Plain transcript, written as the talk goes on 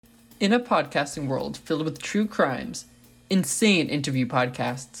In a podcasting world filled with true crimes, insane interview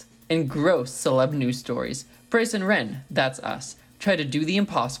podcasts, and gross celeb news stories, Bryce and Ren, that's us, try to do the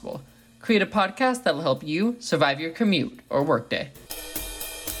impossible. Create a podcast that'll help you survive your commute or workday.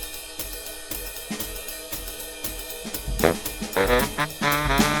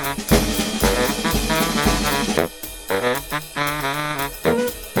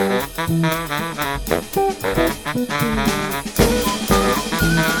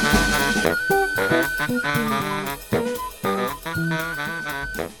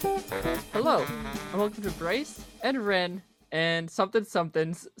 Hello, and welcome to Bryce and Ren and something.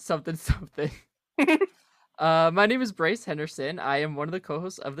 My name is Bryce Henderson. I am one of the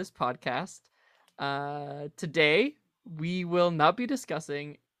co-hosts of this podcast. Today, we will not be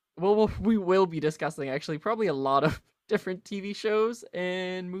discussing, we will be discussing actually probably a lot of different TV shows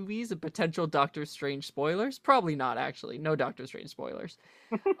and movies and potential Doctor Strange spoilers. Probably not actually, no Doctor Strange spoilers.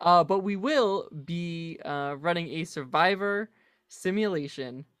 But we will be running a Survivor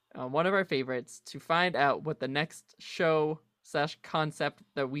simulation, one of our favorites, to find out what the next show / concept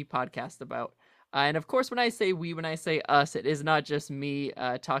that we podcast about. And of course, when I say we, when I say us, it is not just me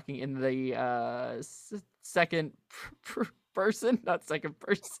talking in the second person, not second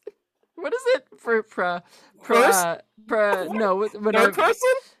person. What is it? No, Third person?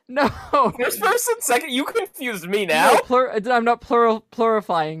 No. First person? Second? You confused me now. No, I'm not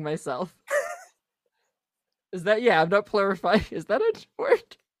plurifying myself. Is that, yeah, I'm not plurifying. Is that a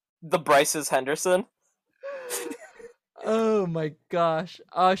word? The Bryce's Henderson. Oh my gosh.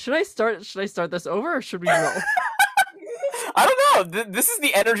 Should I start this over or should we roll? I don't know. This is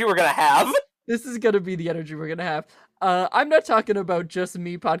the energy we're gonna have. This is gonna be the energy we're gonna have. I'm not talking about just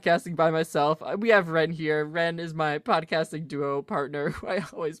me podcasting by myself. We have Ren here. Ren is my podcasting duo partner who I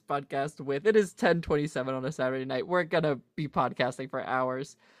always podcast with. It is 10:27 on a Saturday night. We're gonna be podcasting for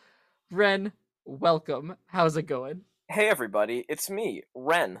hours. Ren, welcome. How's it going? Hey everybody, it's me,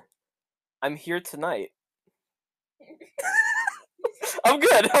 Ren. I'm here tonight. I'm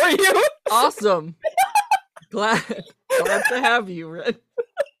good. How are you? Awesome. Glad to have you, Ren.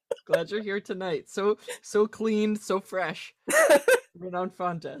 Glad you're here tonight. So clean, so fresh. Renan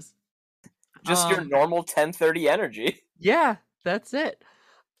Fontes. Just your normal 10:30 energy. Yeah, that's it.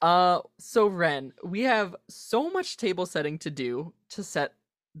 So Ren, we have so much table setting to do to set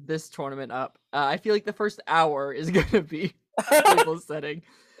this tournament up. I feel like the first hour is gonna be table setting.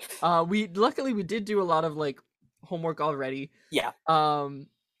 Luckily we did do a lot of like homework already. Yeah.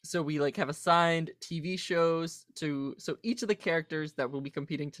 So we like have assigned TV shows so each of the characters that will be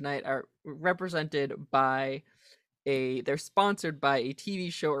competing tonight are represented by they're sponsored by a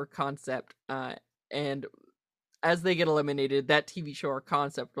TV show or concept, and as they get eliminated, that TV show or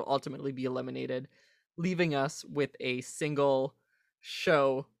concept will ultimately be eliminated, leaving us with a single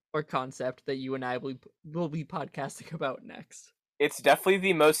show or concept that you and I will be podcasting about next. It's definitely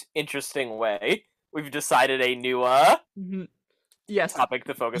the most interesting way. We've decided a new yes, topic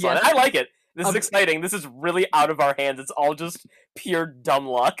to focus on. I like it. This is exciting. This is really out of our hands. It's all just pure dumb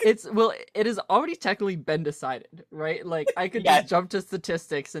luck. It has already technically been decided, right? Like I could just jump to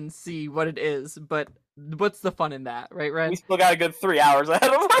statistics and see what it is, but what's the fun in that, right, Ren? We still got a good 3 hours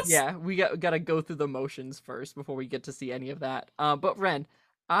ahead of us. Yeah, we gotta go through the motions first before we get to see any of that. But Ren,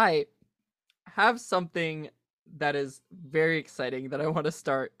 I have something that is very exciting that I want to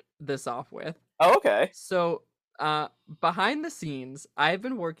start this off with. Oh, okay. So, behind the scenes, I've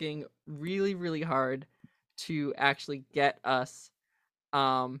been working really, really hard to actually get us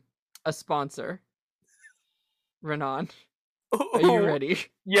a sponsor. Renan, are you ready?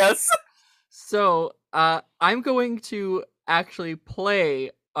 Yes. So, I'm going to actually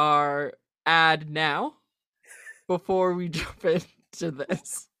play our ad now before we jump into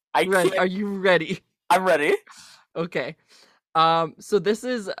this. Ren, are you ready? I'm ready. Okay. So this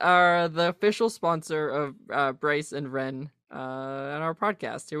is the official sponsor of Bryce and Ren on our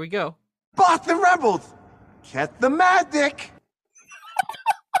podcast. Here we go. Boston Rebels! Get the magic!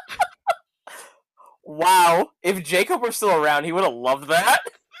 Wow. If Jacob were still around, he would have loved that.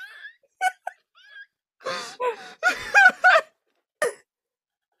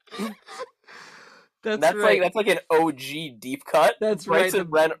 That's right. That's like an OG deep cut. That's Bryce right.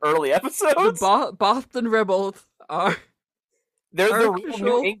 And Ren early episodes. The Boston Rebels are... They're the real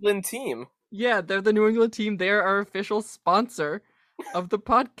New England team. Yeah, they're the New England team. They're our official sponsor of the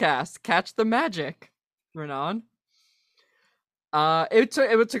podcast. Catch the magic, Renan. It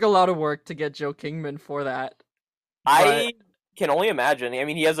took a lot of work to get Joe Kingman for that. I can only imagine. I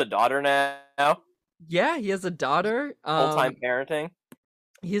mean, he has a daughter now. Yeah, he has a daughter. Full-time parenting.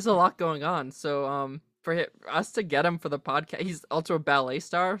 He has a lot going on. So for us to get him for the podcast, he's also a ballet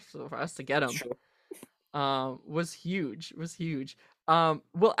star, so for us to get him, Sure. was huge. Was huge.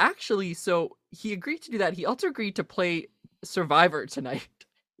 Well, actually, so he agreed to do that. He also agreed to play Survivor tonight.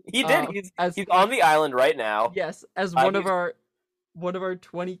 He did. As He's on the island right now. yes, as Uh, one of he's- our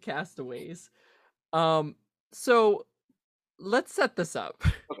 20 castaways. So let's set this up.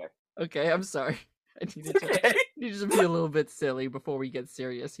 Okay. Okay, I'm sorry. I needed to Okay. needed to be a little bit silly before we get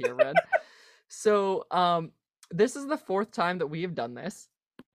serious here, Red. So, this is the 4th time that we have done this.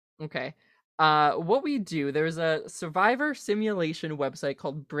 Okay. What we do, there's a survivor simulation website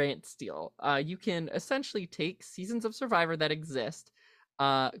called Brant Steel. You can essentially take seasons of Survivor that exist,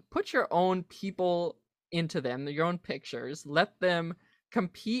 put your own people into them, your own pictures, let them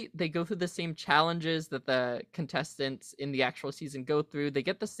compete. They go through the same challenges that the contestants in the actual season go through. They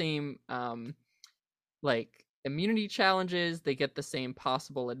get the same like immunity challenges, they get the same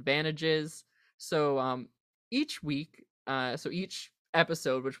possible advantages. So each week, so each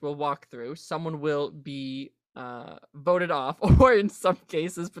episode, which we'll walk through, someone will be voted off, or in some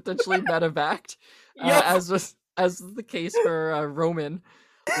cases potentially medevaced, Yep. as was the case for Roman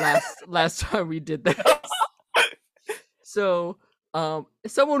last time we did this. So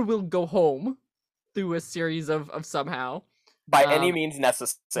someone will go home through a series of somehow. By any means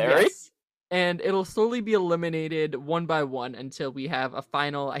necessary. Yes. And it'll slowly be eliminated one by one until we have a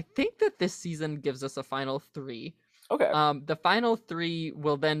final. I think that this season gives us a final 3. Okay. The final 3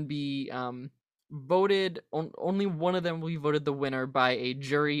 will then be voted. Only one of them will be voted the winner by a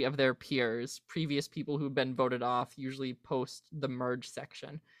jury of their peers, previous people who've been voted off, usually post the merge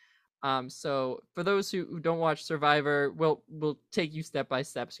section. So for those who don't watch Survivor, we'll take you step by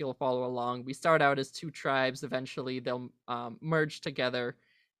step, so you'll follow along. We start out as 2 tribes. Eventually, they'll merge together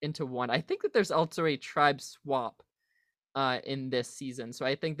into one. I think that there's also a tribe swap in this season, so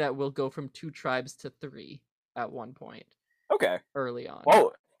I think that we'll go from 2 tribes to 3 at one point Okay. early on.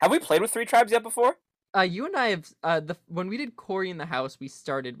 Whoa. Have we played with 3 tribes yet before? You and I have when we did Corey in the House, we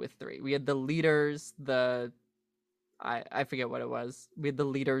started with 3. We had the leaders, I forget what it was. We had the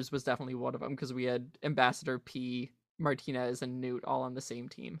leaders was definitely one of them, because we had Ambassador P, Martinez, and Newt all on the same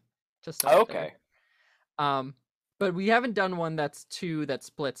team to start. Okay. There. But we haven't done one that's 2 that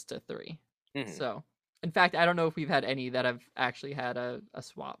splits to 3. Mhm. So, in fact, I don't know if we've had any that have actually had a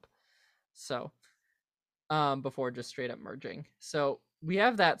swap. So, before just straight up merging. So we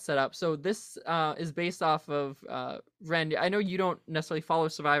have that set up. So this is based off of Ren. I know you don't necessarily follow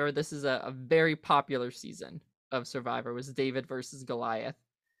Survivor. This is a very popular season of Survivor. It was David versus Goliath,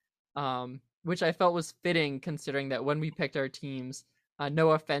 which I felt was fitting considering that when we picked our teams,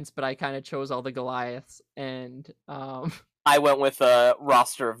 no offense, but I kind of chose all the Goliaths, and I went with a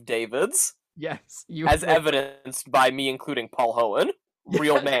roster of Davids, yes, you as went- evidenced by me including Paul Hohen,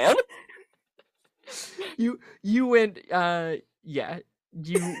 real Yes. man. you went yeah,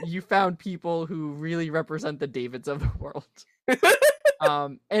 you found people who really represent the Davids of the world.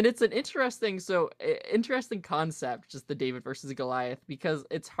 And it's an interesting concept, just the David versus Goliath, because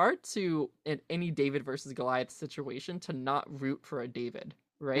it's hard to, in any David versus Goliath situation, to not root for a David,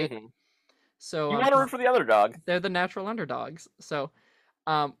 right? Mhm. So You want to root for the underdog. they're the natural underdogs. So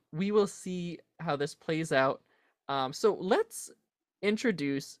we will see how this plays out. So let's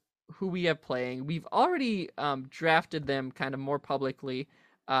introduce who we have playing. We've already drafted them kind of more publicly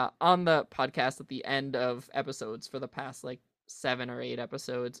on the podcast at the end of episodes for the past like 7 or 8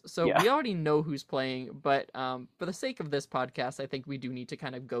 episodes. So Yeah. we already know who's playing, but for the sake of this podcast, I think we do need to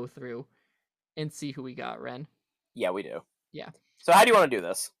kind of go through and see who we got, Ren. Yeah, we do. Yeah. So how do you want to do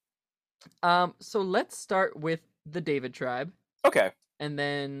this? So let's start with the David tribe, Okay. and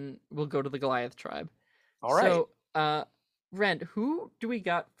then we'll go to the Goliath tribe. All right. So, Ren, who do we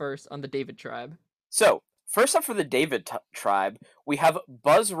got first on the David tribe? So, first up for the David tribe, we have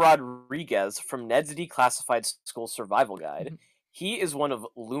Buzz Rodriguez from Ned's Declassified School Survival Guide. Mhm. He is one of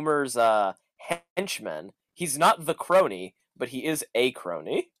Loomer's henchmen. He's not the crony, but he is a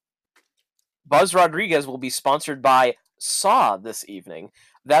crony. Buzz Rodriguez will be sponsored by Saw this evening.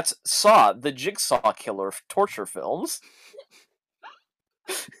 That's Saw, the Jigsaw Killer torture films.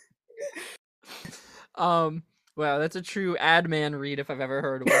 Wow, that's a true ad man read if I've ever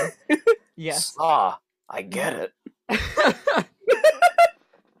heard one. Yes. Saw, I get it.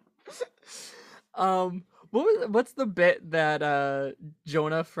 What's the bit that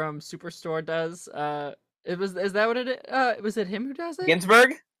Jonah from Superstore does? Is that what it was it him who does it?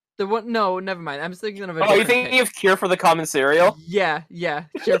 Ginsburg? The one? No, never mind. I'm thinking of a Oh, you different thinking bit. of Cure for the Common Cereal? Yeah.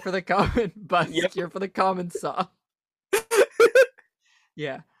 Cure for the common bus. Yep. Cure for the common saw.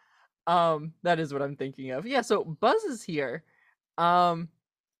 Yeah. That is what I'm thinking of. Yeah, so Buzz is here. I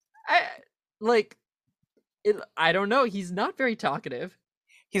like I don't know. He's not very talkative.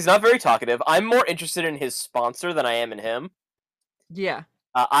 He's not very talkative. I'm more interested in his sponsor than I am in him. Yeah.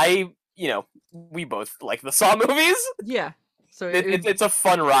 We both like the Saw movies. Yeah. So It's a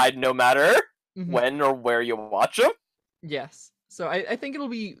fun ride no matter Mhm. when or where you watch them. Yes. So I think it'll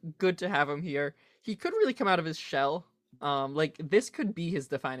be good to have him here. He could really come out of his shell. Like this could be his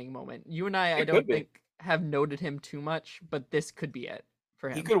defining moment. You and I It don't could be. think have noted him too much, but this could be it for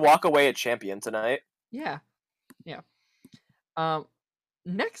him. He could walk away a champion tonight. Yeah. Yeah. Um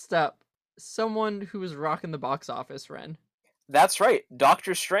Next up, someone who is rocking the box office, Ren. That's right,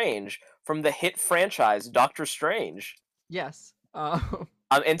 Doctor Strange from the hit franchise Doctor Strange. Yes.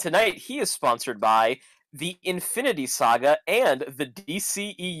 And tonight he is sponsored by the Infinity Saga and the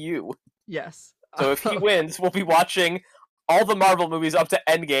DCEU. Yes. So if he wins, we'll be watching all the Marvel movies up to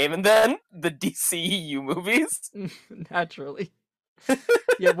Endgame and then the DCEU movies. Naturally.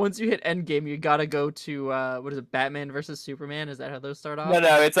 Yeah, once you hit Endgame, you gotta go to what is it, Batman versus Superman? Is that how those start off?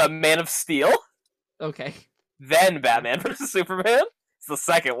 No, it's a Man of Steel. Okay. Then Batman versus Superman. It's the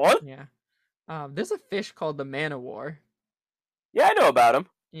second one. Yeah. There's a fish called the Man of War. Yeah, I know about him.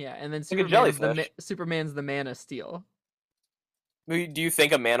 Yeah, and then Like a Superman's jellyfish. Superman's the Man of Steel. Do you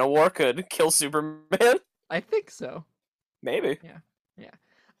think a Man of War could kill Superman? I think so. Maybe.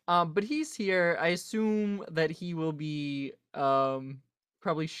 But he's here. I assume that he will be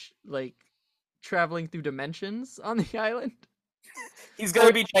probably like traveling through dimensions on the island. He's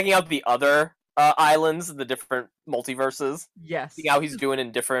gonna be checking out the other islands, the different multiverses. Yes. See how he's doing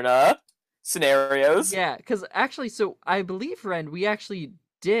in different scenarios. Yeah, because actually, so I believe, Ren, we actually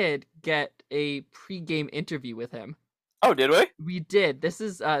did get a pre-game interview with him. Oh, did we? We did. This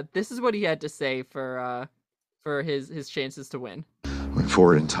is what he had to say for his chances to win. Went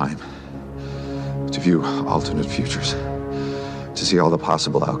forward in time to view alternate futures, to see all the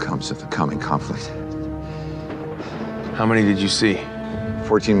possible outcomes of the coming conflict. How many did you see?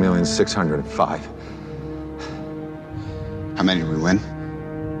 14,605,000. How many did we win?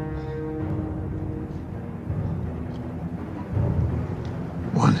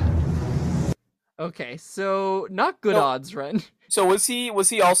 One. Okay, so not good No. odds, Ren. So was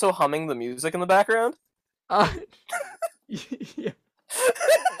he also humming the music in the background? Yeah.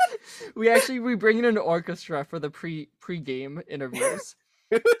 We bring in an orchestra for the pre-game interviews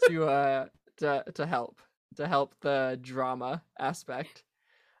to help the drama aspect.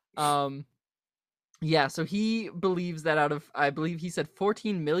 Yeah, so he believes that out of, I believe he said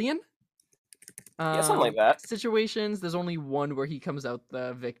 14 million Yeah, something like that. situations, there's only one where he comes out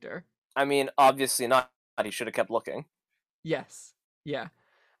the victor. I mean, obviously not. He should have kept looking. Yes. Yeah.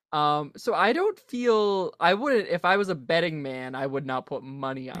 So I don't feel, I wouldn't, if I was a betting man, I would not put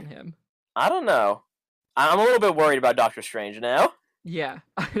money on him. I don't know. I'm a little bit worried about Doctor Strange now. Yeah.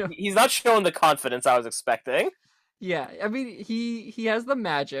 I don't, He's not showing the confidence I was expecting. yeah. I mean, he has the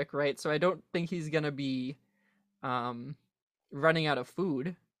magic, right? So I don't think he's gonna be, running out of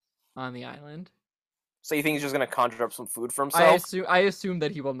food on the island. So you think he's just gonna conjure up some food for himself? I assume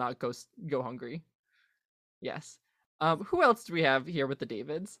that he will not go hungry. Yes. Who else do we have here with the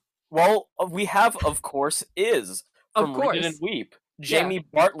Davids? Well, we have, of course, Iz from Of Read It course. and Weep. Jamie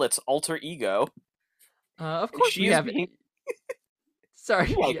Bartlett's alter ego. Of course She we is have. being- Sorry.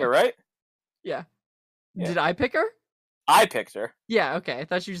 You like yeah. her, right? Yeah. Yeah. Did I pick her? I picked her. Yeah. Okay. I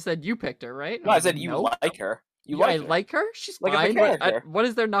thought you just said you picked her, right? No, I said you No. like her. You Yeah, like I her. like her. She's Like, as a fine. character. What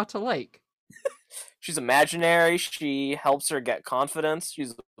is there not to like? She's imaginary. She helps her get confidence.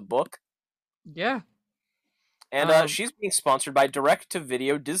 She's a book. Yeah. And she's being sponsored by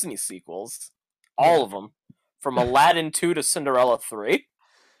direct-to-video Disney sequels. All of them. From Aladdin 2 to Cinderella 3.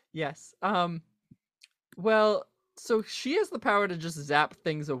 Yes. Well, so she has the power to just zap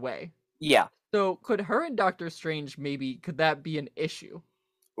things away. Yeah. So could her and Doctor Strange could that be an issue?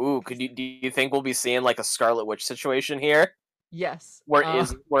 Ooh, do you think we'll be seeing like a Scarlet Witch situation here? Yes.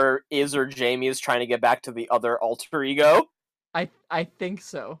 Where Iz or Jamie is trying to get back to the other alter ego? I think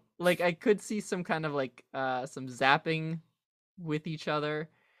so. Like I could see some kind of like some zapping with each other.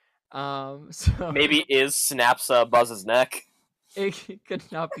 So Maybe Iz snaps Buzz's neck. it could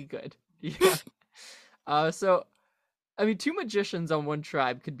not be good. Yeah. So I mean, two magicians on one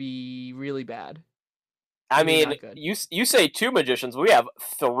tribe could be really bad. I Really mean, not good. you say two magicians, we have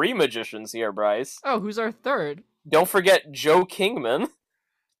three magicians here, Bryce. Oh, who's our third? Don't forget Joe Kingman,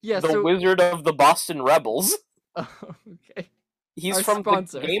 Yeah. the So Wizard of the Boston Rebels. okay. He's Our from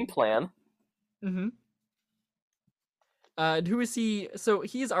sponsor. the Game Plan. Mm-hmm. And who is he? So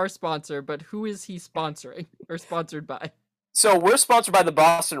he's our sponsor, but who is he sponsoring or sponsored by? So we're sponsored by the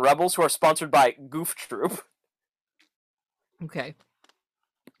Boston Rebels, who are sponsored by Goof Troop. Okay.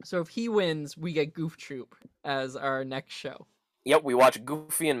 So if he wins, we get Goof Troop as our next show. Yep, we watch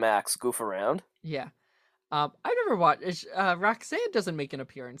Goofy and Max goof around. Yeah. I've never watched. Roxanne doesn't make an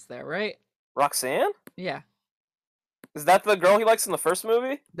appearance there, right? Roxanne? Yeah. Is that the girl he likes in the first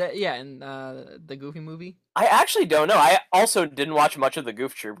movie? In the Goofy movie. I actually don't know. I also didn't watch much of the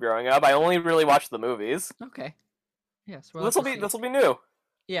Goof Troop growing up. I only really watched the movies. Okay. Yes. This will be new.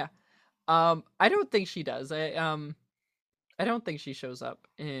 Yeah. I don't think she does. I don't think she shows up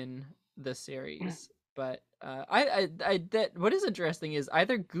in the series. But what is interesting is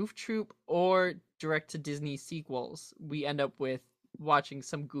either Goof Troop or direct to Disney sequels, we end up with watching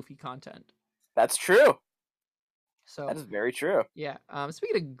some Goofy content. That's true. So that is very true. Yeah.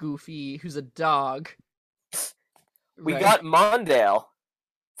 Speaking of Goofy, who's a dog, we got Mondale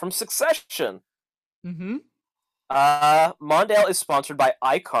from Succession. Mm-hmm. Mondale is sponsored by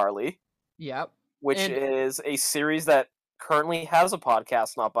iCarly. Yep. Which is a series that currently has a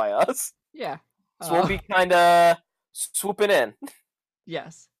podcast, not by us. Yeah. So we'll be kind of swooping in.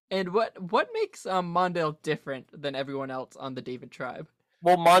 Yes. And what makes Mondale different than everyone else on the David Tribe?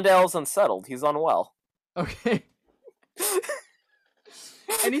 Well, Mondale's unsettled. He's unwell. Okay.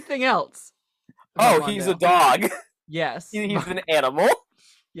 Anything else? Oh, he's a dog. Yes. He's an animal.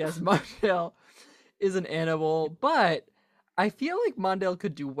 Yes, Mondale is an animal, but I feel like Mondale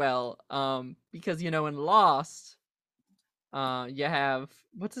could do well, because in Lost, you have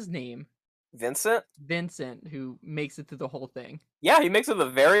what's his name? Vincent, who makes it through the whole thing. Yeah, he makes it to the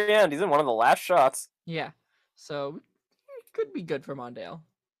very end. He's in one of the last shots. Yeah, so it could be good for Mondale.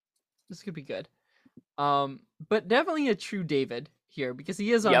 This could be good. But definitely a true David here because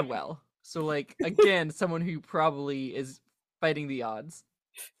he is unwell. So again, someone who probably is fighting the odds.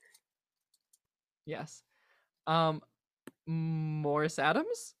 Yes. Morris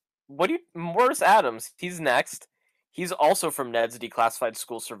Adams? Morris Adams, he's next. He's also from Ned's Declassified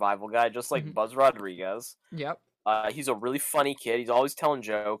School Survival Guide, just like Buzz Rodriguez. Yep. He's a really funny kid. He's always telling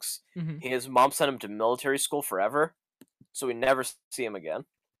jokes. Mm-hmm. His mom sent him to military school forever, so we never see him again,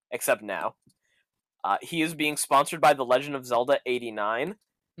 except now. He is being sponsored by The Legend of Zelda 89,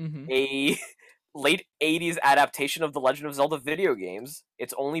 a late 80s adaptation of The Legend of Zelda video games.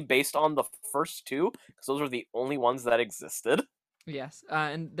 It's only based on the first two, because those were the only ones that existed. Yes,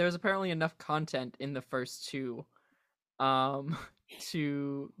 and there's apparently enough content in the first two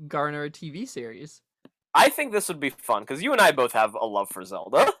to garner a TV series. I think this would be fun, because you and I both have a love for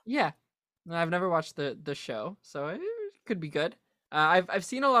Zelda. Yeah. I've never watched the show, so it could be good. I've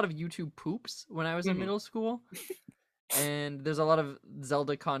seen a lot of YouTube poops when I was in middle school, and there's a lot of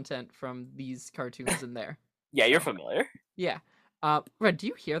Zelda content from these cartoons in there. Yeah, you're familiar. Yeah. Red, do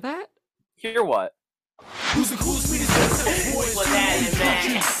you hear that? Hear what? Who's the coolest, sweetest, best boys? What that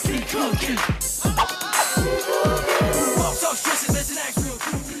is,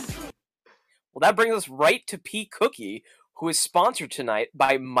 Well, that brings us right to P. Cookie, who is sponsored tonight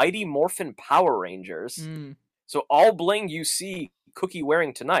by Mighty Morphin Power Rangers. So all bling you see Cookie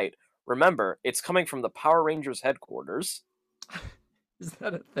wearing tonight, remember, it's coming from the Power Rangers headquarters. Is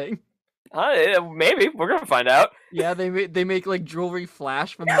that a thing? Maybe. We're gonna find out. Yeah, they make jewelry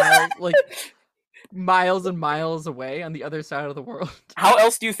flash from miles and miles away on the other side of the world. How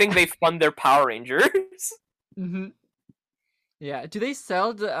else do you think they fund their Power Rangers? Yeah. Do they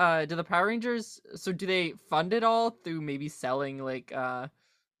sell? Do the Power Rangers? So do they fund it all through maybe selling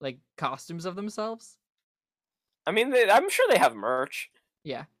costumes of themselves? I mean, I'm sure they have merch.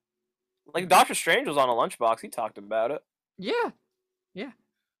 Yeah. Like Doctor Strange was on a lunchbox. He talked about it. Yeah.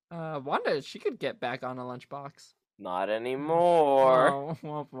 Wanda, she could get back on a lunchbox. Not anymore. Oh,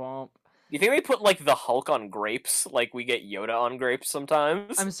 womp womp. You think they put the Hulk on grapes, like we get Yoda on grapes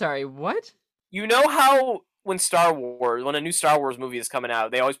sometimes? I'm sorry, what? You know how when a new Star Wars movie is coming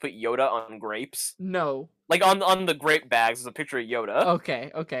out, they always put Yoda on grapes? No. Like on the grape bags is a picture of Yoda.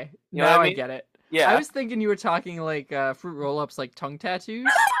 Okay. You know Now what I mean? I get it. Yeah. I was thinking you were talking fruit roll-ups like tongue tattoos.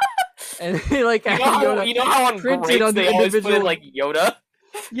 And they you know how on grapes on they always put in Yoda?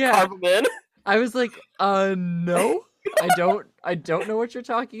 Yeah. Carve 'em in? I was like, no. I don't know what you're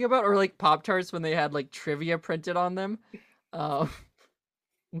talking about. Or Pop-Tarts when they had trivia printed on them.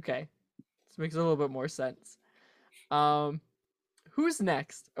 Okay. This makes a little bit more sense. Who's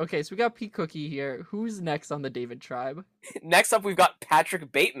next? Okay, so we got Pete Cookie here. Who's next on the David Tribe? Next up, we've got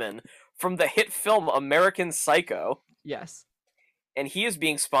Patrick Bateman from the hit film American Psycho. Yes. And he is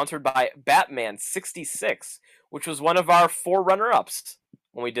being sponsored by Batman 66, which was one of our 4 runner-ups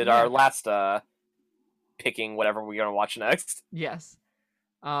when we did our last picking whatever we're going to watch next. Yes.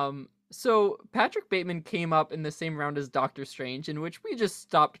 So Patrick Bateman came up in the same round as Doctor Strange, in which we just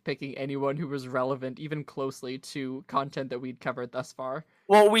stopped picking anyone who was relevant even closely to content that we'd covered thus far.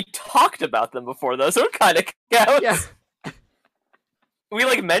 Well, we talked about them before, though, so it kind of counts. Yeah, We,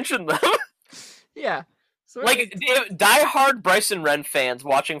 like, mentioned them. yeah. So Like, die-hard Bryson Wren fans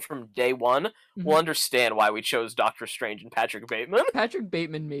watching from day one will Mhm. understand why we chose Doctor Strange and Patrick Bateman. Patrick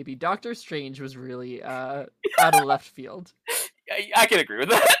Bateman, maybe. Doctor Strange was really out of left field. I can agree with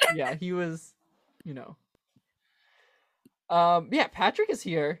that. Yeah, he was, you know. Yeah, Patrick is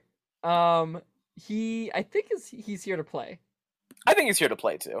here. I think he's here to play. I think he's here to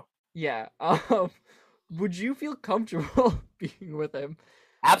play, too. Yeah. Would you feel comfortable being with him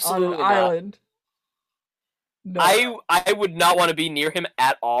Absolutely on an not. island? No. I would not want to be near him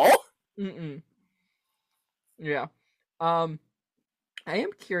at all. Mm-mm. Yeah. I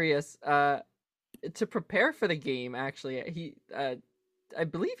am curious. To prepare for the game, actually, I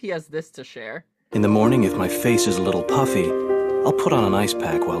believe he has this to share. In the morning, if my face is a little puffy, I'll put on an ice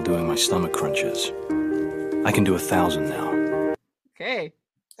pack while doing my stomach crunches. I can do 1,000 now. Okay.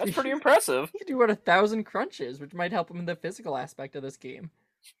 That's pretty impressive. He can do about 1,000 crunches, which might help him in the physical aspect of this game.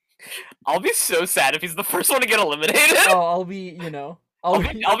 I'll be so sad if he's the first one to get eliminated. Oh, I'll be,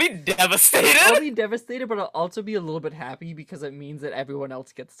 I'll be devastated. I'll be devastated, but I'll also be a little bit happy because it means that everyone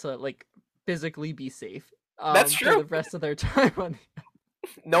else gets to like physically be safe. That's For true. the rest of their time on.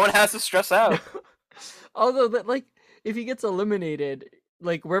 No one has to stress out. Although that, like, if he gets eliminated,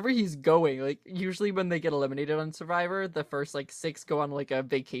 like wherever he's going, like usually when they get eliminated on Survivor, the first like 6 go on like a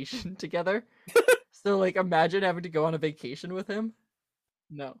vacation together. So like, imagine having to go on a vacation with him.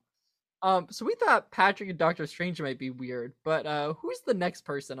 No. So we thought Patrick and Doctor Strange might be weird, but who's the next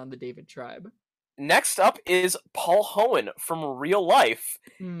person on the David tribe? Next up is Paul Hohen from Real Life,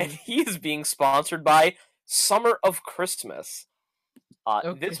 Hmm, and he is being sponsored by Summer of Christmas.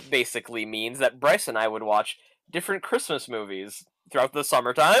 This Okay. basically means that Bryce and I would watch different Christmas movies throughout the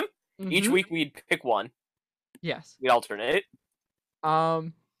summertime. Each mhm, week we'd pick one. yes. We'd alternate.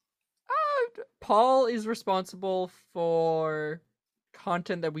 Paul is responsible for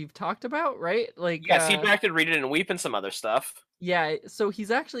content that we've talked about, right? Like, Yes, he directed Read It and Weep and some other stuff. yeah. So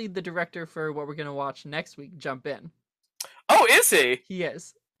he's actually the director for what we're gonna watch next week. Jump in. Oh, is he? He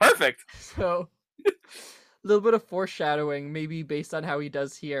is. Perfect. So, a little bit of foreshadowing, maybe based on how he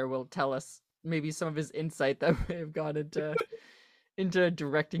does here, will tell us maybe some of his insight that may have gone into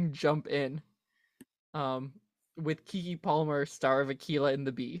directing Jump In. With Kiki Palmer, star of Aquila and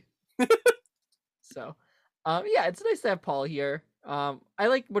the Bee. So, yeah, it's nice to have Paul here. I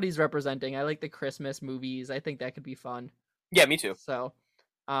like what he's representing. I like the Christmas movies. I think that could be fun. Yeah, me too. So,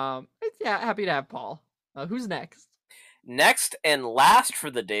 happy to have Paul. Who's next? Next and last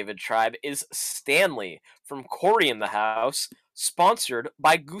for the David tribe is Stanley from Corey in the House, sponsored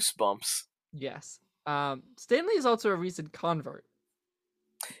by Goosebumps. Yes. Stanley is also a recent convert.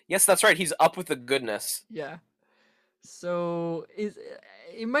 Yes, that's right. He's up with the goodness. Yeah. So it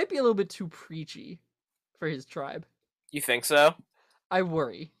might be a little bit too preachy for his tribe. You think so? I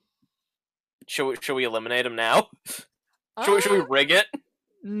worry. Should we eliminate him now? Should we rig it?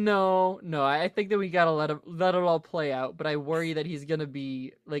 No. I think that we gotta let it all play out. But I worry that he's gonna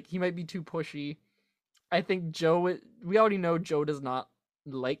be like, he might be too pushy. I think we already know Joe does not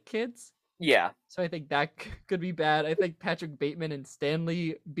like kids, Yeah. so I think that could be bad. I think Patrick Bateman and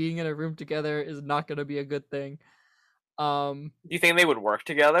Stanley being in a room together is not gonna be a good thing. Do you think they would work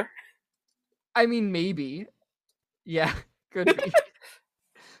together? I mean, maybe. Yeah, could be.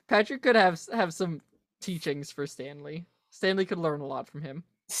 Patrick could have some teachings for Stanley. Stanley could learn a lot from him.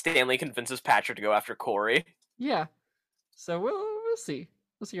 Stanley convinces Patrick to go after Corey. Yeah. So we'll see.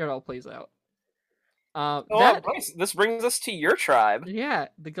 We'll see how it all plays out. Oh, That Bryce, this brings us to your tribe. yeah,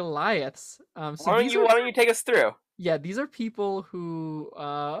 the Goliaths. So Why these don't you take us through? yeah, these are people who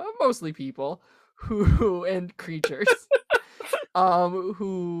mostly people who and creatures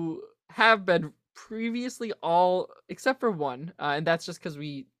who have been previously all except for one, and that's just because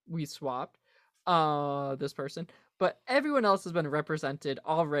we swapped this person, but everyone else has been represented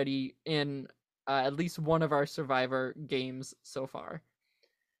already in at least one of our Survivor games so far.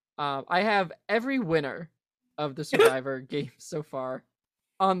 I have every winner of the Survivor games so far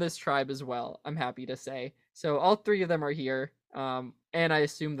on this tribe as well, I'm happy to say. So all 3 of them are here. And I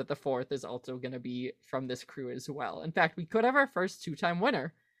assume that the 4th is also going to be from this crew as well. In fact, we could have our first 2-time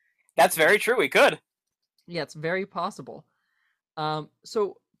winner. That's very true. We could. Yeah, it's very possible.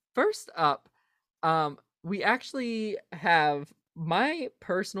 So first up, we actually have my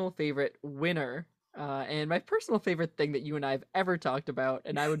personal favorite winner, and my personal favorite thing that you and I have ever talked about,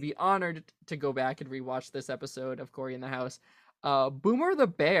 and I would be honored to go back and rewatch this episode of Corey in the House. Boomer the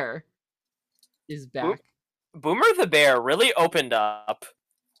Bear is back. Boomer the Bear really opened up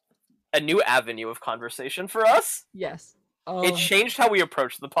a new avenue of conversation for us. Yes. It changed how we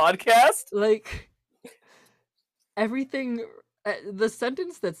approach the podcast. Like everything, the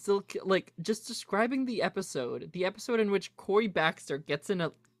sentence that still like just describing the episode in which Corey Baxter gets in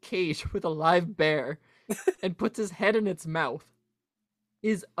a cage with a live bear and puts his head in its mouth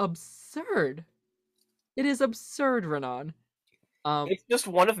is absurd. It is absurd, Renan. It's just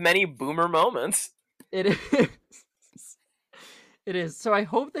one of many Boomer moments. It is. It is. So I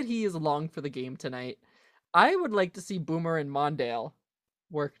hope that he is along for the game tonight. I would like to see Boomer and Mondale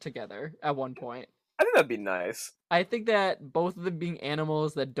work together at one point. I think that'd be nice. I think that both of them being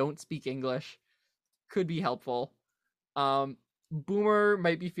animals that don't speak English could be helpful. Boomer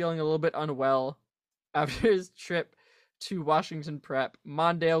might be feeling a little bit unwell after his trip to Washington Prep.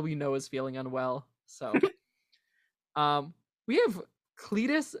 Mondale, we know, is feeling unwell. So, we have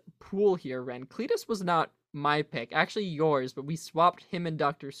Cletus Poole here, Ren. Cletus was not my pick, actually yours, but we swapped him and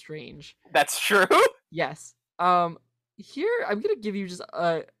Doctor Strange. That's true. Yes. Here I'm gonna give you just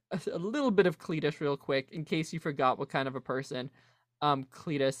a little bit of Cletus real quick, in case you forgot what kind of a person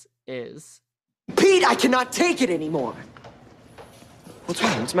Cletus is. Pete, I cannot take it anymore. What's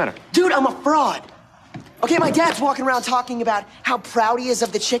wrong? What's the matter? Dude, I'm a fraud. Okay, my dad's walking around talking about how proud he is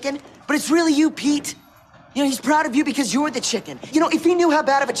of the chicken, but it's really you, Pete. You know, he's proud of you because you're the chicken. You know, if he knew how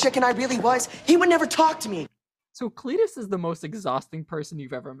bad of a chicken I really was, he would never talk to me. So Cletus is the most exhausting person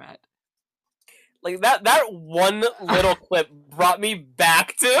you've ever met. Like that one little clip brought me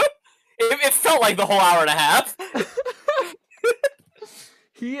back to it felt like the whole hour and a half.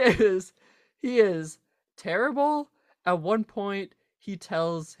 He is terrible. At one point, he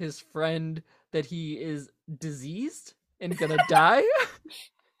tells his friend that he is diseased and gonna die.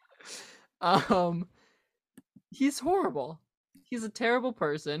 He's horrible. He's a terrible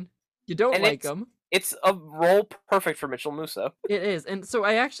person. You don't like him. It's a role perfect for Mitchell Musso. It is. And so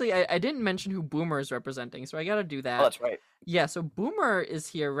I didn't mention who Boomer is representing, so I gotta do that. Oh, that's right. Yeah, so Boomer is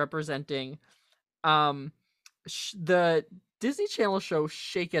here representing the Disney Channel show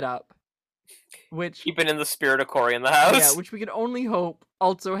Shake It Up, which keeping in the spirit of Corey in the House. Yeah, which we can only hope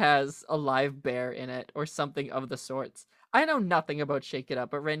also has a live bear in it or something of the sorts. I know nothing about Shake It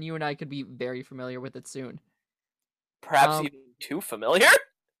Up, but Ren, you and I could be very familiar with it soon. Perhaps even too familiar?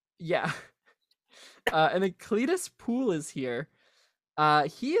 Yeah. And then Cletus Poole is here.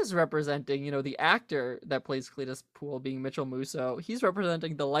 He is representing, the actor that plays Cletus Poole, being Mitchell Musso. He's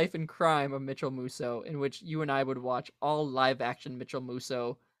representing the life and crime of Mitchell Musso, in which you and I would watch all live-action Mitchell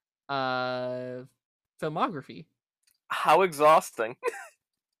Musso filmography. How exhausting.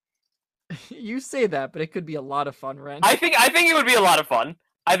 You say that, but it could be a lot of fun, Ren. I think it would be a lot of fun.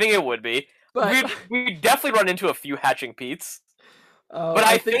 I think it would be. But we'd definitely run into a few hatching Petes. But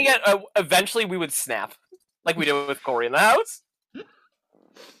I think eventually we would snap, like we did with Corey in the House.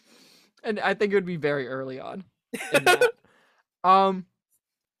 And I think it would be very early on. In that. All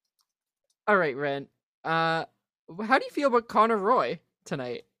right, Ren. How do you feel about Connor Roy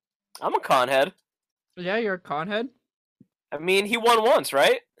tonight? I'm a conhead. Yeah, you're a conhead. I mean, he won once,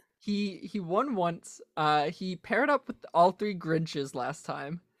 right? He won once. He paired up with all three Grinches last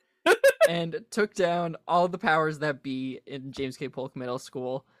time. And took down all the powers that be in James K. Polk Middle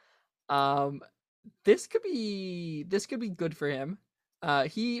School. This could be good for him.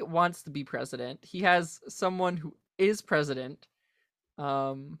 He wants to be president. He has someone who is president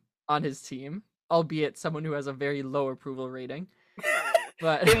on his team, albeit someone who has a very low approval rating.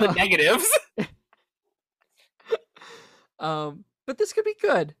 But in the negatives. But this could be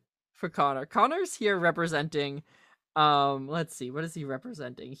good for Connor. Connor's here representing let's see, what is he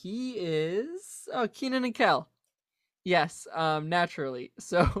representing? He is Keenan and Kel. Yes, naturally.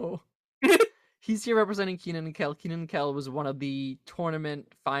 So he's here representing Keenan and Kel. Keenan and Kel was one of the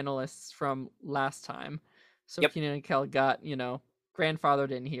tournament finalists from last time. So yep. Keenan and Kel got,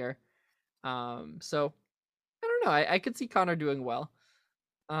 grandfathered in here. So I don't know. I could see Connor doing well.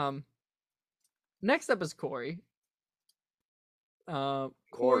 Next up is Corey.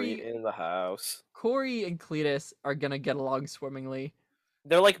 Corey in the house. Corey and Cletus are gonna get along swimmingly.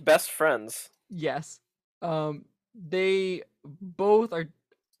 They're like best friends. Yes. They both are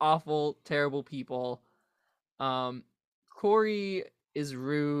awful, terrible people. Corey is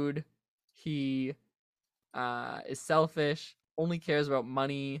rude. He is selfish, only cares about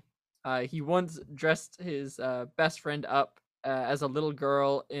money. He once dressed his best friend up as a little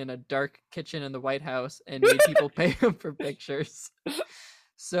girl in a dark kitchen in the White House and made people pay him for pictures.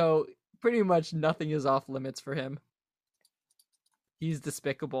 So pretty much nothing is off limits for him. He's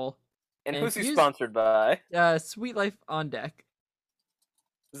despicable. And who's he sponsored by? Sweet Life on Deck.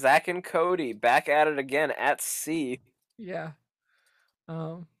 Zach and Cody back at it again at sea. Yeah.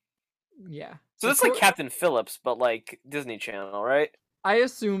 Um. Yeah. So it's like Co- Captain Phillips, but like Disney Channel, right? I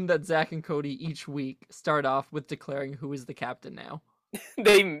assume that Zach and Cody each week start off with declaring who is the captain now.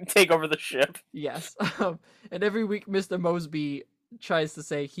 They take over the ship. Yes. And every week, Mr. Mosby tries to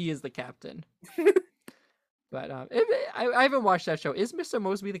say he is the captain. But I haven't watched that show. Is Mr.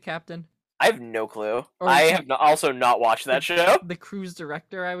 Mosby the captain? I have no clue. Or I is he- have also not watched that show. The cruise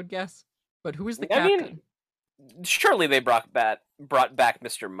director, I would guess. But who is the I mean- captain? Surely they brought back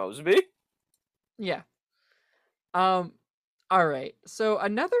Mr. Mosby. Yeah. All right. So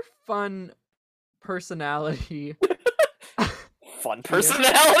another fun personality Fun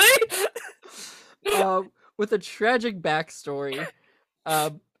personality. with a tragic backstory,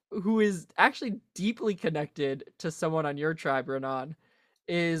 who is actually deeply connected to someone on your tribe, Renan,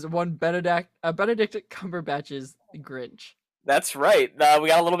 is one Benedict Cumberbatch's Grinch. That's right. We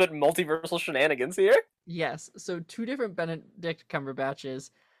got a little bit multiversal shenanigans here. Yes, so two different Benedict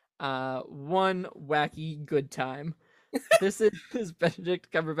Cumberbatches, one wacky good time. This is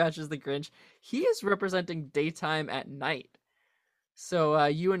Benedict Cumberbatch's The Grinch. He is representing daytime at night. So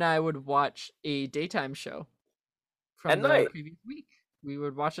you and I would watch a daytime show from At the night. previous week. We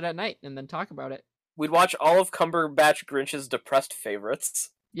would watch it at night and then talk about it. We'd watch all of Cumberbatch Grinch's depressed favorites.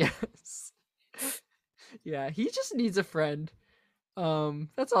 Yes. Yeah, he just needs a friend.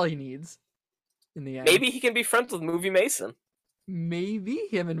 That's all he needs in the end. Maybe he can be friends with Movie Mason. Maybe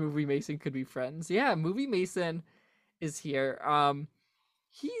him and Movie Mason could be friends. Yeah, Movie Mason is here.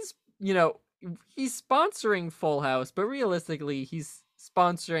 He's, he's sponsoring Full House, but realistically, he's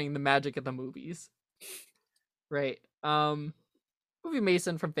sponsoring the magic of the movies. Right. Movie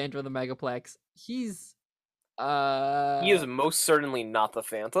Mason from Phantom of the Megaplex. He's He is most certainly not the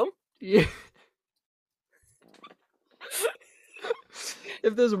Phantom. yeah.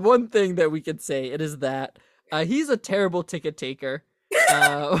 If there's one thing that we could say, it is that he's a terrible ticket taker.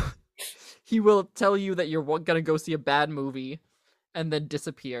 He will tell you that you're gonna go see a bad movie, and then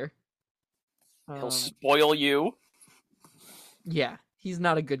disappear. He'll spoil you. Yeah, he's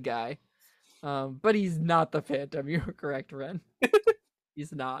not a good guy. But he's not the Phantom. You're correct, Ren.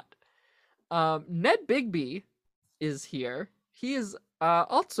 He's not. Ned Bigby is here. He is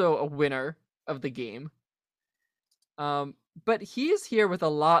also a winner of the game. But he is here with a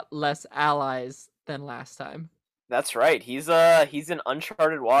lot less allies than last time. That's right. He's in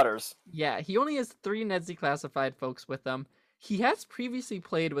uncharted waters. Yeah, he only has 3 Ned's Declassified folks with him. He has previously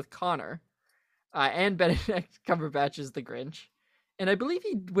played with Connor, and Benedict Cumberbatch's The Grinch, and I believe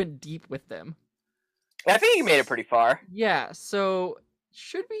he went deep with them. I think he made it pretty far. Yeah, so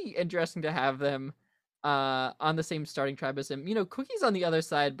should be interesting to have them on the same starting tribe as him. Cookie's on the other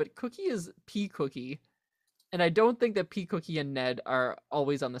side, but Cookie is P Cookie, and I don't think that P Cookie and Ned are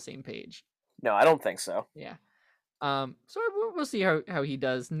always on the same page. No, I don't think so. Yeah. So we'll see how he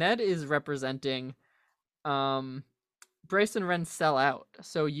does. Ned is representing Bryce and Ren Sell Out.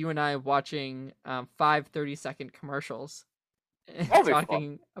 So you and I watching 5 30-second commercials and That'll be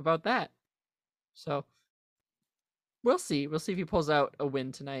talking about that. So we'll see. We'll see if he pulls out a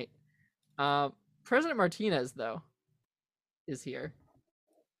win tonight. President Martinez, though, is here.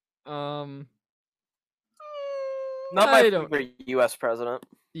 Not I my don't- favorite U.S. president.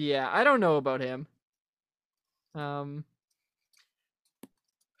 Yeah, I don't know about him.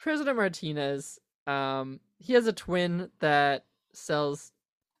 President Martinez, he has a twin that sells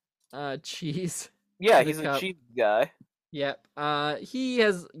cheese. Yeah, to the he's a cup. cheese guy. Yep. He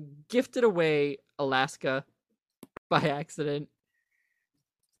has gifted away Alaska by accident.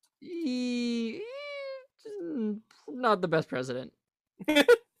 Not the best president.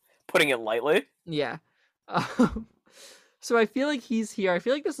 Putting it lightly. Yeah. So I feel like he's here. I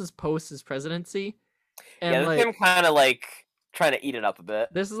feel like this is post his presidency. And Yeah, that's like him kind of like trying to eat it up a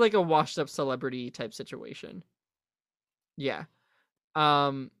bit. this is like a washed up celebrity type situation. Yeah.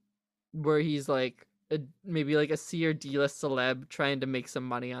 Where he's like maybe like a C or D list celeb trying to make some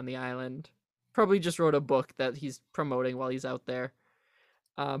money on the island. Probably just wrote a book that he's promoting while he's out there.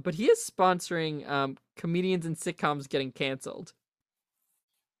 But he is sponsoring comedians and sitcoms getting canceled.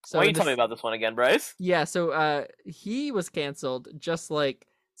 So Why don't you in tell me this- about this one again, Bryce? Yeah, so he was canceled just like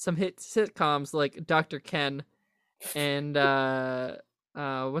some hit sitcoms like Dr. Ken and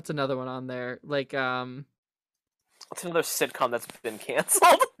what's another one on there? Like What's another sitcom that's been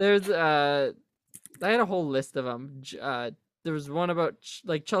canceled? there's I had a whole list of them. There was one about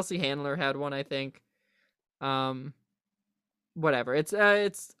like Chelsea Handler had one, I think. Whatever. It's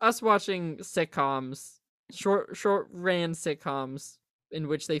us watching sitcoms, short ran sitcoms in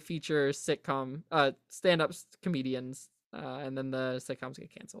which they feature stand-up comedians and then the sitcoms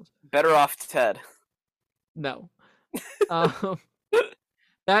get canceled. Better Off Ted. No. um,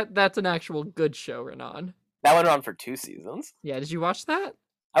 that's an actual good show, Renan. That went on for 2 seasons. Yeah, did you watch that?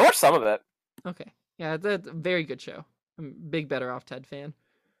 I watched some of it. Okay. Yeah, that's a very good show. I'm a big Better Off Ted fan.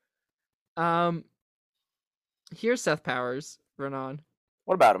 Here's Seth Powers, Renan.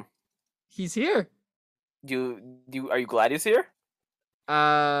 What about him? He's here. Are you glad he's here?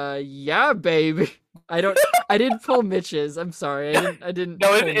 Yeah, baby. I didn't pull Mitch's. I'm sorry. I didn't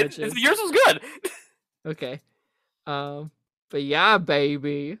No, pull Mitch's. yours was good. Okay. But yeah,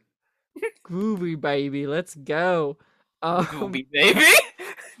 baby. Groovy, baby. Let's go. Gooby baby.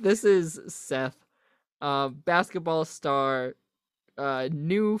 This is Seth. Basketball star,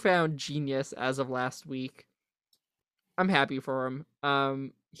 newfound genius as of last week. I'm happy for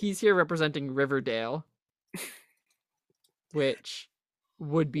him. He's here representing Riverdale, which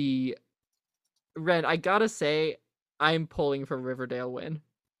would be Ren. I gotta say, I'm pulling for Riverdale win.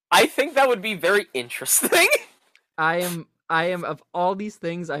 I think that would be very interesting. I am of all these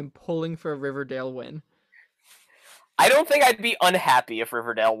things, I'm pulling for a Riverdale win. I don't think I'd be unhappy if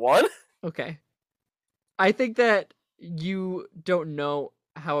Riverdale won. Okay. I think that you don't know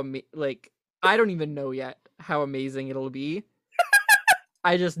how I don't even know yet how amazing it'll be.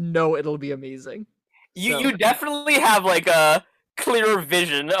 I just know it'll be amazing. You definitely have like a clearer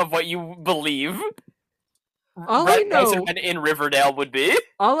vision of what you believe. All I know in Riverdale would be.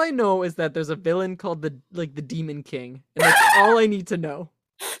 All I know is that there's a villain called the Demon King, and that's all I need to know.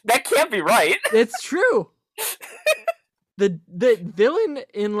 That can't be right. It's true. The villain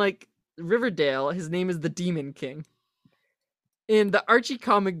in Riverdale, his name is the Demon King. In the Archie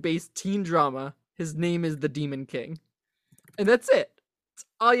comic based teen drama, his name is the Demon King. And that's it. That's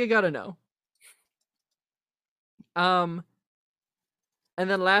all you gotta know. And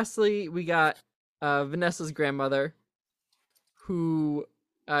then lastly, we got Vanessa's grandmother, who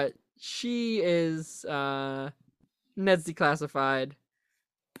she is Ned's declassified.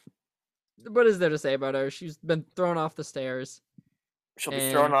 What is there to say about her? She's been thrown off the stairs. She'll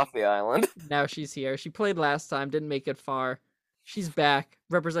be thrown off the island. Now she's here. She played last time, didn't make it far. She's back,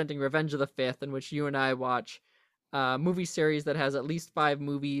 representing Revenge of the Fifth, in which you and I watch a movie series that has at least 5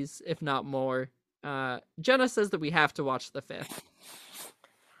 movies, if not more. Jenna says that we have to watch the 5th.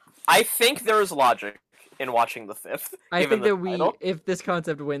 I think there is logic in watching the 5th. I think that if this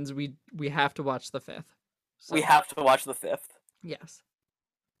concept wins, we have to watch the 5th. So, we have to watch the 5th. Yes.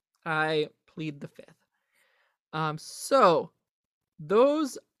 I plead the 5th. So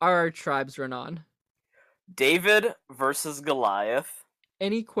those are our tribes, Renan. David versus Goliath.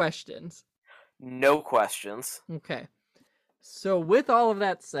 Any questions? No questions. Okay. So with all of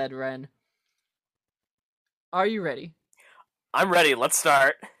that said, Ren, are you ready? I'm ready. Let's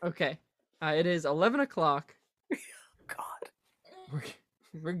start. Okay. It is 11 o'clock. God.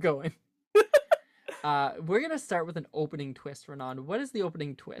 We're going. We're going to start with an opening twist, Renan. What is the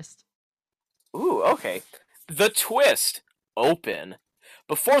opening twist? Ooh, okay. The twist. Open.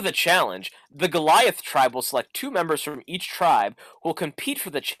 Before the challenge, the Goliath tribe will select 2 members from each tribe who will compete for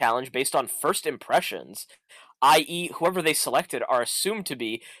the challenge based on first impressions, i.e., whoever they selected are assumed to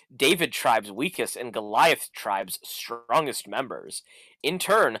be David tribe's weakest and Goliath tribe's strongest members. In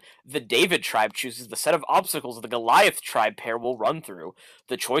turn, the David tribe chooses the set of obstacles the Goliath tribe pair will run through.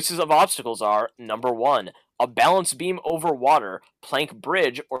 The choices of obstacles are, number 1, a balance beam over water, plank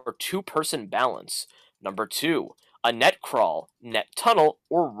bridge, or 2-person balance. Number 2, a net crawl, net tunnel,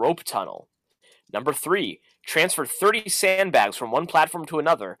 or rope tunnel. Number 3, transfer 30 sandbags from one platform to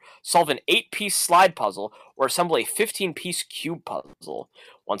another, solve an 8-piece slide puzzle, or assemble a 15-piece cube puzzle.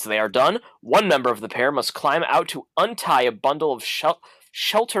 Once they are done, one member of the pair must climb out to untie a bundle of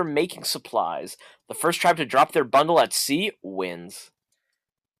shelter-making supplies. The first tribe to drop their bundle at sea wins.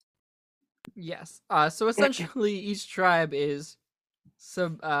 Yes. So essentially, each tribe is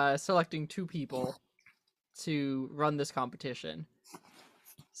selecting 2 people to run this competition.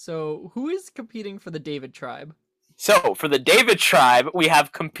 So, who is competing for the David tribe? So, for the David tribe, we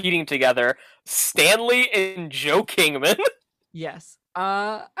have competing together Stanley and Joe Kingman. Yes.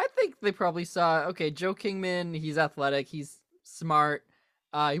 I think they probably saw, okay, Joe Kingman, he's athletic, he's smart,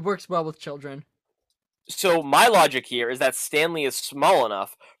 he works well with children. So, my logic here is that Stanley is small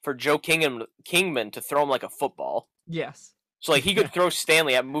enough for Joe Kingman to throw him like a football. Yes. So, he could throw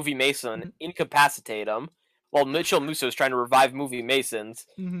Stanley at Movie Mason, incapacitate him, while Mitchell Musso is trying to revive Movie Masons.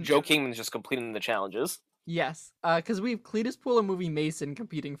 Joe Kingman's just completing the challenges. Yes, because we have Cletus Pool and Movie Mason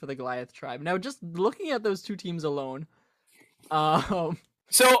competing for the Goliath tribe. Now, just looking at those 2 teams alone, So,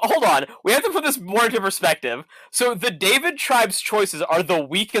 hold on. We have to put this more into perspective. So, the David tribe's choices are the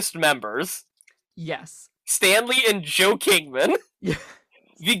weakest members. Yes. Stanley and Joe Kingman. Yeah.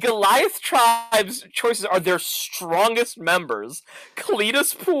 The Goliath tribe's choices are their strongest members,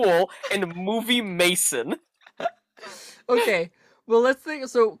 Cletus Poole and Movie Mason. Okay, well, let's think.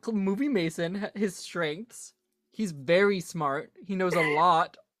 So, Movie Mason, his strengths, he's very smart. He knows a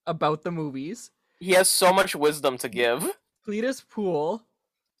lot about the movies. He has so much wisdom to give. Cletus Poole,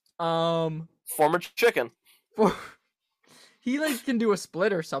 Former chicken. he like can do a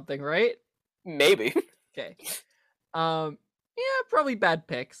split or something, right? Maybe. Okay. Yeah, probably bad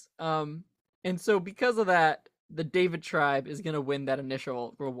picks. And so because of that, the David tribe is gonna win that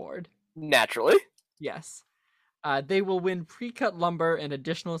initial reward. Naturally. Yes. They will win pre-cut lumber and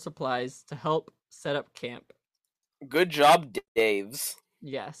additional supplies to help set up camp. Good job, Daves.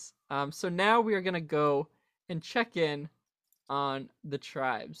 Yes. So now we are gonna go and check in on the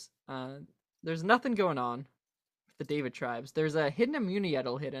tribes. There's nothing going on with the David tribes. There's a hidden immunity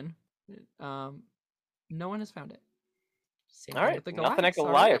idol hidden. No one has found it. Same All thing right, with the nothing at Goliaths. All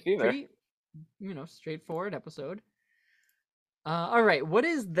Goliath right, either. pretty, straightforward episode. All right, what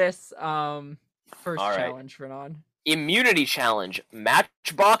is this first All right. challenge, Renan? Immunity challenge.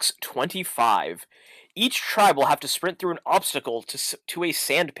 Matchbox 25. Each tribe will have to sprint through an obstacle to a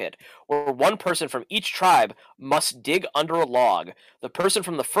sand pit, where one person from each tribe must dig under a log. The person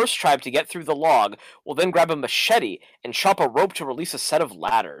from the first tribe to get through the log will then grab a machete and chop a rope to release a set of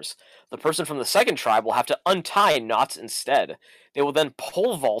ladders. The person from the second tribe will have to untie knots instead. They will then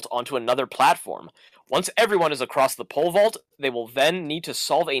pole vault onto another platform. Once everyone is across the pole vault, they will then need to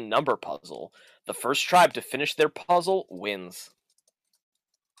solve a number puzzle. The first tribe to finish their puzzle wins.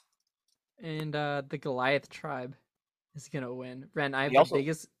 And the Goliath tribe is gonna win. Ren, I have He the also-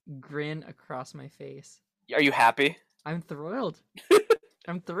 biggest grin across my face. Are you happy? I'm thrilled.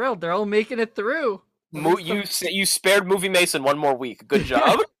 I'm thrilled. They're all making it through. You spared Movie Mason one more week. Good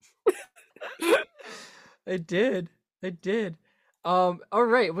job. I did. All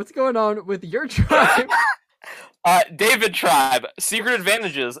right, what's going on with your tribe? David Tribe. Secret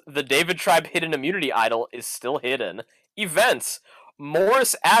advantages. The David Tribe hidden immunity idol is still hidden. Events.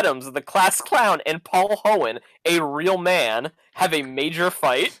 Morris Adams, the class clown, and Paul Hohen, a real man, have a major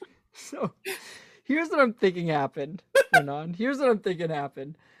fight. So, here's what I'm thinking happened, Renan.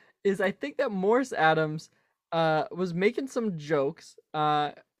 Is I think that Morris Adams was making some jokes,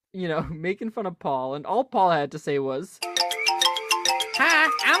 making fun of Paul, and all Paul had to say was, "Hi,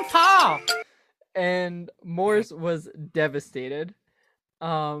 I'm Paul." And Morris was devastated,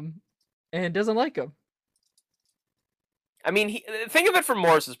 and doesn't like him. I mean, think of it from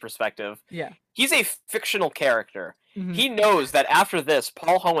Morris's perspective. Yeah. He's a fictional character. Mhm. He knows that after this,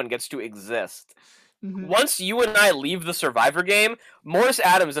 Paul Hohen gets to exist. Mhm. Once you and I leave the Survivor game, Morris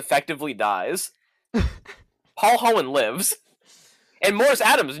Adams effectively dies. Paul Hohen lives. And Morris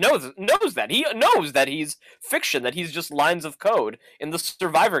Adams knows that. He knows that he's fiction, that he's just lines of code in the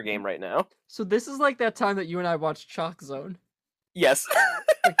Survivor game right now. So this is like that time that you and I watched Chalk Zone. Yes.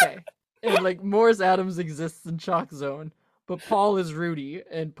 Okay. And like Morris Adams exists in Chalk Zone, but Paul is Rudy,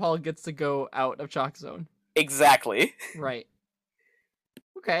 and Paul gets to go out of Chalk Zone. Exactly. Right.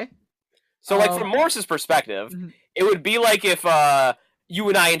 Okay. So, like, from Morris's perspective, Mhm. it would be like if you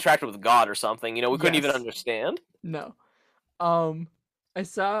and I interacted with God or something. You know, we couldn't even Yes. understand. No. I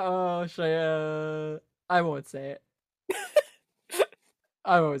saw. I won't say it.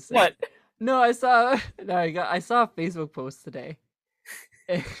 I won't say What? it. No, I saw. No, I saw a Facebook post today,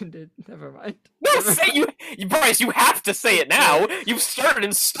 and never mind. No, say you, Bryce. You have to say it now. You've started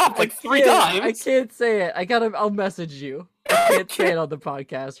and stopped like three times. I can't say it. I'll message you. I can't say it on the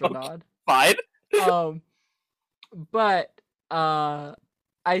podcast, Renan. Fine. But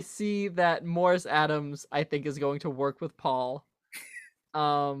I see that Morris Adams, I think, is going to work with Paul.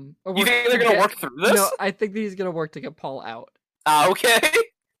 Or You think they're gonna work through this? No, I think that he's gonna work to get Paul out. Okay.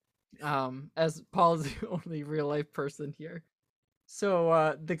 As Paul is the only real life person here.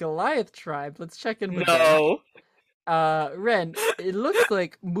 So the Goliath tribe, let's check in with them. Ren, it looks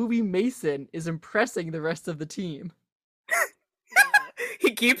like Movie Mason is impressing the rest of the team.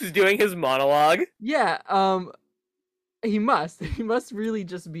 He keeps doing his monologue. Yeah, he must really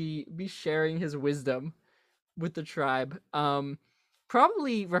just be sharing his wisdom with the tribe.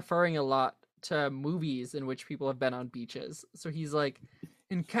 Probably referring a lot to movies in which people have been on beaches. So he's like,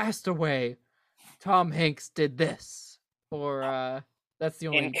 in Castaway, Tom Hanks did this, or that's the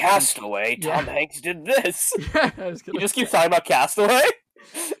only. In Castaway, Yeah. Tom Hanks did this. Yeah, I was gonna He just say. keeps talking about Castaway.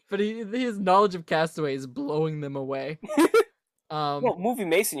 But his knowledge of Castaway is blowing them away. Well, Movie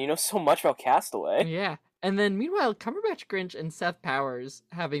Mason, you know so much about Castaway. Yeah, and then meanwhile, Cumberbatch Grinch and Seth Powers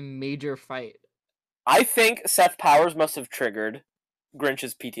have a major fight. I think Seth Powers must have triggered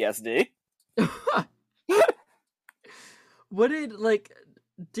Grinch's PTSD. What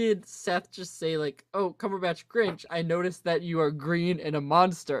did Seth just say like, "Oh, Cumberbatch Grinch, I noticed that you are green and a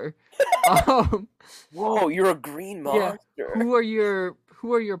monster." Um, Whoa, you're a green yeah. monster. Who are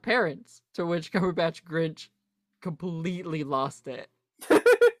your parents? To which Cumberbatch Grinch completely lost it.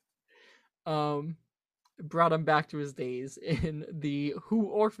 Brought him back to his days in the Who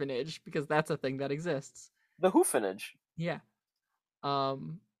orphanage because that's a thing that exists. The Hoofinage. Yeah.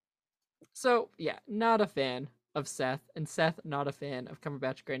 So yeah, not a fan of Seth, and Seth not a fan of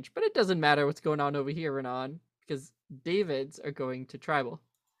Cumberbatch Grinch, but it doesn't matter what's going on over here, Renan, because Davids are going to tribal.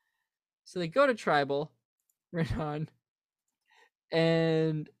 So they go to tribal, Renan,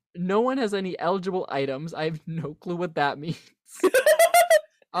 and no one has any eligible items. I have no clue what that means.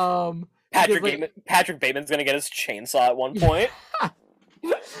 Patrick Bateman's gonna get his chainsaw at one point.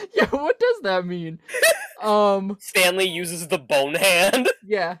 Yeah, what does that mean? Stanley uses the bone hand.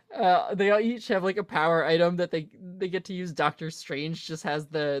 Yeah, they all each have like a power item that they get to use. Doctor Strange just has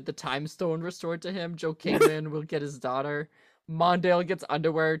the time stone restored to him. Joe Kingman will get his daughter. Mondale gets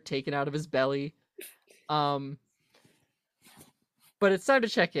underwear taken out of his belly. But it's time to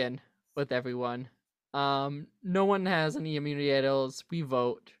check in with everyone. No one has any immunity idols. We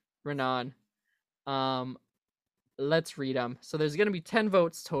vote. Renan. Let's read them. So there's going to be 10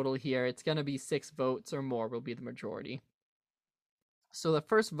 votes total here. It's going to be 6 votes or more will be the majority. So the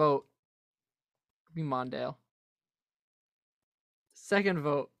first vote will be Mondale. Second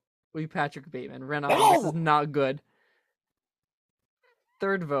vote will be Patrick Bateman. Renan, this is not good.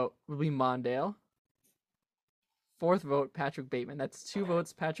 Third vote will be Mondale. Fourth vote, Patrick Bateman. That's 2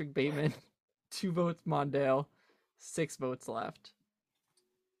 votes Patrick Bateman, 2 votes Mondale, 6 votes left.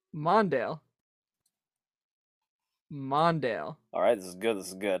 Mondale. All right, this is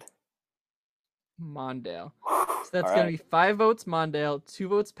good. Mondale. So that's going to be 5 votes Mondale, 2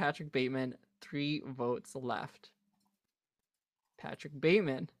 votes Patrick Bateman, 3 votes left. Patrick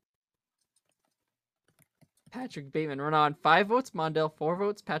Bateman. Run on. 5 votes Mondale, 4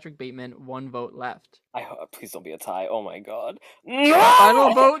 votes Patrick Bateman, 1 vote left. Please don't be a tie. Oh my god. No!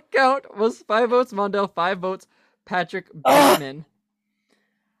 Final vote count was 5 votes Mondale, 5 votes Patrick Bateman.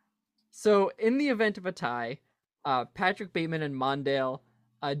 So in the event of a tie, Patrick Bateman and Mondale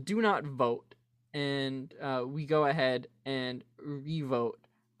do not vote, and we go ahead and re-vote.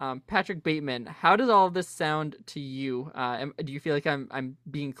 Patrick Bateman, how does all of this sound to you? Do you feel like I'm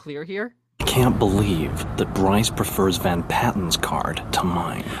being clear here? I can't believe that Bryce prefers Van Patten's card to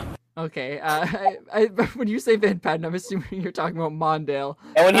mine. Okay, when you say Van Patten, I'm assuming you're talking about Mondale.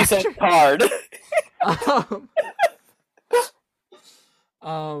 And when he said card.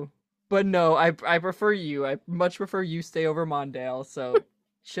 But no, I prefer you. I much prefer you stay over Mondale, so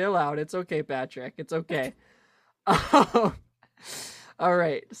chill out. It's okay, Patrick. It's okay. All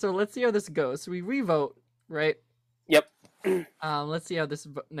right, so let's see how this goes. So we re-vote, right? Yep. Let's see how this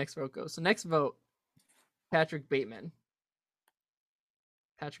next vote goes. So next vote, Patrick Bateman.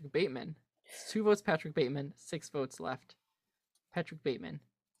 It's 2 votes Patrick Bateman, 6 votes left. Patrick Bateman.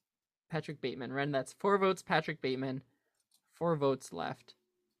 Ren, that's 4 votes Patrick Bateman, 4 votes left.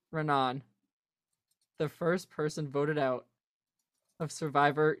 Renan, the first person voted out of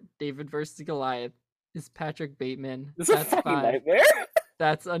Survivor David vs. Goliath is Patrick Bateman. That's 5. Nightmare.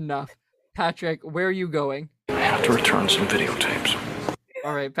 That's enough. Patrick, where are you going? I have to return some videotapes.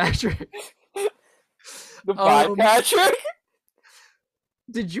 All right, Patrick. Goodbye, Patrick.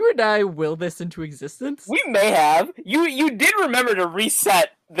 Did you and I will this into existence? We may have. You did remember to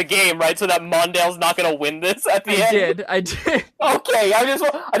reset the game, right? So that Mondale's not gonna win this at the end. I did. Okay, I just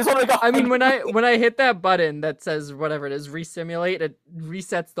want to go. I mean, when I hit that button that says whatever it is, resimulate, it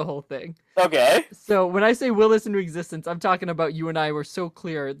resets the whole thing. Okay. So when I say will this into existence, I'm talking about you and I were so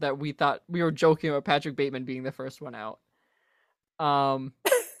clear that we thought we were joking about Patrick Bateman being the first one out.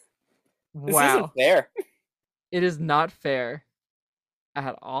 This isn't fair. It is not fair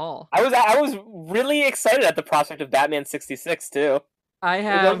at all. I was really excited at the prospect of Batman 66 too. I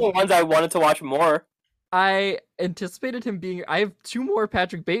have the ones I wanted to watch more. I anticipated him being. I have 2 more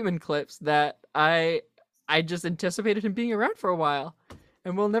Patrick Bateman clips that I just anticipated him being around for a while,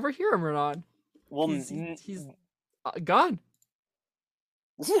 and we'll never hear him run on. Well, he's gone.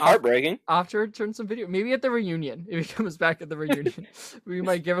 This is heartbreaking. Off to return some video. Maybe at the reunion. If he comes back at the reunion, we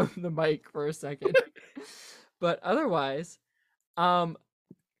might give him the mic for a second. But otherwise, all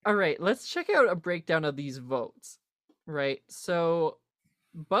right, let's check out a breakdown of these votes. Right, so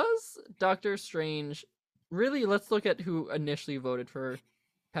Buzz, Doctor Strange, really, let's look at who initially voted for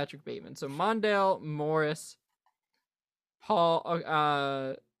Patrick Bateman. So Mondale, Morris,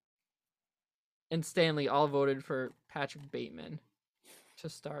 Paul, and Stanley all voted for Patrick Bateman to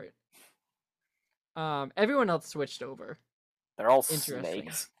start. Everyone else switched over. They're all Interesting.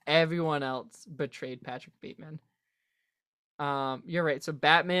 snakes. Everyone else betrayed Patrick Bateman. You're right. So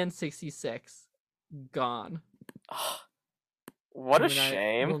Batman 66 gone. What a You and I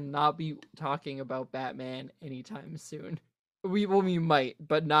shame. will not be talking about Batman anytime soon. We might,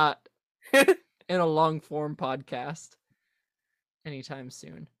 but not in a long form podcast anytime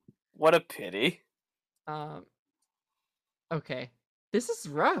soon. What a pity. Okay. This is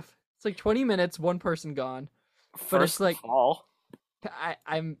rough. It's like 20 minutes, one person gone. But it's First like of all,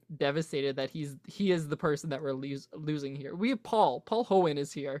 I'm devastated that he is the person that we're losing here. We have Paul. Paul Hohen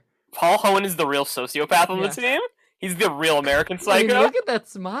is here. Paul Hohen is the real sociopath on Yeah. the team. He's the real American I mean, psycho. look at that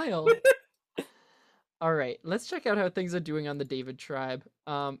smile. All right, let's check out how things are doing on the David tribe.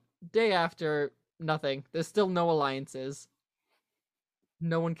 Day after, nothing. There's still no alliances.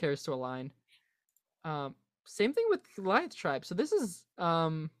 No one cares to align. Same thing with Goliath tribe. So this is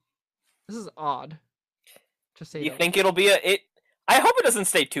odd. To say You the think it'll be I hope it doesn't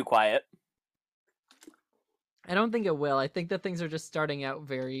stay too quiet. I don't think it will. I think that things are just starting out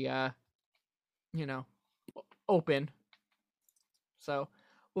very, open. So,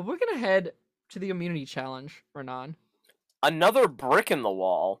 well, we're gonna head to the immunity challenge, Renan. Another brick in the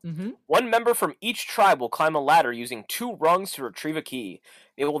wall. Mm-hmm. One member from each tribe will climb a ladder using 2 rungs to retrieve a key.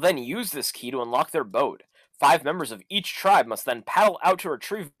 They will then use this key to unlock their boat. 5 members of each tribe must then paddle out to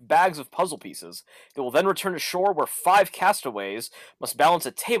retrieve bags of puzzle pieces. They will then return to shore where 5 castaways must balance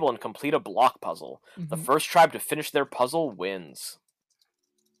a table and complete a block puzzle. The Mhm. first tribe to finish their puzzle wins.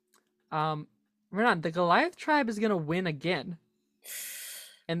 Renan, the Goliath tribe is gonna win again,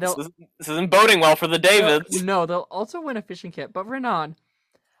 and This they'll isn't boding well for the Davids. no, they'll also win a fishing kit. But Renan,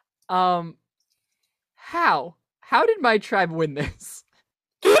 how did my tribe win this?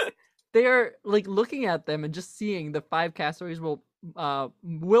 They are like looking at them and just seeing the 5 castaways must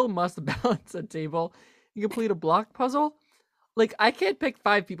balance a table and complete a block puzzle. Like, I can't pick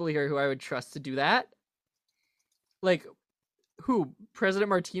 5 people here who I would trust to do that. Like, who? President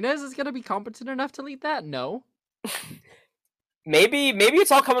Martinez is gonna be competent enough to lead that? No. Maybe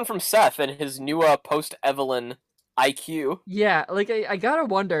it's all coming from Seth and his new post-Evelyn IQ. Yeah, like I gotta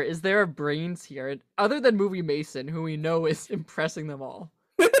wonder, is there a brains here other than Movie Mason, who we know is impressing them all?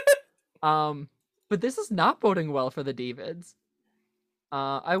 But this is not boding well for the Davids.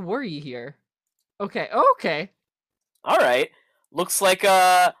 I worry here. Okay. All right. Looks like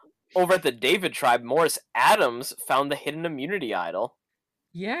over at the David tribe, Morris Adams found the hidden immunity idol.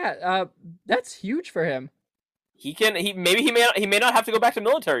 Yeah, that's huge for him. He may not have to go back to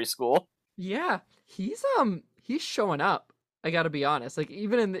military school. Yeah, he's showing up. I gotta be honest. Like,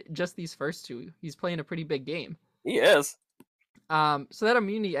 even in just these first 2, he's playing a pretty big game. He is. So that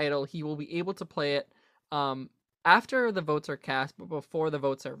immunity idol, he will be able to play it after the votes are cast, but before the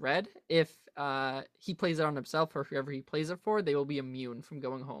votes are read. If he plays it on himself or whoever he plays it for, they will be immune from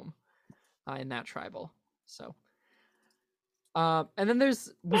going home in that tribal. So, and then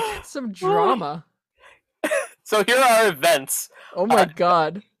we get some drama. So here are events. Oh my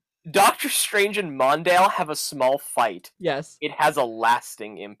god. Doctor Strange and Mondale have a small fight. Yes. It has a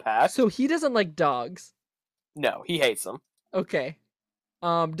lasting impact. So he doesn't like dogs. No, he hates them. Okay.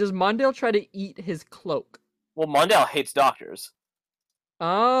 Does Mondale try to eat his cloak? Well, Mondale hates doctors.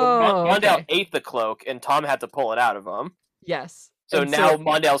 Oh, Mondale okay. ate the cloak, and Tom had to pull it out of him. Yes. So And now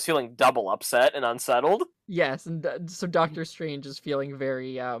Mondale's feeling double upset and unsettled. Yes, and so Doctor Strange is feeling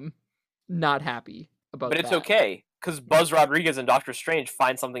very not happy about But it's that. okay, because Buzz Rodriguez and Doctor Strange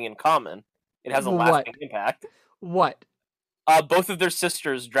find something in common. It has a What? lasting impact. What? Both of their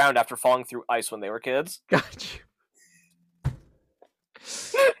sisters drowned after falling through ice when they were kids. Got you.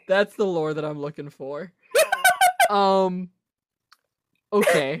 That's the lore that I'm looking for.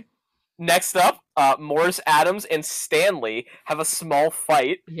 Okay. Next up, Morris Adams and Stanley have a small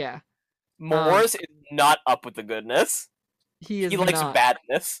fight. Yeah. Morris is not up with the goodness. He is He likes not.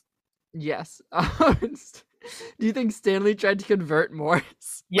 badness. Yes. Do you think Stanley tried to convert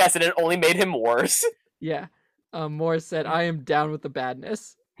Morris? Yes, and it only made him worse. Yeah. Morris said, I am down with the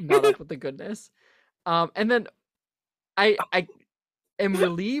badness, not up with the goodness. And then I am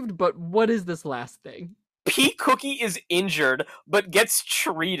relieved, but what is this last thing? P. Cookie is injured, but gets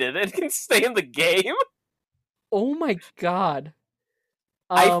treated and can stay in the game. Oh my god.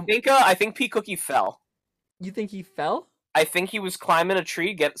 I think P. Cookie fell. You think he fell? I think he was climbing a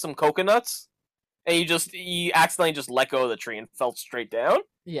tree, get some coconuts, and he accidentally just let go of the tree and fell straight down.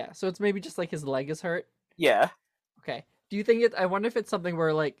 Yeah, so it's maybe just like his leg is hurt. Yeah. Okay. Do you think I wonder if it's something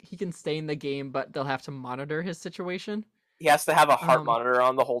where like he can stay in the game, but they'll have to monitor his situation? He has to have a heart monitor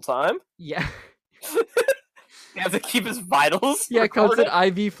on the whole time. Yeah. He has to keep his vitals. Yeah, recorded.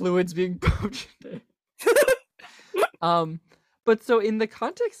 constant IV fluids being pumped into. But so in the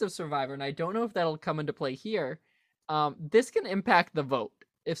context of Survivor, and I don't know if that'll come into play here, this can impact the vote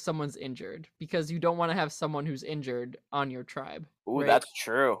if someone's injured, because you don't want to have someone who's injured on your tribe. Ooh, right? that's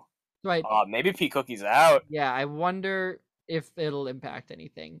true. Right. Maybe P Cookie's out. Yeah, I wonder if it'll impact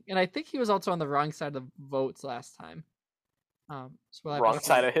anything. And I think he was also on the wrong side of the votes last time. So we'll have to Wrong see.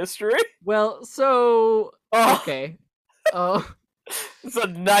 side of history. Well, so Oh, okay. Oh. it's a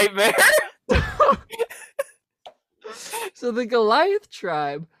nightmare. So the Goliath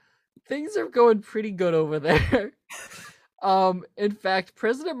tribe, things are going pretty good over there. In fact,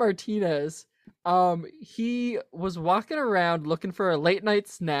 President Martinez, he was walking around looking for a late night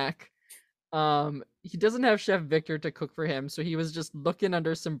snack. He doesn't have Chef Victor to cook for him, so he was just looking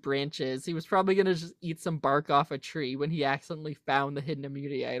under some branches. He was probably gonna just eat some bark off a tree when he accidentally found the hidden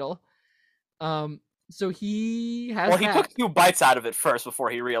immunity idol. So he has. Well, he that. took 2 bites out of it first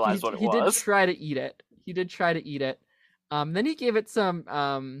before he realized what it He was. did try to eat it. Then he gave it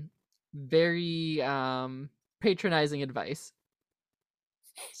some very patronizing advice.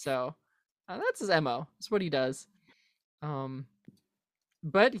 So that's his MO. That's what he does.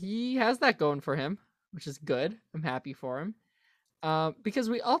 But he has that going for him, which is good. I'm happy for him. Because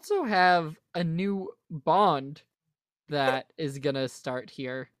we also have a new bond that is gonna start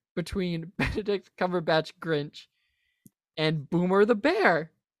here between Benedict Cumberbatch Grinch and Boomer the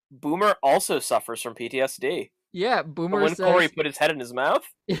Bear. Boomer also suffers from PTSD. Yeah, Boomer When says... Corey put his head in his mouth.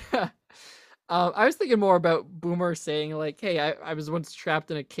 Yeah. I was thinking more about Boomer saying, like, hey, I was once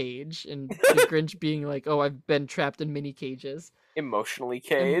trapped in a cage, and the Grinch being like, oh, I've been trapped in mini cages. Emotionally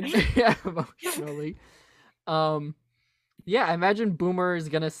caged. Yeah, emotionally. Yeah, I imagine Boomer is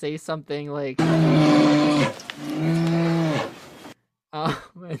gonna say something like, and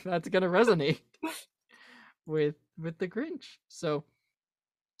that's gonna resonate with the Grinch. So,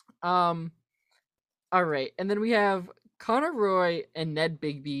 all right, and then we have Connor Roy and Ned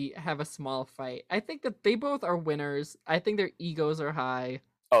Bigby have a small fight. I think that they both are winners. I think their egos are high.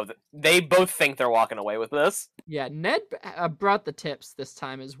 Oh, they both think they're walking away with this. Yeah, Ned brought the tips this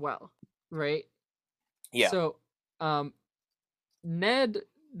time as well, right? Yeah. So, Ned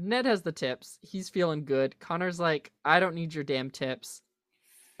has the tips. He's feeling good. Connor's like, I don't need your damn tips.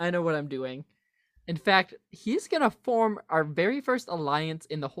 I know what I'm doing. In fact, he's gonna form our very first alliance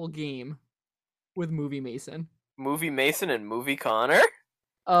in the whole game with Movie Mason. Movie Mason and Movie Connor?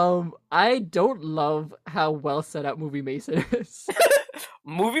 I don't love how well set up Movie Mason is.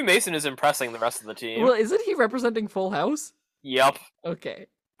 Movie Mason is impressing the rest of the team. Well, isn't he representing Full House? Yup. Okay.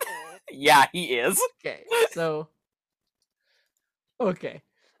 Yeah, he is. Okay, so... Okay.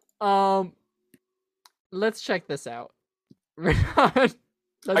 Let's check this out. Let's check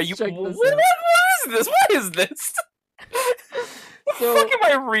this what out. is this? What is this? So- What the fuck am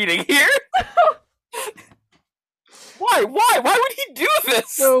I reading here? Why? Why would he do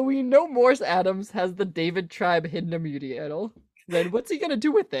this? So we know Morse Adams has the David Tribe hidden immunity idol. Then what's he gonna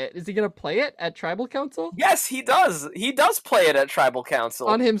do with it? Is he gonna play it at Tribal Council? Yes, he does. He does play it at Tribal Council.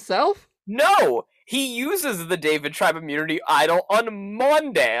 On himself? No! He uses the David Tribe immunity idol on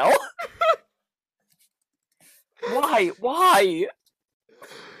Mondale. Why? Why?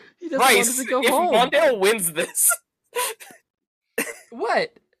 He doesn't want Bryce, it to go if home. Mondale wins this...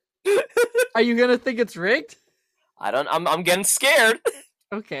 What? Are you gonna think it's rigged? I'm getting scared.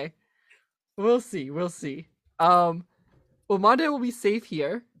 Okay. We'll see. Well, Mondale will be safe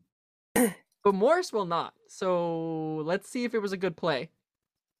here. But Morris will not. So let's see if it was a good play.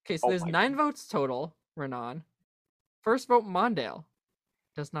 Okay, so there's 9 votes total, Renan. First vote, Mondale.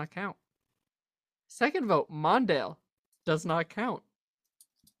 Does not count. Second vote, Mondale. Does not count.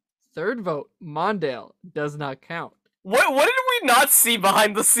 Third vote, Mondale. Does not count. What did we not see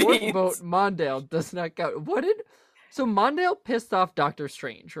behind the Fourth scenes? vote, Mondale. Does not count. So Mondale pissed off Doctor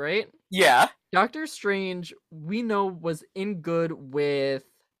Strange, right? Yeah. Doctor Strange, we know, was in good with...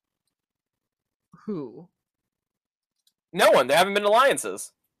 Who? No one. There haven't been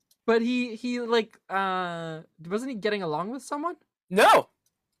alliances. But he like, wasn't he getting along with someone? No.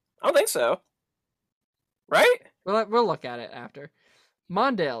 I don't think so. Right? Well, we'll look at it after.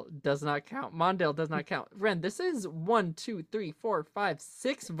 Mondale does not count. Mondale does not count. Ren, this is 1, 2, 3, 4, 5,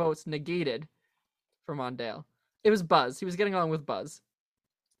 6 votes negated for Mondale. It was Buzz. He was getting along with Buzz.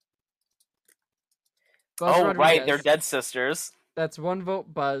 Buzz Oh, Rodriguez. right. They're dead sisters. That's 1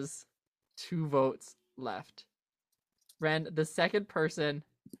 vote Buzz, 2 votes left. Ren, the second person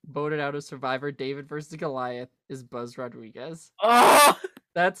voted out of Survivor David versus Goliath is Buzz Rodriguez. Oh,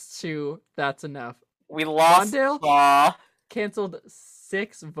 That's 2. That's enough. we lost Mondale? Saw. Canceled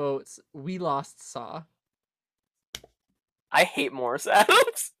 6 votes. We lost Saw. I hate Morris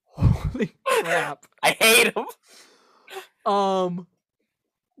Adams. Holy crap. I hate him. Wow.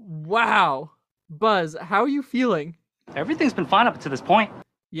 Buzz, how are you feeling? Everything's been fine up to this point.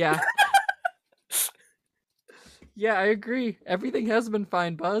 Yeah. Yeah, I agree. Everything has been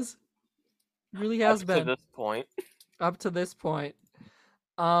fine, Buzz. Really has Up been. to this point. Up to this point.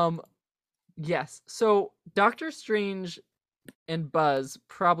 Yes. So Doctor Strange and Buzz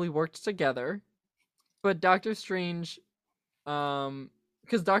probably worked together, but Doctor Strange,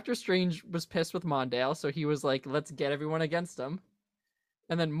 because Doctor Strange was pissed with Mondale, so he was like, "Let's get everyone against him,"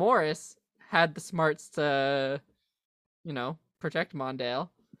 and then Morris had the smarts to, protect Mondale.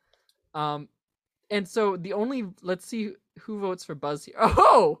 And so let's see who votes for Buzz here.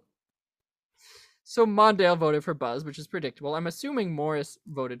 Oh! So Mondale voted for Buzz, which is predictable. I'm assuming Morris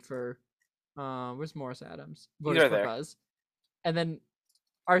voted for, where's Morris Adams? Voted for Buzz. And then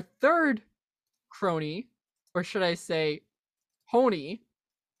our third crony, or should I say Honey,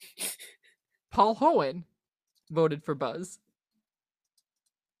 Paul Hohen, voted for Buzz.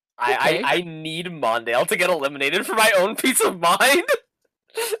 Okay. I need Mondale to get eliminated for my own peace of mind.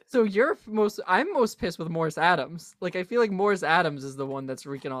 So I'm most pissed with Morris Adams. Like, I feel like Morris Adams is the one that's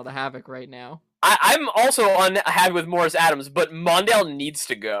wreaking all the havoc right now. I'm also unhappy with Morris Adams, but Mondale needs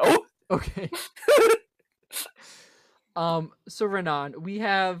to go. Okay. So Renan, we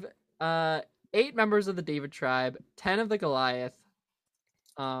have 8 members of the David tribe, 10 of the Goliath.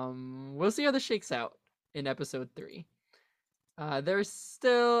 We'll see how this shakes out in episode 3. There's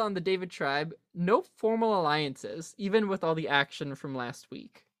still, on the David tribe, no formal alliances, even with all the action from last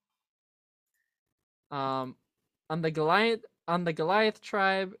week. On the Goliath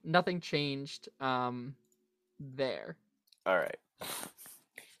tribe, nothing changed there. All right.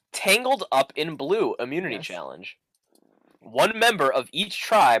 Tangled Up in Blue immunity Yes. challenge. 1 member of each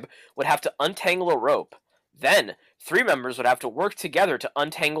tribe would have to untangle a rope. Then, 3 members would have to work together to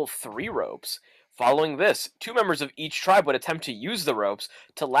untangle 3 ropes. Following this, 2 members of each tribe would attempt to use the ropes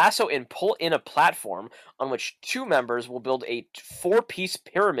to lasso and pull in a platform on which 2 members will build a 4-piece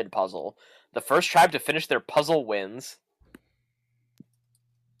pyramid puzzle. The first tribe to finish their puzzle wins.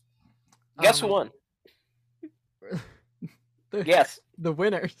 Guess who won? Yes. The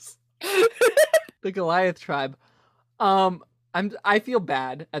winners. The Goliath tribe. I feel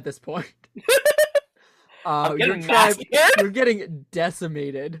bad at this point. I'm Your getting tribe, massacred. you're getting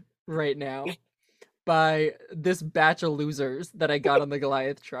decimated right now by this batch of losers that I got on the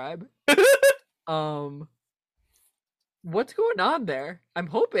Goliath tribe. What's going on there? I'm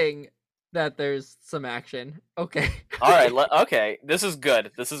hoping that there's some action. Okay. All right. Okay. This is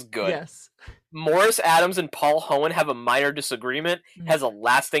good. This is good. Yes. Morris Adams and Paul Hohen have a minor disagreement. Has a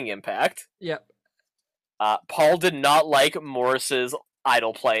lasting impact. Yep. Paul did not like Morris's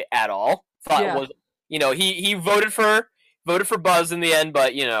idol play at all. Thought it was, he voted for Buzz in the end,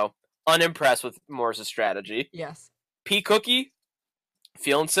 but unimpressed with Morris's strategy. Yes. P Cookie,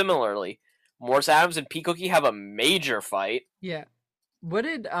 feeling similarly. Morris Adams and P Cookie have a major fight. Yeah. What do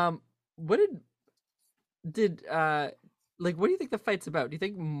you think the fight's about? Do you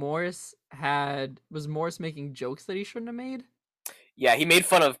think Morris was Morris making jokes that he shouldn't have made? Yeah, he made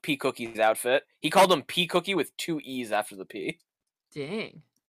fun of P Cookie's outfit. He called him P Cookie with 2 E's after the P. Dang.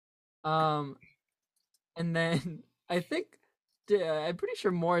 And then I'm pretty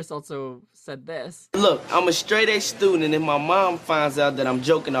sure Morris also said this. Look, I'm a straight-A student, and if my mom finds out that I'm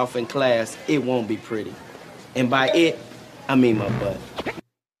joking off in class, it won't be pretty. And by it, I mean my butt.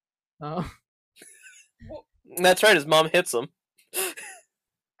 Oh. That's right, his mom hits him.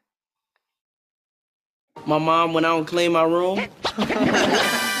 My mom went out and cleaned my room.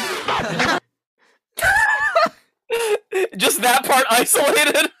 Just that part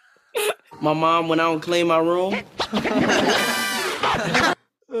isolated? My mom went out and cleaned my room.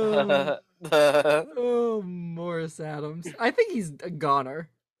 Oh, Morris Adams. I think he's a goner.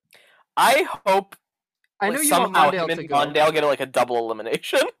 I hope I know you somehow want him Mondale and to go, Mondale get a double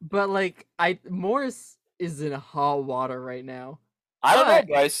elimination. but Morris is in hot water right now. I don't But-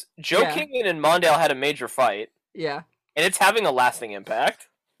 know, guys. Joe yeah. Kingman and Mondale had a major fight, Yeah. and it's having a lasting impact.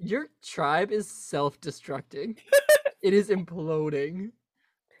 Your tribe is self-destructing. It is imploding.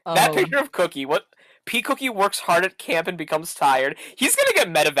 That picture of Cookie, P Cookie works hard at camp and becomes tired. He's gonna get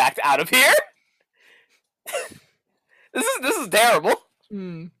medevaced out of here. This is terrible.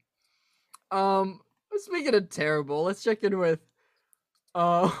 Speaking of terrible, let's check in with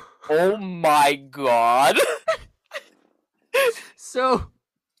Oh my god. So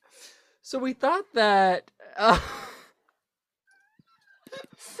we thought that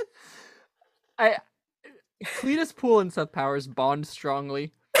Cletus Poole and Seth Powers bond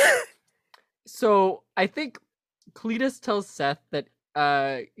strongly. So I think Cletus tells Seth that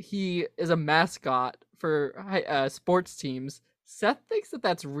he is a mascot for sports teams, Seth thinks that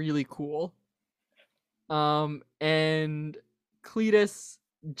that's really cool. And Cletus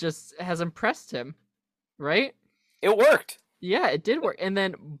just has impressed him, right? It worked. Yeah, it did work. And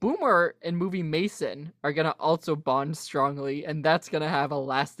then Boomer and Movie Mason are gonna also bond strongly, and that's gonna have a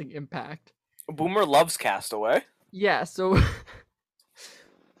lasting impact. Boomer loves Castaway. Yeah, so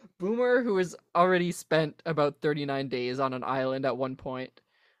Boomer, who has already spent about 39 days on an island at one point,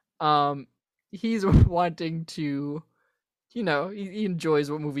 he's wanting to, he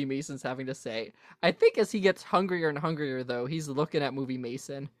enjoys what Movie Mason's having to say. I think as he gets hungrier and hungrier, though, he's looking at Movie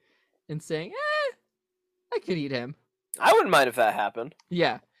Mason and saying, I could eat him. I wouldn't mind if that happened.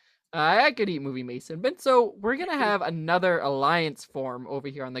 Yeah, I could eat Movie Mason. But so we're going to have another alliance form over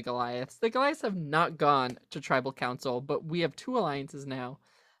here on the Goliaths. The Goliaths have not gone to Tribal Council, but we have 2 alliances now.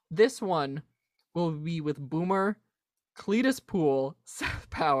 This one will be with Boomer, Cletus Poole, Seth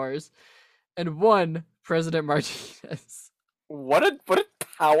Powers, and one President Martinez. What a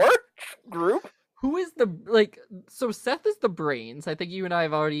power group. Who is so Seth is the brains. I think you and I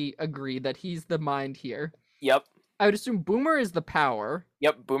have already agreed that he's the mind here. Yep. I would assume Boomer is the power.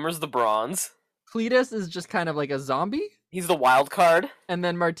 Yep, Boomer's the bronze. Cletus is just kind of like a zombie. He's the wild card. And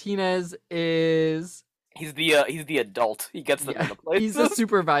then Martinez is... He's the adult. He gets them into place. He's the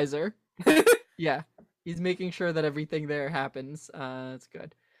supervisor. Yeah. He's making sure that everything there happens. That's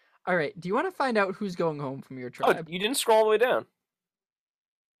good. All right. Do you want to find out who's going home from your tribe? Oh, you didn't scroll all the way down.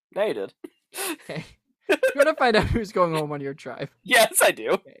 No, you did. Okay. You want to find out who's going home on your tribe? Yes, I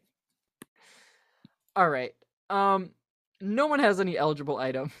do. Okay. All right. No one has any eligible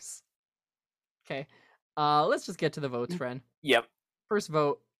items. Okay. Let's just get to the votes, friend. Yep. First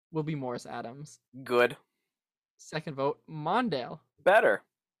vote will be Morris Adams. Good. Second vote, Mondale. Better.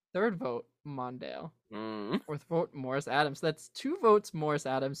 Third vote, Mondale. Mm. Fourth vote, Morris Adams. That's 2 votes, Morris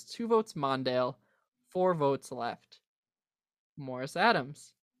Adams. 2 votes, Mondale. 4 votes left. Morris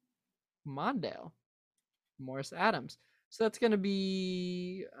Adams. Mondale. Morris Adams. So that's going to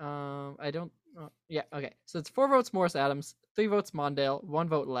be, yeah, okay. So it's 4 votes, Morris Adams, 3 votes, Mondale, 1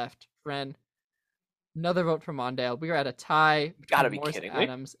 vote left, Friend. Another vote for Mondale. We are at a tie between Morris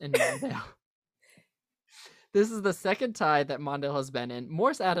Adams and Mondale. This is the second tie that Mondale has been in.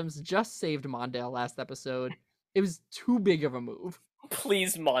 Morris Adams just saved Mondale last episode. It was too big of a move.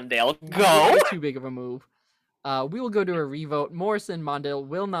 Please, Mondale, go! Too big of a move. We will go to a revote. Morris and Mondale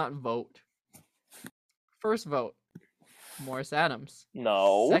will not vote. First vote, Morris Adams.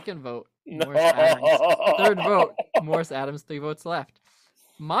 No. Second vote, No. Morris Adams. Third vote, Morris Adams. 3 votes left.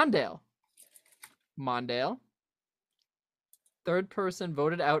 Mondale. Third person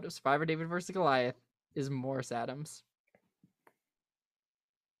voted out of Survivor David vs. Goliath is Morris Adams.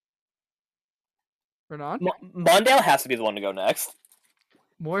 Renan? Mondale has to be the one to go next.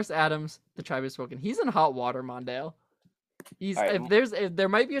 Morris Adams, the tribe has spoken. He's in hot water, Mondale. He's right. if there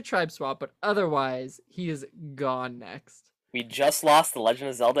might be a tribe swap, but otherwise he is gone next. We just lost The Legend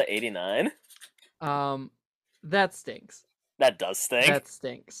of Zelda 89. That stinks. That does stink. That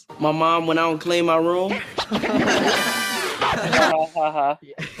stinks. My mom went out and cleaned my room.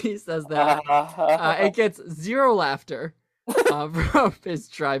 Yeah, he says that. It gets 0 laughter from his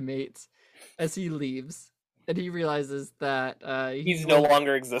tribe mates as he leaves, and he realizes that he's no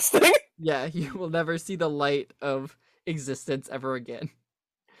longer existing. Yeah, he will never see the light of existence ever again.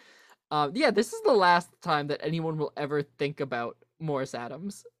 Yeah, this is the last time that anyone will ever think about Morris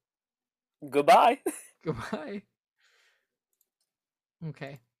Adams. Goodbye. Goodbye.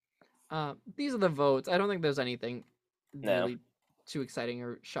 Okay. These are the votes. I don't think there's anything really too exciting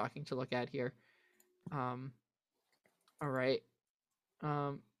or shocking to look at here. All right.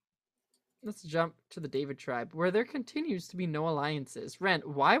 Let's jump to the David tribe, where there continues to be no alliances. Ren,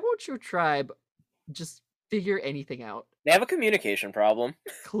 why won't your tribe just figure anything out? They have a communication problem.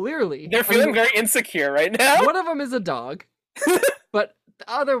 Clearly. They're feeling very insecure right now. One of them is a dog, but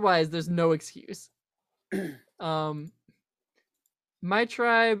otherwise there's no excuse. My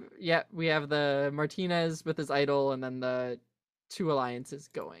tribe, yeah, we have the Martinez with his idol and then the 2 alliances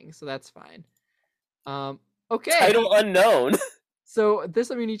going, so that's fine. Okay. Title unknown. So this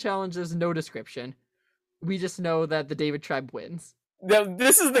immunity challenge, there's no description. We just know that the David tribe wins.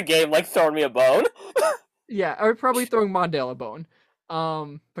 This is the game, like throwing me a bone. Yeah, or probably throwing Mondale a bone.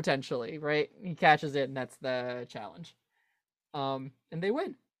 Potentially, right? He catches it and that's the challenge. And they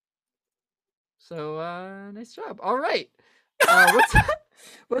win. So, nice job. All right.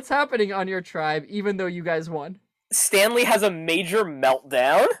 What's happening on your tribe, even though you guys won? Stanley has a major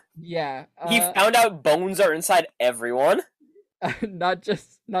meltdown. Yeah. He found out bones are inside everyone. Not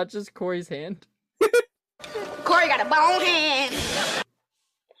just Corey's hand. Corey got a bone hand.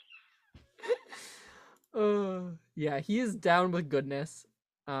 Yeah, he is down with goodness,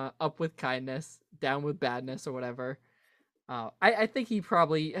 up with kindness, down with badness, or whatever. I think he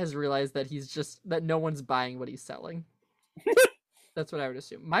probably has realized that that no one's buying what he's selling. That's what I would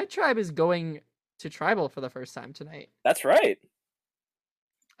assume. My tribe is going to tribal for the first time tonight. That's right.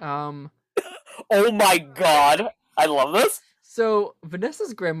 Oh my god, I love this. So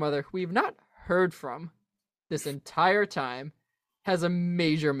Vanessa's grandmother, who we've not heard from this entire time, has a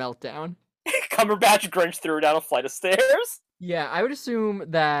major meltdown. Cumberbatch Grinch threw her down a flight of stairs. Yeah, I would assume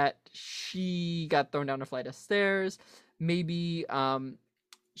that she got thrown down a flight of stairs. Maybe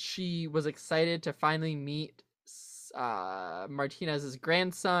she was excited to finally meet Martinez's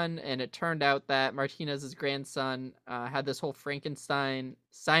grandson, and it turned out that Martinez's grandson had this whole Frankenstein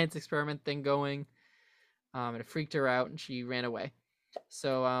science experiment thing going, and it freaked her out, and she ran away.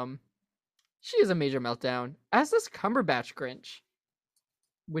 So she has a major meltdown, as does Cumberbatch Grinch,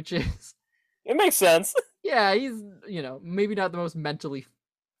 which is... It makes sense. Yeah, he's, maybe not the most mentally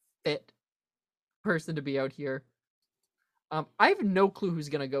fit person to be out here. I have no clue who's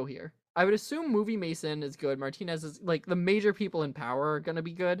gonna go here. I would assume Movie Mason is good. Martinez is, the major people in power are gonna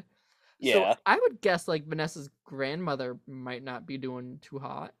be good. Yeah. So I would guess, Vanessa's grandmother might not be doing too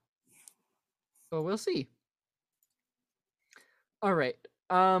hot. So we'll see. All right.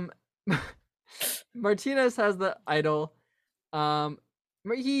 Martinez has the idol.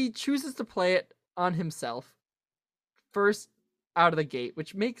 He chooses to play it on himself first out of the gate,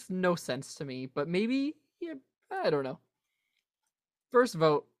 which makes no sense to me, but maybe, yeah, I don't know. First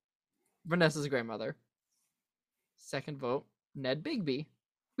vote, Vanessa's grandmother. Second vote, Ned Bigby.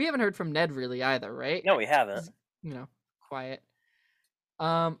 We haven't heard from Ned really either, right? No, we haven't. He's, quiet.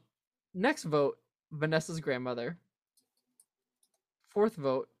 Next vote, Vanessa's grandmother. Fourth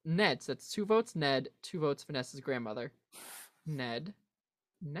vote, Ned. So that's 2 votes Ned, 2 votes Vanessa's grandmother. Ned.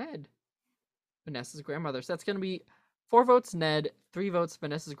 Vanessa's grandmother. So that's going to be 4 votes Ned, 3 votes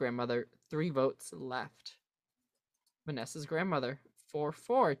Vanessa's grandmother, 3 votes left. Vanessa's grandmother.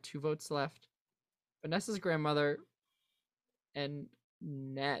 4-4, 2 votes left. Vanessa's grandmother and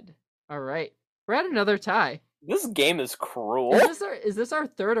Ned. All right. We're at another tie. This game is cruel. Is this our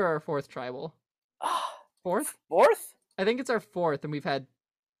third or our fourth tribal? Fourth? Fourth? I think it's our fourth, and we've had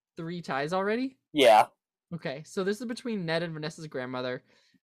 3 ties already. Yeah. Okay, so this is between Ned and Vanessa's grandmother.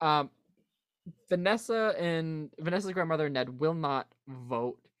 Vanessa's grandmother and Ned will not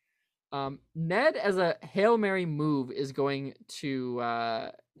vote. Ned, as a Hail Mary move, is going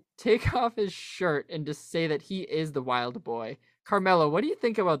to take off his shirt and just say that he is the wild boy. Carmelo, what do you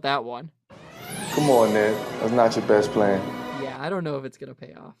think about that one? Come on, Ned. That's not your best plan. Yeah, I don't know if it's gonna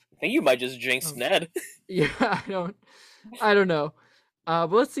pay off. I think you might just jinx Ned. Yeah, I don't know.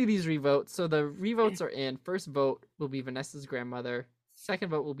 But let's see these revotes. So the revotes are in. First vote will be Vanessa's grandmother. Second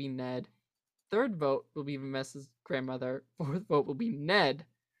vote will be Ned. Third vote will be Vanessa's grandmother. Fourth vote will be Ned.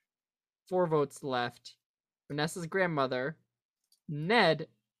 4 votes left. Vanessa's grandmother. Ned.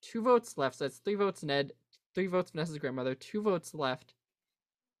 2 votes left. So that's 3 votes Ned. 3 votes Vanessa's grandmother. 2 votes left.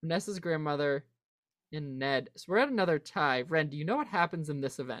 Vanessa's grandmother and Ned. So we're at another tie. Ren, do you know what happens in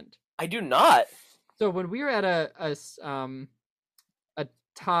this event? I do not. So when we were at a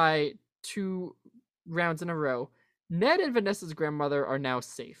tie 2 rounds in a row, Ned and Vanessa's grandmother are now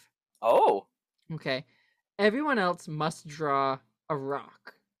safe. Oh. Okay. Everyone else must draw a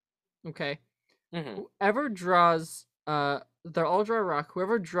rock. Okay. Mm-hmm. Whoever draws, they'll all draw a rock.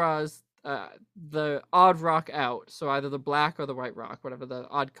 Whoever draws the odd rock out, so either the black or the white rock, whatever the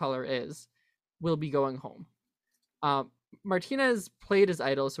odd color is, will be going home. Martinez played his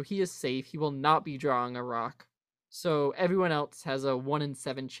idol, so he is safe. He will not be drawing a rock. So everyone else has a 1 in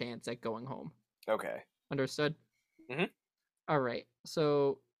 7 chance at going home. Okay. Understood? Mm-hmm. All right.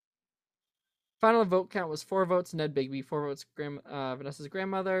 So final vote count was 4 votes Ned Bigby, 4 votes Vanessa's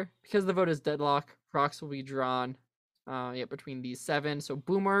grandmother. Because the vote is deadlock, rocks will be drawn between these 7. So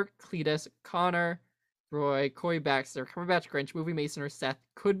Boomer, Cletus, Connor, Roy, Corey Baxter, Cumberbatch Grinch, Movie Mason, or Seth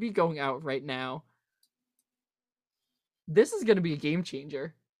could be going out right now. This is going to be a game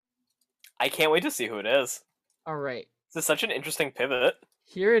changer. I can't wait to see who it is. All right. This is such an interesting pivot.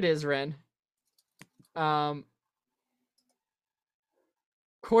 Here it is, Ren. Corey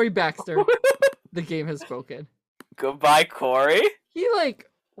Baxter, the game has spoken. Goodbye, Corey. He,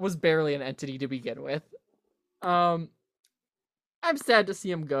 was barely an entity to begin with. I'm sad to see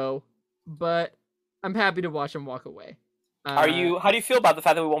him go, but I'm happy to watch him walk away. How do you feel about the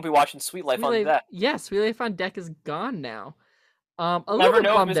fact that we won't be watching Sweet Life on Deck? Yeah, Sweet Life on Deck is gone now. Never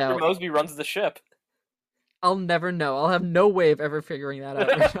know if Mr. Mosby runs the ship. I'll never know. I'll have no way of ever figuring that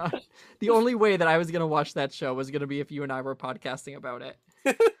out. The only way that I was going to watch that show was going to be if you and I were podcasting about it.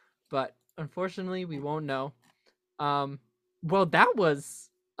 But Unfortunately, we won't know. Well, that was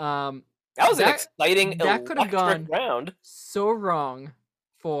an exciting, that could have gone round. so wrong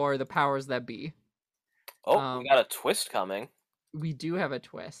for the powers that be. Oh, we got a twist coming. We do have a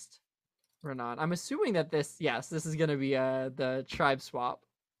twist, Renan. I'm assuming that this is gonna be the tribe swap.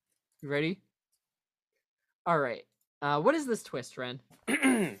 You ready? All right. What is this twist, Ren?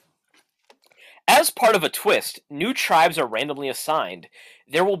 As part of a twist, new tribes are randomly assigned.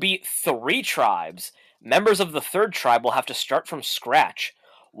 There will be 3 tribes. Members of the 3rd tribe will have to start from scratch.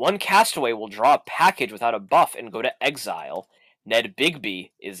 One castaway will draw a package without a buff and go to exile. Ned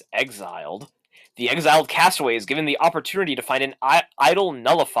Bigby is exiled. The exiled castaway is given the opportunity to find an idol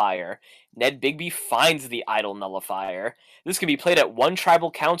nullifier. Ned Bigby finds the idol nullifier. This can be played at one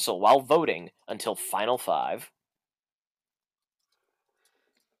tribal council while voting until Final 5.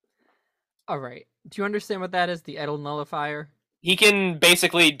 All right. Do you understand what that is? The idol nullifier? He can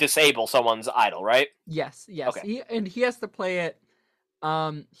basically disable someone's idol, right? Yes. Okay. He has to play it.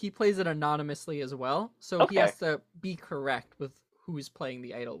 He plays it anonymously as well, so he has to be correct with who's playing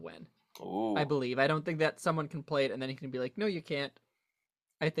the idol when. Ooh. I believe. I don't think that someone can play it and then he can be like, "No, you can't."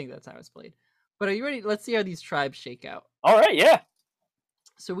 I think that's how it's played. But are you ready? Let's see how these tribes shake out. All right. Yeah.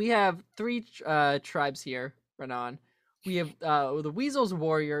 So we have 3 tribes here, Renan. We have the Weasels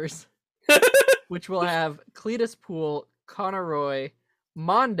Warriors. Which will have Cletus Poole, Connor Roy,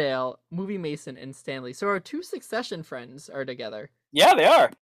 Mondale, Movie Mason, and Stanley. So our 2 Succession friends are together. Yeah, they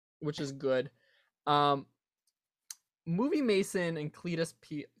are. Which is good. Movie Mason and Cletus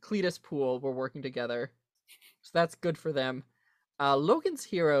Poole were working together. So that's good for them. Logan's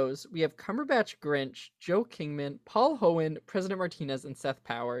Heroes, we have Cumberbatch Grinch, Joe Kingman, Paul Hohen, President Martinez, and Seth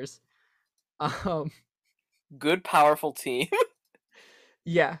Powers. Good, powerful team.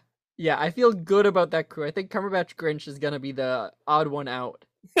 Yeah. Yeah, I feel good about that crew. I think Cumberbatch Grinch is going to be the odd one out.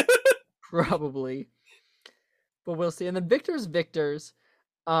 Probably. But we'll see. And then Victor's Victors,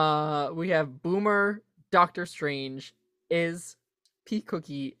 we have Boomer, Doctor Strange, P.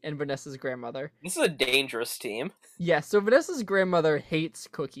 Cookie, and Vanessa's grandmother. This is a dangerous team. Yeah, so Vanessa's grandmother hates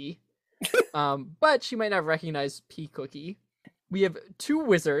Cookie. But she might not recognize P. Cookie. We have 2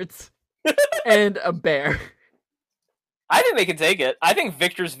 wizards and a bear. I think they can take it. I think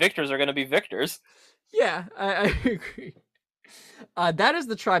Victor's Victors are going to be victors. Yeah, I agree. That is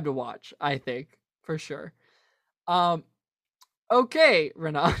the tribe to watch, I think, for sure. Okay,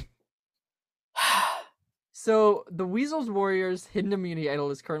 Renan. So, the Weasels Warriors Hidden Immunity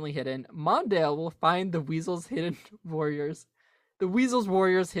Idol is currently hidden. Mondale will find the Weasels Warriors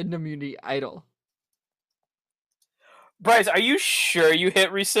Hidden Immunity Idol. Bryce, are you sure you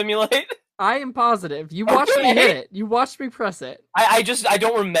hit Resimulate? I am positive. You watched me hit it. You watched me press it. I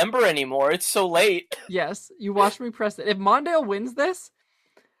don't remember anymore. It's so late. Yes, you watched me press it. If Mondale wins this,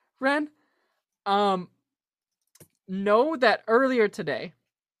 Ren, know that earlier today,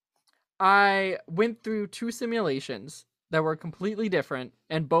 I went through 2 simulations that were completely different,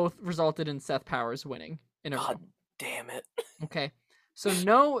 and both resulted in Seth Powers winning in a row. God damn it. Okay, so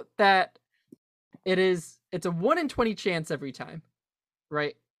know that it's a 1 in 20 chance every time,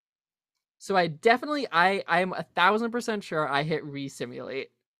 right? So I am 1,000% sure I hit Resimulate.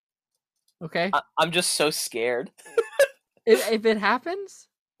 Okay? I'm just so scared. If it happens,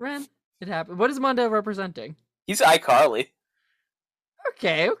 Ren, it happens. What is Mondale representing? He's iCarly.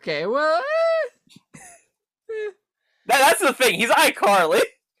 Okay, well... That's the thing, he's iCarly.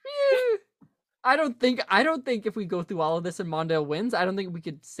 I don't think if we go through all of this and Mondale wins, I don't think we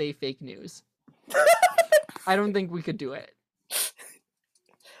could say fake news. I don't think we could do it.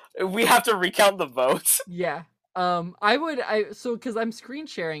 We have to recount the votes. Yeah. Because I'm screen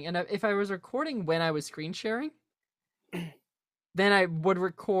sharing, and if I was recording when I was screen sharing, then I would have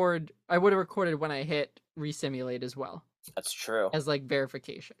recorded when I hit Resimulate as well. That's true. As like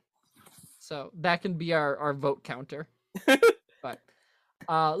verification. So that can be our vote counter. But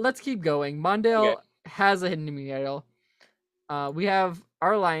let's keep going. Mondale has a hidden immunity idol. We have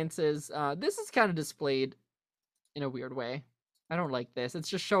our alliances. This is kind of displayed in a weird way. I don't like this. It's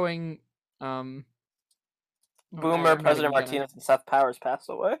just showing Boomer, President Martinez, and Seth Powers passed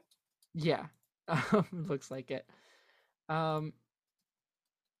away. Yeah. Looks like it. Okay.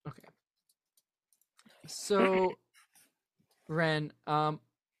 So Ren,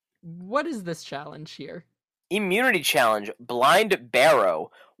 what is this challenge here? Immunity challenge, Blind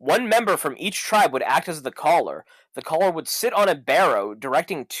Barrow. One member from each tribe would act as the caller. The caller would sit on a barrow,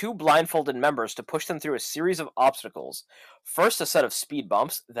 directing 2 blindfolded members to push them through a series of obstacles. First a set of speed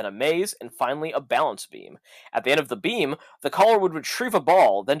bumps, then a maze, and finally a balance beam. At the end of the beam, the caller would retrieve a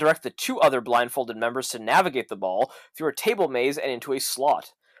ball, then direct the 2 other blindfolded members to navigate the ball through a table maze and into a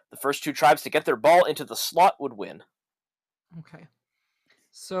slot. The first 2 tribes to get their ball into the slot would win. Okay.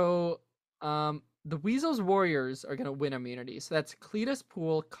 So, the Weasels Warriors are going to win immunity. So that's Cletus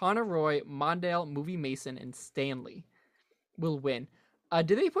Poole, Connor Roy, Mondale, Movie Mason, and Stanley will win.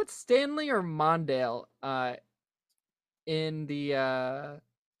 Did they put Stanley or Mondale in the...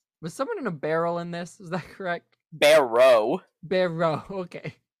 Was someone in a barrel in this? Is that correct? Barrow.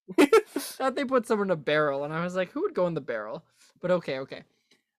 Okay. Thought they put someone in a barrel, and I was like, who would go in the barrel? But okay.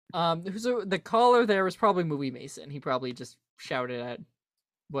 So the caller there was probably Movie Mason. He probably just shouted at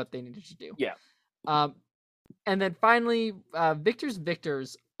what they needed to do. Yeah. And then finally,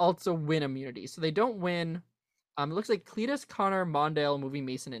 Victors also win immunity. So they don't win. It looks like Cletus, Connor, Mondale, Movie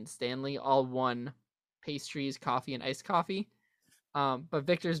Mason, and Stanley all won pastries, coffee, and iced coffee. But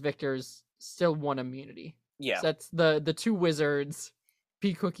Victors still won immunity. Yeah. So that's the 2 wizards,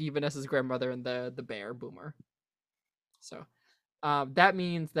 P. Cookie, Vanessa's grandmother, and the bear, Boomer. So that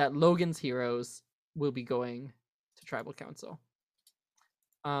means that Logan's heroes will be going to Tribal Council.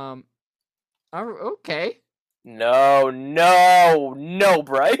 Okay. No,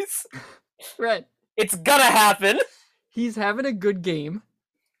 Bryce. Right. It's gonna happen. He's having a good game.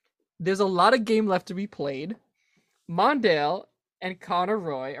 There's a lot of game left to be played. Mondale and Connor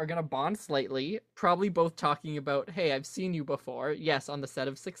Roy are going to bond slightly, probably both talking about, hey, I've seen you before. Yes, on the set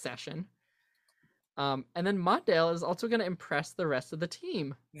of Succession. And then Mondale is also going to impress the rest of the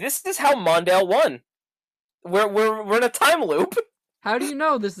team. This is how Mondale won. We're in a time loop. How do you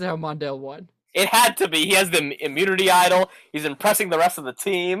know this is how Mondale won? It had to be. He has the immunity idol. He's impressing the rest of the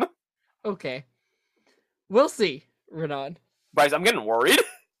team. Okay. We'll see, Renan. Bryce, I'm getting worried.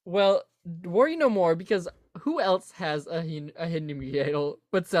 Well, worry no more, because who else has a hidden immunity idol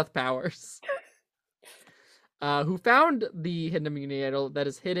but Seth Powers? Who found the hidden immunity idol that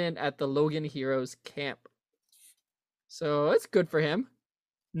is hidden at the Logan Heroes camp. So it's good for him.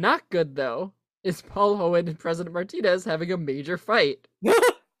 Not good, though, is Paul Hohen and President Martinez having a major fight.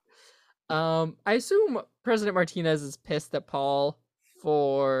 I assume President Martinez is pissed at Paul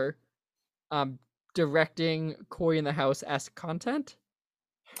for directing Cory in the House-esque content.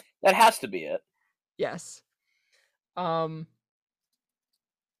 That has to be it. Yes. Yeah.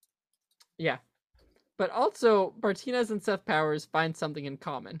 But also, Martinez and Seth Powers find something in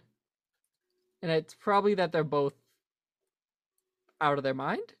common. And it's probably that they're both out of their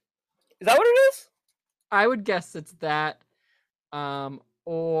mind? Is that what it is? I would guess it's that.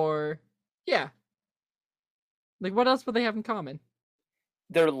 Or... Yeah. Like, what else would they have in common?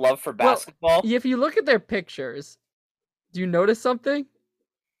 Their love for basketball. Well, if you look at their pictures, do you notice something?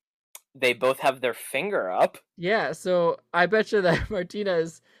 They both have their finger up. Yeah, so I bet you that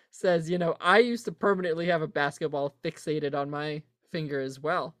Martinez says, you know, I used to permanently have a basketball fixated on my finger as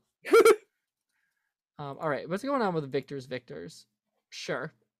well. All right, what's going on with Victors?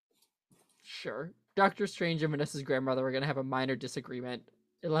 Sure. Doctor Strange and Vanessa's grandmother are going to have a minor disagreement.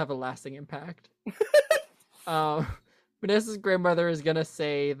 It'll have a lasting impact. Vanessa's grandmother is going to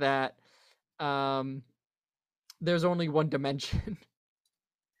say that there's only one dimension.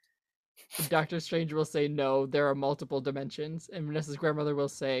 Doctor Strange will say, no, there are multiple dimensions. And Vanessa's grandmother will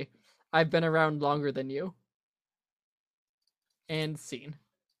say, I've been around longer than you. And scene.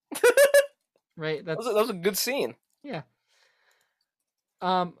 Right? That was a good scene. Yeah.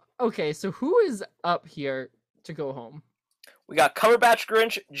 Okay, so who is up here to go home? We got Cumberbatch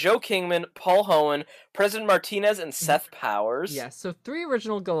Grinch, Joe Kingman, Paul Hohen, President Martinez, and Seth Powers. Yeah, so 3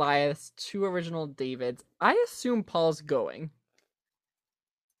 original Goliaths, 2 original Davids. I assume Paul's going.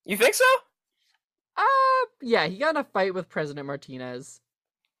 You think so? Yeah, he got in a fight with President Martinez.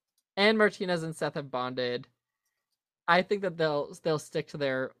 And Martinez and Seth have bonded. I think that they'll stick to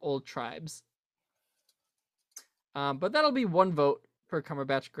their old tribes. But that'll be 1 vote for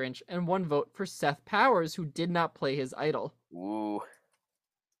Cumberbatch Grinch and 1 vote for Seth Powers, who did not play his idol. Ooh.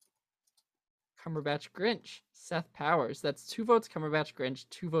 Cumberbatch Grinch, Seth Powers. That's 2 votes Cumberbatch Grinch,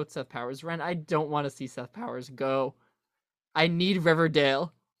 2 votes Seth Powers. Ren, I don't want to see Seth Powers go. I need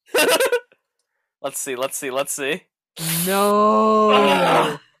Riverdale. Let's see.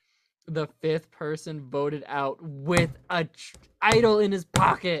 No! The 5th person voted out with a idol in his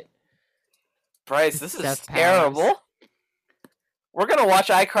pocket. Bryce, this is Seth terrible. Powers. We're gonna watch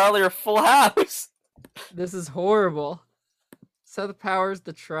iCarly or Full House. This is horrible. Seth Powers,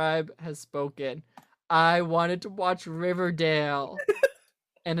 the tribe, has spoken. I wanted to watch Riverdale.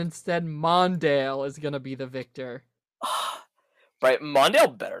 And instead, Mondale is gonna be the victor. Right,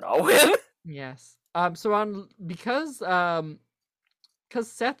 Mondale better not win. Yes. Because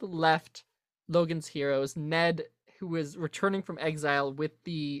Seth left Logan's Heroes, Ned, who is returning from exile with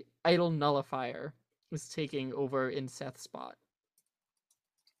the idol nullifier, is taking over in Seth's spot.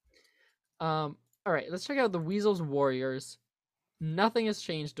 All right, let's check out the Weasels Warriors. Nothing has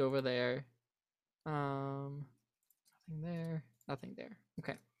changed over there. Nothing there. Nothing there.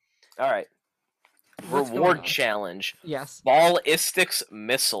 Okay. All right. What's going Reward on? challenge. Yes. Ballistics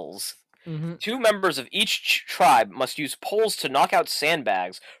missiles. Mm-hmm. 2 members of each tribe must use poles to knock out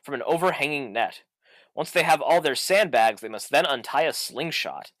sandbags from an overhanging net. Once they have all their sandbags, they must then untie a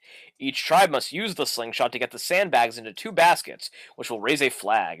slingshot. Each tribe must use the slingshot to get the sandbags into 2 baskets, which will raise a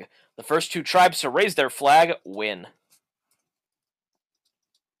flag. The first 2 tribes to raise their flag win.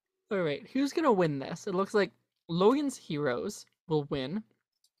 All right, who's gonna win this? It looks like Logan's Heroes will win.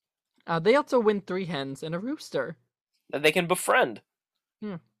 They also win 3 hens and a rooster. That they can befriend.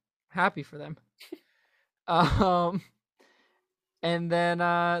 Happy for them. And then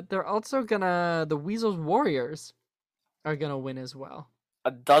they're also gonna the Weasels Warriors are gonna win as well.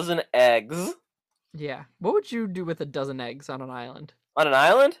 A dozen eggs. Yeah. What would you do with a dozen eggs on an island? On an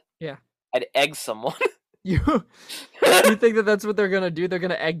island? Yeah. I'd egg someone. You think that that's what they're gonna do? They're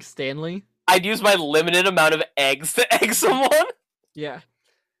gonna egg Stanley? I'd use my limited amount of eggs to egg someone. Yeah.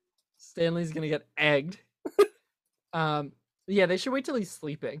 Stanley's gonna get egged. Yeah, they should wait till he's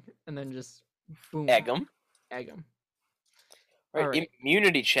sleeping and then just boom. Egg him. Egg him. Right, Alright.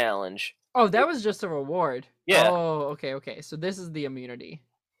 immunity challenge. Oh, that was just a reward. Yeah. Oh, okay. So this is the immunity.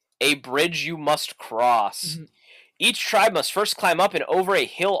 A bridge you must cross. Mhm. Each tribe must first climb up and over a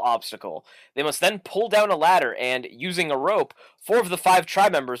hill obstacle. They must then pull down a ladder and, using a rope, 4 of the 5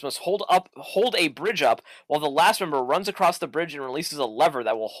 tribe members must hold a bridge up while the last member runs across the bridge and releases a lever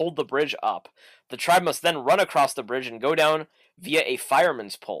that will hold the bridge up. The tribe must then run across the bridge and go down via a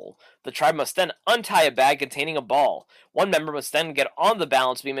fireman's pole. The tribe must then untie a bag containing a ball. One member must then get on the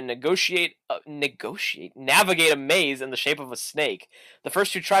balance beam and navigate a maze in the shape of a snake. The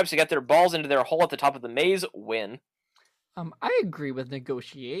first 2 tribes to get their balls into their hole at the top of the maze win. I agree with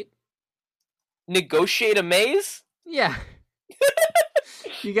negotiate. Negotiate a maze? Yeah.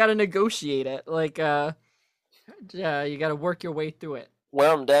 You gotta negotiate it. Like, you gotta work your way through it.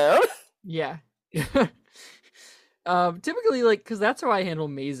 Wear them down? Yeah. Typically, like, because that's how I handle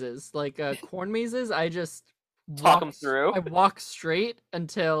mazes. Like, corn mazes, I just Talk them through. I walk straight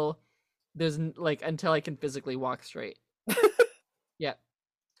until until I can physically walk straight. Yeah.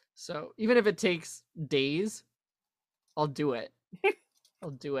 So even if it takes days, I'll do it.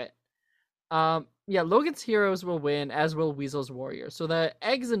 I'll do it. Yeah, Logan's Heroes will win, as will Weasel's Warriors. So the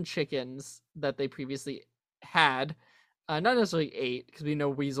eggs and chickens that they previously had, not necessarily ate, because we know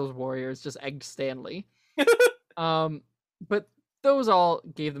Weasel's Warriors just egged Stanley. But those all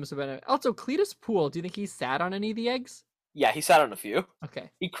gave them some benefit. Also, Cletus Pool, do you think he sat on any of the eggs? Yeah, he sat on a few. Okay.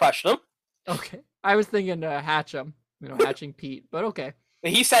 He crushed them. Okay. I was thinking Hatcham, hatching Pete, but okay.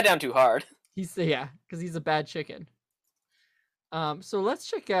 He sat down too hard. Because he's a bad chicken. So let's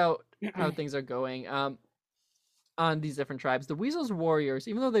check out how things are going on these different tribes. The Weasels Warriors,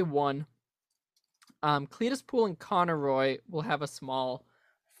 even though they won, Cletus Pool and Connor Roy will have a small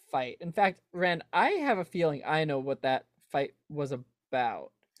fight. In fact, Ren, I have a feeling I know what that fight was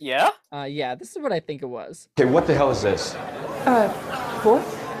about. Yeah? Yeah, this is what I think it was. Okay, what the hell is this?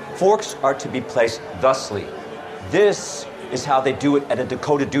 Forks? Forks are to be placed thusly. This is how they do it at a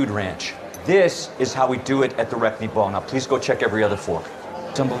Dakota Dude Ranch. This is how we do it at the Wreckney Ball. Now, please go check every other fork.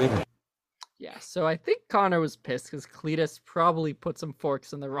 It's unbelievable. Yeah, so I think Connor was pissed because Cletus probably put some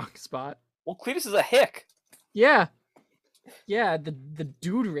forks in the wrong spot. Well, Cletus is a hick. Yeah. Yeah, the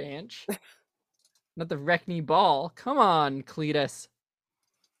Dude Ranch. Not the Wreckney Ball. Come on, Cletus.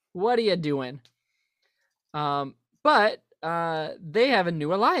 What are you doing? But they have a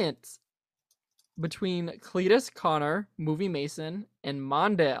new alliance between Cletus, Connor, Movie Mason, and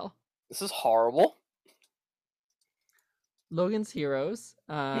Mondale. This is horrible. Logan's Heroes.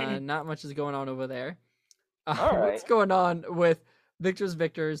 Not much is going on over there. All right. What's going on with Victor's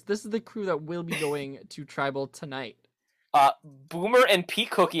Victors? This is the crew that will be going to Tribal tonight. Boomer and Pea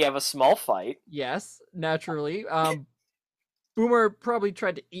Cookie have a small fight. Yes, naturally. Boomer probably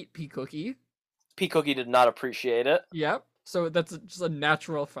tried to eat Pea Cookie. Pea Cookie did not appreciate it. Yep. So that's just a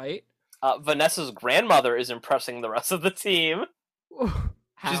natural fight. Vanessa's grandmother is impressing the rest of the team.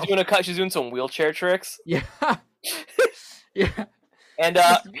 How? She's doing some wheelchair tricks. Yeah. Yeah. And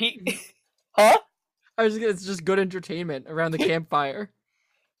Pete, huh? It's just good entertainment around the campfire.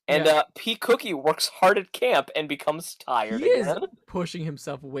 And Pea Cookie works hard at camp and becomes tired He is again. pushing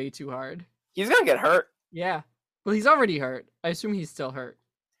himself way too hard. He's gonna get hurt. Yeah. Well, he's already hurt. I assume he's still hurt.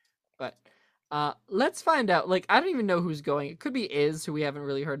 But let's find out. Like, I don't even know who's going. It could be Iz, who we haven't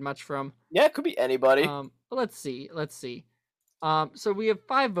really heard much from. Yeah, it could be anybody. But let's see. So we have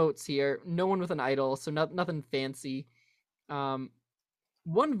 5 votes here. No one with an idol, so nothing fancy. 1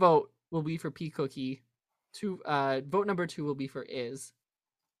 vote will be for P Cookie. Vote number 2 will be for Is.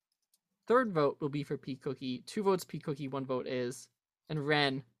 Third vote will be for P Cookie. 2 votes P Cookie, 1 vote Is. And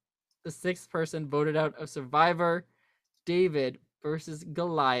Ren, the 6th person voted out of Survivor, David versus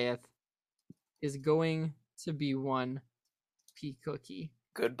Goliath, is going to be one P Cookie.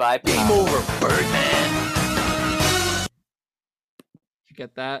 Goodbye, Game over, Birdman. Did you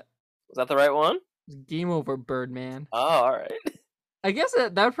get that? Was that the right one? Game over, Birdman. Oh, all right. I guess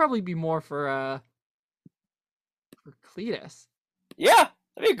that would probably be more for Cletus. Yeah,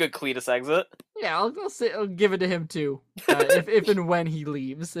 that'd be a good Cletus exit. Yeah, I'll give it to him too. If and when he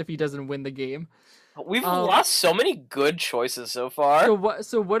leaves, if he doesn't win the game. We've lost so many good choices so far.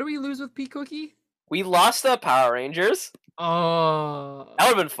 So what do we lose with P Cookie? We lost the Power Rangers. Oh, that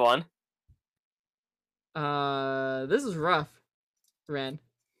would have been fun. This is rough, Ren.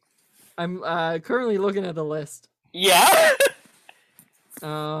 I'm currently looking at the list. Yeah.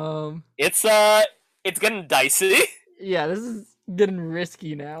 It's getting dicey. Yeah, this is getting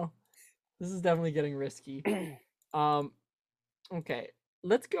risky now. This is definitely getting risky. Okay,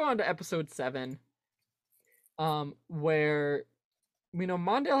 let's go on to episode 7. Where we know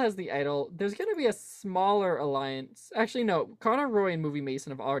Mondale has the idol. There's gonna be a smaller alliance. Actually, no. Connor, Roy, and Movie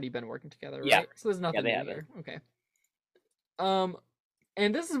Mason have already been working together, right? Yeah. So there's nothing they new have here. Okay.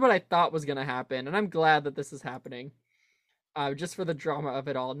 And this is what I thought was gonna happen, and I'm glad that this is happening. Just for the drama of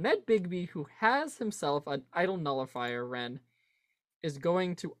it all. Ned Bigby, who has himself an idol nullifier, Ren, is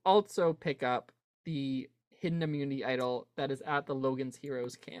going to also pick up the hidden immunity idol that is at the Logan's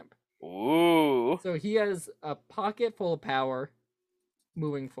Heroes camp. Ooh. So he has a pocket full of power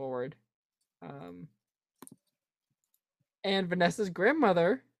moving forward. And Vanessa's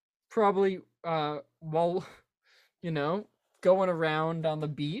grandmother probably, while, going around on the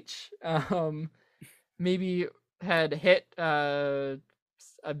beach, maybe had hit a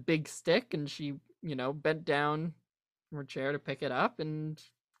big stick and she, bent down from her chair to pick it up and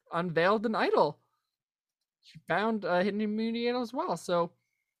unveiled an idol. She found a hidden immunity idol as well, so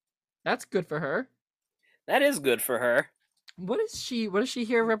that's good for her. That is good for her. What is she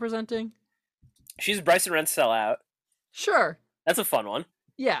here representing? She's Bryson Rent's sellout. Sure. That's a fun one.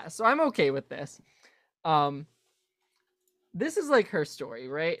 Yeah, so I'm okay with this. This is like her story,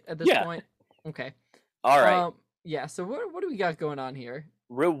 right? At this point? Okay. All right. Yeah, so what do we got going on here?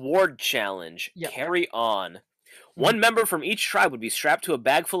 Reward challenge. Yep. Carry on. One member from each tribe would be strapped to a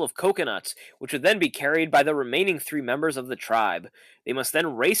bag full of coconuts, which would then be carried by the remaining 3 members of the tribe. They must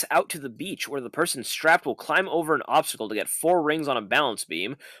then race out to the beach, where the person strapped will climb over an obstacle to get 4 rings on a balance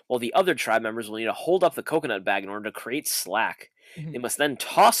beam, while the other tribe members will need to hold up the coconut bag in order to create slack. They must then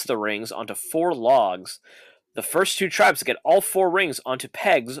toss the rings onto 4 logs. The first 2 tribes to get all 4 rings onto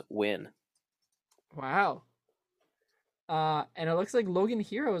pegs win. Wow. And it looks like Logan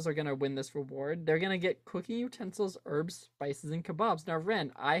Heroes are going to win this reward. They're going to get cooking utensils, herbs, spices, and kebabs. Now,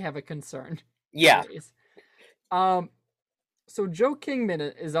 Ren, I have a concern. Yeah. So Joe Kingman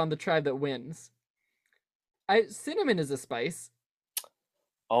is on the tribe that wins. Cinnamon is a spice.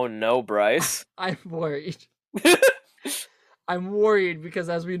 Oh no, Bryce. I'm worried. I'm worried because,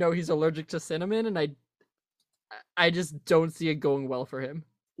 as we know, he's allergic to cinnamon, and I just don't see it going well for him.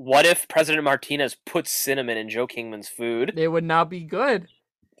 What if President Martinez puts cinnamon in Joe Kingman's food? It would not be good.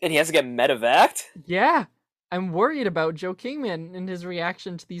 And he has to get medevaced? Yeah. I'm worried about Joe Kingman and his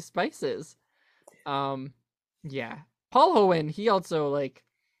reaction to these spices. Yeah. Paul Hohen, he also,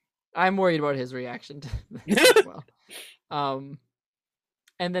 I'm worried about his reaction to this as well.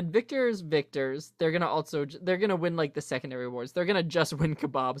 And then Victor's, they're gonna win, the secondary awards. They're gonna just win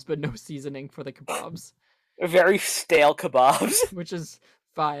kebabs, but no seasoning for the kebabs. Very stale kebabs. Which is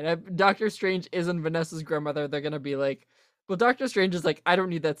fine. Doctor Strange isn't Vanessa's grandmother. They're gonna be like, well, Doctor Strange is like, I don't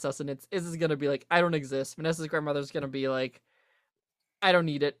need that sustenance. Is gonna be like, I don't exist. Vanessa's grandmother's gonna be like, I don't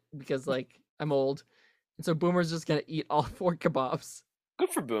need it because I'm old. And so Boomer's just gonna eat all 4 kebabs. Good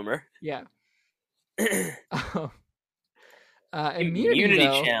for Boomer. Yeah. Immunity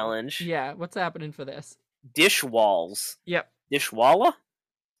though, challenge. Yeah, what's happening for this? Dish walls. Yep. Dishwalla?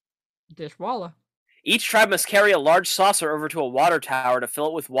 Dishwalla. Each tribe must carry a large saucer over to a water tower to fill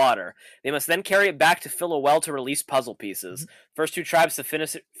it with water. They must then carry it back to fill a well to release puzzle pieces. First 2 tribes to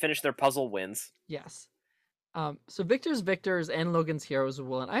finish their puzzle wins. Yes. So Victor's and Logan's Heroes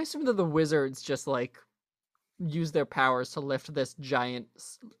will, and I assume that the wizards just use their powers to lift this giant,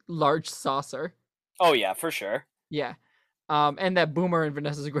 large saucer. Oh yeah, for sure. Yeah. And that Boomer and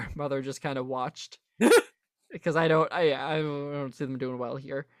Vanessa's grandmother just kind of watched. Because I don't see them doing well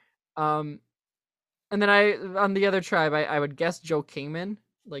here. And then on the other tribe, I would guess Joe Kingman,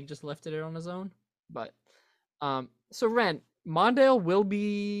 just lifted it on his own. But, so Ren, Mondale will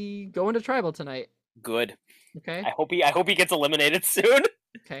be going to tribal tonight. Good. Okay. I hope he gets eliminated soon.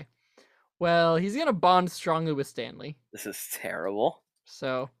 Okay. Well, he's gonna bond strongly with Stanley. This is terrible.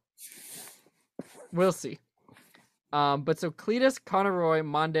 So we'll see. But so Cletus, Conroy,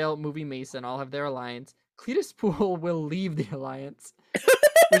 Mondale, Movie Mason all have their alliance. Cletus Pool will leave the alliance,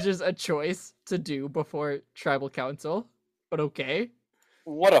 which is a choice to do before tribal council. But okay.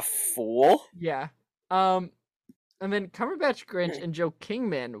 What a fool. Yeah. And then Cumberbatch Grinch and Joe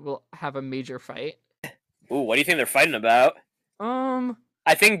Kingman will have a major fight. Ooh, what do you think they're fighting about?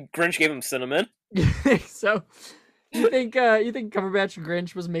 I think Grinch gave him cinnamon. So you think Cumberbatch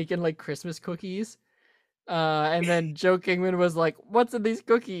Grinch was making like Christmas cookies? And then Joe Kingman was like, "What's in these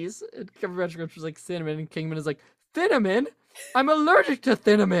cookies?" And Cumberbatch Grinch was like, "Cinnamon." And Kingman is like, "Cinnamon? I'm allergic to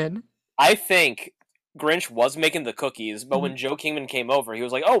cinnamon." I think Grinch was making the cookies, but when Joe Kingman came over, he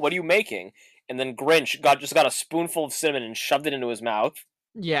was like, "Oh, what are you making?" And then Grinch just got a spoonful of cinnamon and shoved it into his mouth.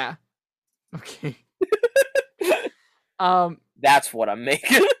 Yeah. Okay. That's what I'm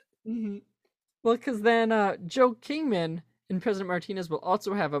making. Well, because then Joe Kingman and President Martinez will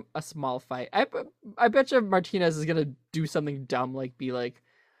also have a small fight. I bet you Martinez is gonna do something dumb, like be like,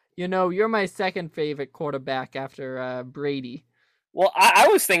 you're my second favorite quarterback after Brady. Well, I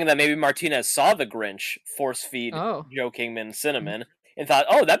was thinking that maybe Martinez saw the Grinch force feed Joe Kingman cinnamon and thought,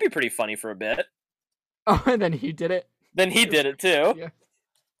 oh, that'd be pretty funny for a bit. Oh, and then he did it. Then he did it too.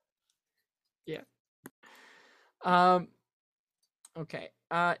 Yeah. Okay.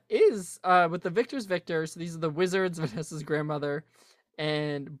 With the victors, so these are the wizards, Vanessa's grandmother,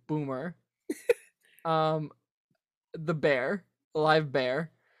 and Boomer. The bear, the live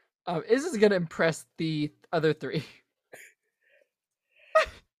bear. Is gonna impress the other three.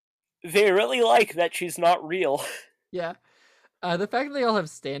 They really like that she's not real. Yeah. The fact that they all have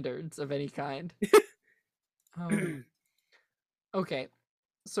standards of any kind. Okay.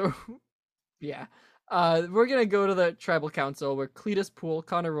 So, yeah. We're gonna go to the tribal council where Cletus Pool,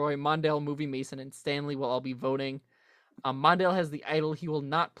 Connor Roy, Mondale, Movie Mason, and Stanley will all be voting. Mondale has the idol; he will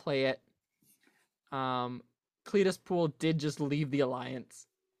not play it. Cletus Pool did just leave the alliance,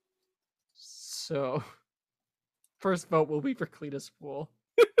 so first vote will be for Cletus Pool.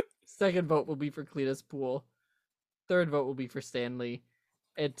 Second vote will be for Cletus Pool. Third vote will be for Stanley.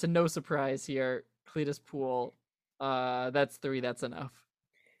 And to no surprise here, Cletus Pool. That's 3. That's enough.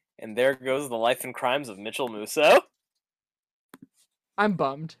 And there goes the life and crimes of Mitchell Musso. I'm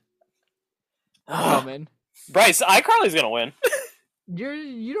bummed. Bumming. Bryce, iCarly's gonna win.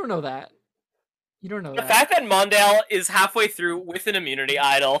 You don't know that. You don't know the fact that Mondale is halfway through with an immunity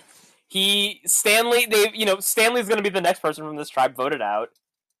idol. Stanley's gonna be the next person from this tribe voted out.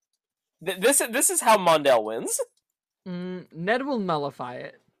 This is how Mondale wins. Ned will nullify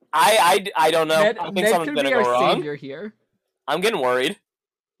it. I don't know. Ned, I think Ned something's could gonna be go our wrong. savior here. I'm getting worried.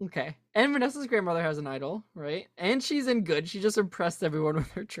 Okay. And Vanessa's grandmother has an idol, right? And she's in good. She just impressed everyone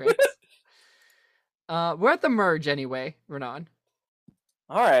with her tricks. We're at the merge anyway, Renan.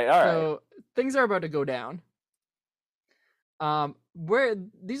 All right. So things are about to go down.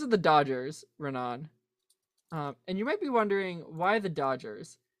 These are the Dodgers, Renan. And you might be wondering why the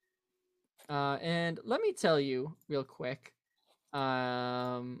Dodgers. And let me tell you real quick,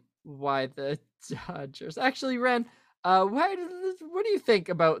 why the Dodgers. Actually, Ren, what do you think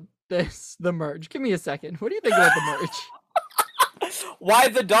about the merge? Give me a second. What do you think about the merge? Why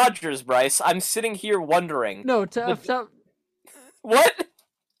the Dodgers, Bryce? I'm sitting here wondering. No, what?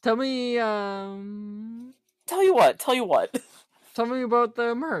 Tell me. Tell you what. Tell me about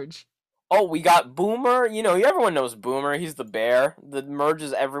the merge. Oh, we got Boomer. Everyone knows Boomer. He's the bear. The merge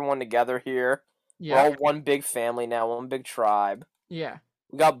is everyone together here. Yeah. We're all one big family now, one big tribe. Yeah.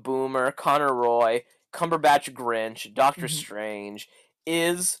 We got Boomer, Connor Roy, Cumberbatch Grinch, Doctor Strange,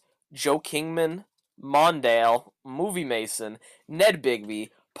 Joe Kingman, Mondale, Movie Mason, Ned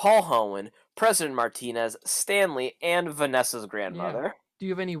Bigby, Paul Hohen, President Martinez, Stanley, and Vanessa's grandmother. Yeah. Do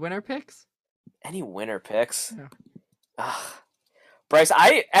you have any winner picks? Any winner picks? Yeah. Bryce,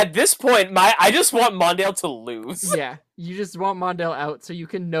 at this point, I just want Mondale to lose. Yeah, you just want Mondale out so you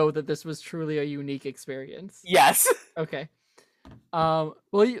can know that this was truly a unique experience. Yes. Okay.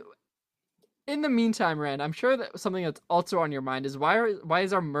 In the meantime, Ren, I'm sure that something that's also on your mind is why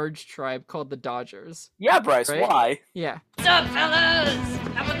is our merged tribe called the Dodgers? Yeah, Bryce, right? Why? Yeah. What's up, fellas?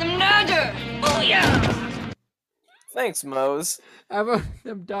 How about them Dodgers? Oh yeah. Thanks, Mose. How about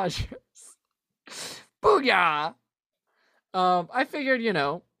them Dodgers? Booyah! I figured,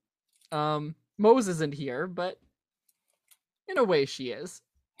 Mose isn't here, but in a way she is.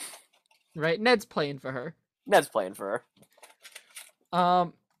 Right? Ned's playing for her.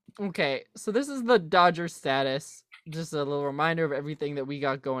 Okay, so this is the Dodger status. just a little reminder of everything that we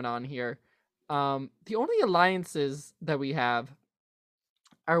got going on here. The only alliances that we have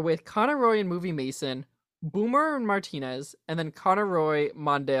are with Connor Roy and Movie Mason, Boomer and Martinez, and then Connor Roy,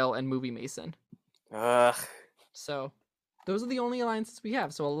 Mondale, and Movie Mason. Ugh. So those are the only alliances we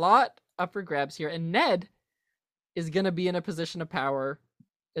have. So a lot up for grabs here. And Ned is going to be in a position of power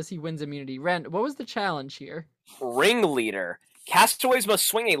as he wins immunity. Ren, what was the challenge here? Ringleader. Castaways must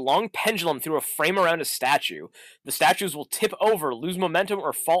swing a long pendulum through a frame around a statue. The statues will tip over, lose momentum,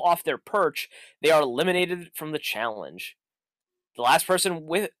 or fall off their perch. They are eliminated from the challenge. The last person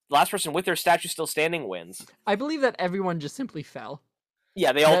with their statue still standing wins. I believe that everyone just simply fell.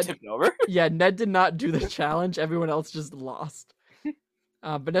 Yeah, they all tipped over. Yeah, Ned did not do the challenge. Everyone else just lost.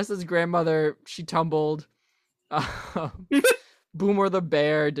 Vanessa's grandmother, she tumbled. Boomer the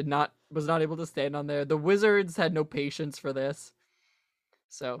bear was not able to stand on there. The wizards had no patience for this.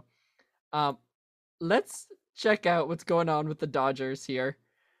 So, let's check out what's going on with the Dodgers here.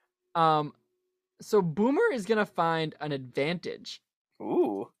 So Boomer is gonna find an advantage.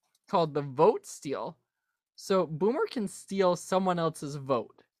 Ooh. Called the vote steal. So Boomer can steal someone else's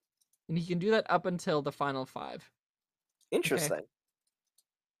vote, and he can do that up until the final 5. Interesting.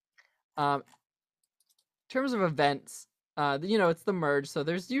 Okay. In terms of events, it's the merge, so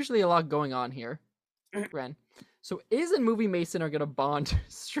there's usually a lot going on here. Ren. So Iz and Movie Mason are gonna bond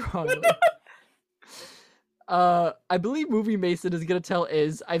strongly. I believe Movie Mason is gonna tell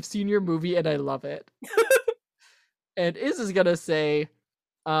Iz, "I've seen your movie and I love it." And Iz is gonna say,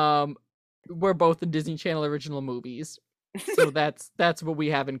 "We're both in Disney Channel original movies." So that's what we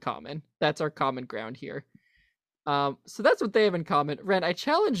have in common. That's our common ground here. So that's what they have in common. Ren, I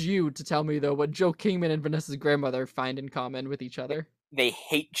challenge you to tell me, though, what Joe Kingman and Vanessa's grandmother find in common with each other. They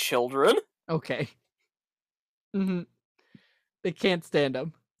hate children. Okay. Mm-hmm. They can't stand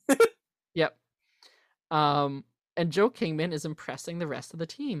them. Yep. And Joe Kingman is impressing the rest of the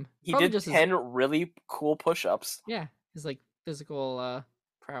team. He did 10 really cool push-ups. Yeah, his physical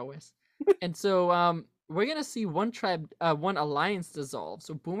prowess. And so we're gonna see one alliance dissolve.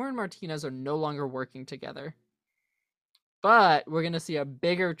 So Boomer and Martinez are no longer working together. But we're gonna see a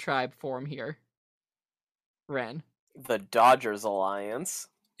bigger tribe form here. Ren. The Dodgers Alliance.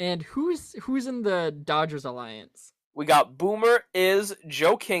 And who's in the Dodgers Alliance? We got Boomer, Iz,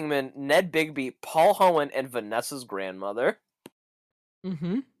 Joe Kingman, Ned Bigby, Paul Hohen, and Vanessa's grandmother.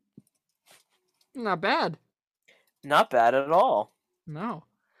 Mm-hmm. Not bad. Not bad at all. No.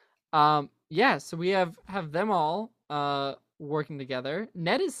 Yeah, so we have them all working together.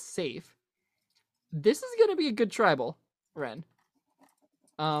 Ned is safe. This is gonna be a good tribal, Ren.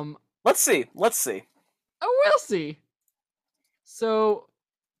 Let's see. Oh, we'll see. So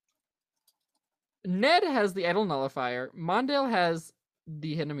Ned has the idol nullifier. Mondale has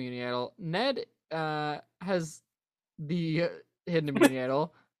the hidden immunity idol. Ned has the hidden immunity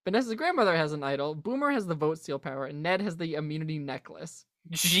idol. Vanessa's grandmother has an idol. Boomer has the vote steal power, and Ned has the immunity necklace.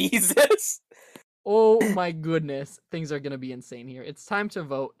 Jesus. Oh my goodness. Things are gonna be insane here. It's time to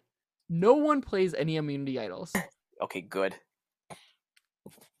vote. No one plays any immunity idols. Okay, good.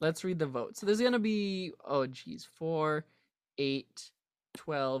 Let's read the vote. So there's gonna be 4, 8,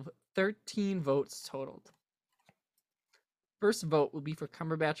 12, 13 votes totaled. First vote will be for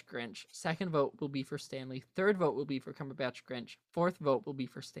Cumberbatch Grinch. Second vote will be for Stanley. Third vote will be for Cumberbatch Grinch. Fourth vote will be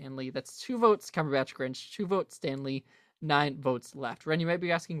for Stanley. That's 2 votes Cumberbatch Grinch, 2 votes Stanley, 9 votes left. Ren, you might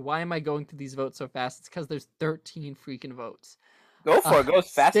be asking, why am I going through these votes so fast? It's because there's 13 freaking votes. Go for it. Go as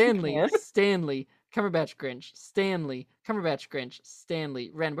fast as you can. Stanley, Cumberbatch Grinch, Stanley, Cumberbatch Grinch,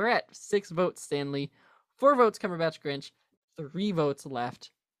 Stanley. Ren, we're at 6 votes Stanley, 4 votes Cumberbatch Grinch, 3 votes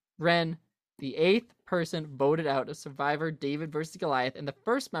left. Ren, the 8th person voted out of Survivor David versus Goliath, and the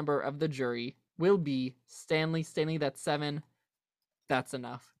first member of the jury will be Stanley. Stanley, that's 7. That's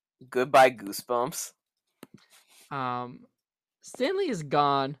enough. Goodbye, Goosebumps. Stanley is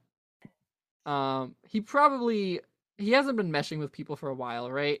gone. He hasn't been meshing with people for a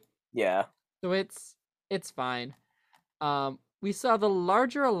while, right? Yeah. So it's fine. We saw the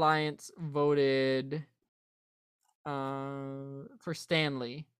larger alliance voted for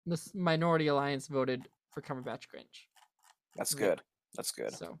Stanley. This minority alliance voted for Cumberbatch Grinch. That's good. That's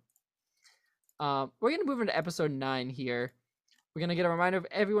good. So we're gonna move into episode 9 here. We're gonna get a reminder of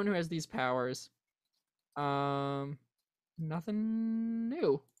everyone who has these powers. Nothing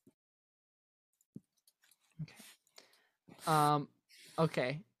new.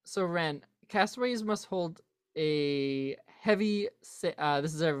 Okay. So Ren, castaways must hold a heavy.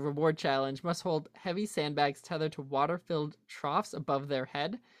 This is a reward challenge. Must hold heavy sandbags tethered to water-filled troughs above their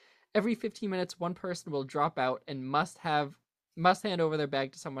head. Every 15 minutes, one person will drop out and must hand over their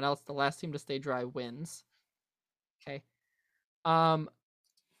bag to someone else. The last team to stay dry wins. Okay.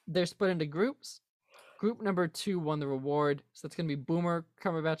 They're split into groups. Group number 2 won the reward, so that's gonna be Boomer,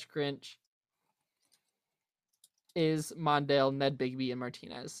 Cumberbatch, Grinch, Is, Mondale, Ned Bigby, and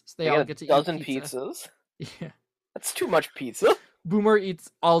Martinez. So they all get to eat dozen pizza. pizzas. Yeah. That's too much pizza. Boomer eats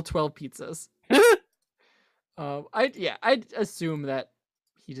all 12 pizzas. I'd assume that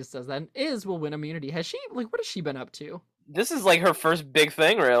he just does that. And Is will win immunity. Has she what has she been up to? This is like her first big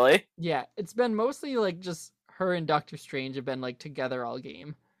thing, really. Yeah, it's been mostly like just her and Doctor Strange have been like together all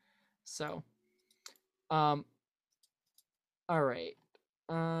game. So, all right.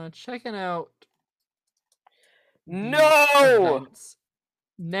 Checking out. No! Events.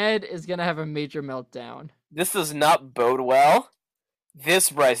 Ned is gonna have a major meltdown. This does not bode well.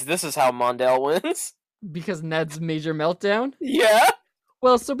 Bryce, this is how Mondale wins. Because Ned's major meltdown? Yeah.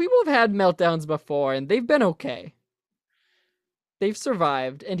 Well, so people have had meltdowns before, and they've been okay. They've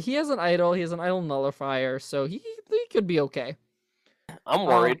survived, and he has an idol. He has an idol nullifier, so he could be okay. I'm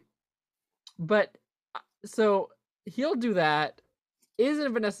worried. But, so, he'll do that. Is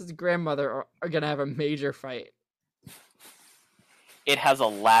and Vanessa's grandmother are going to have a major fight. It has a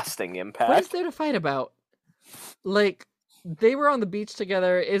lasting impact. What is there to fight about? Like, they were on the beach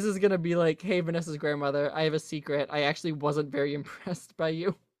together. Is going to be like, hey, Vanessa's grandmother, I have a secret. I actually wasn't very impressed by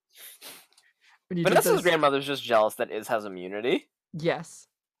you. Vanessa's grandmother's just jealous that Is has immunity. Yes.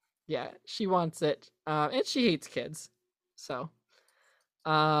 Yeah, she wants it. And she hates kids. So,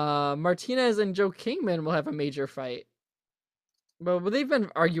 Martinez and Joe Kingman will have a major fight. Well, they've been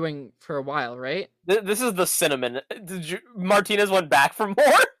arguing for a while, right? This is the cinnamon. Martinez went back for more?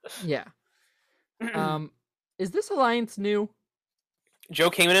 Yeah. Is this alliance new? Joe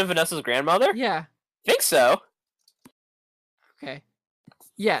Kingman and Vanessa's grandmother? Yeah. Think so. Okay.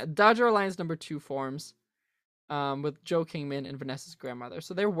 Yeah, Dodger Alliance number 2 forms with Joe Kingman and Vanessa's grandmother.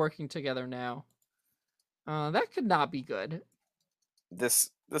 So they're working together now. That could not be good. This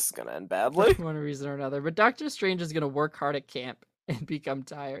is going to end badly. For one reason or another. But Doctor Strange is going to work hard at camp and become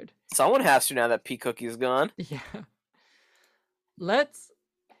tired. Someone has to now that P. Cookie's gone. Yeah. Let's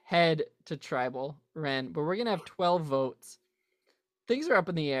head to Tribal, Ren, but we're going to have 12 votes. Things are up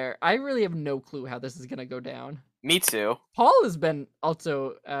in the air. I really have no clue how this is going to go down. Me too. Paul has been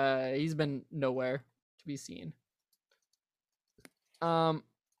also, he's been nowhere to be seen. No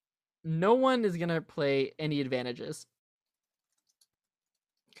one is going to play any advantages.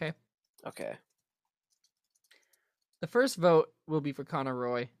 Okay. Okay. The first vote will be for Connor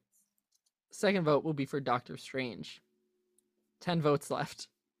Roy. Second vote will be for Doctor Strange. 10 votes left.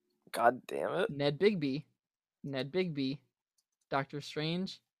 God damn it. Ned Bigby, Doctor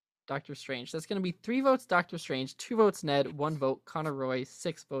Strange. That's going to be 3 votes Doctor Strange, 2 votes Ned, 1 vote Connor Roy,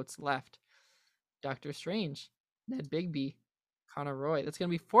 6 votes left. Doctor Strange, Ned Bigby, Connor Roy. That's going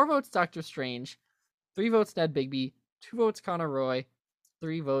to be 4 votes Doctor Strange, 3 votes Ned Bigby, 2 votes Connor Roy,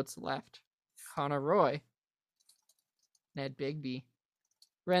 3 votes left. Connor Roy, Ned Bigby.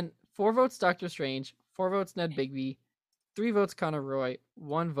 Ren, 4 votes Doctor Strange, 4 votes Ned Bigby, 3 votes Connor Roy,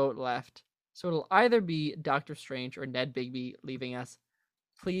 1 vote left. So it'll either be Doctor Strange or Ned Bigby leaving us.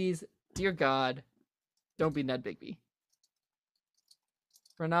 Please, dear God, don't be Ned Bigby.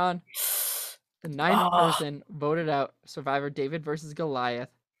 Renan, the 9th person voted out Survivor David versus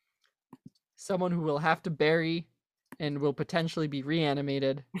Goliath. Someone who will have to bury and will potentially be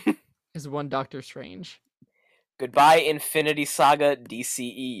reanimated is one Doctor Strange. Goodbye, Infinity Saga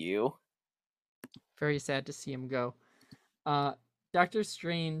DCEU. Very sad to see him go. Doctor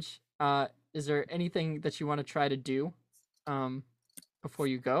Strange, is there anything that you want to try to do before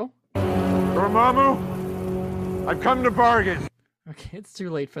you go? Dormammu, I've come to bargain. Okay, it's too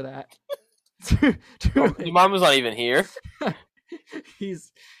late for that. Too late. Your mom was not even here.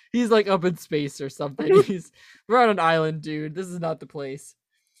 He's like up in space or something. We're on an island, dude. This is not the place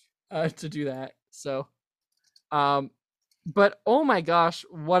to do that. So, but oh my gosh,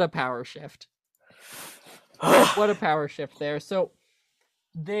 what a power shift. What a power shift there. So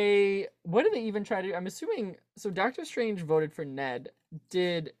what did they even try to do? I'm assuming, so Doctor Strange voted for Ned,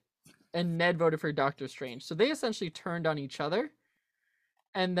 and Ned voted for Doctor Strange. So they essentially turned on each other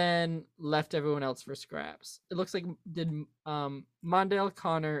and then left everyone else for scraps. It looks like Mondale,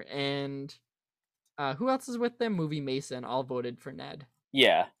 Connor, and who else is with them? Movie Mason all voted for Ned.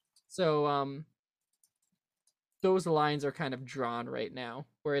 Yeah. So those lines are kind of drawn right now,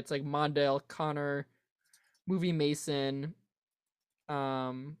 where it's like Mondale, Connor, Movie Mason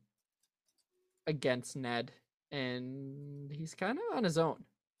against Ned, and he's kind of on his own.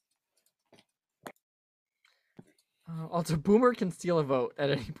 Also, Boomer can steal a vote at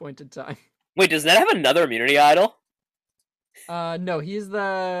any point in time. Wait, does Ned have another immunity idol? No, he's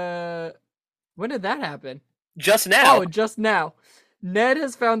the... When did that happen? Just now. Oh, just now. Ned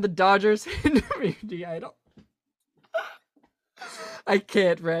has found the Dodgers hidden immunity idol. I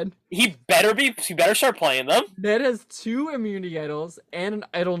can't, Ren. He better start playing them. Ned has 2 immunity idols and an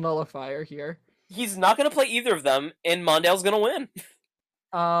idol nullifier here. He's not gonna play either of them, and Mondale's gonna win.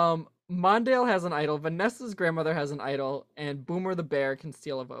 Mondale has an idol, Vanessa's grandmother has an idol, and Boomer the Bear can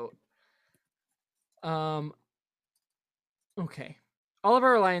steal a vote. Okay. All of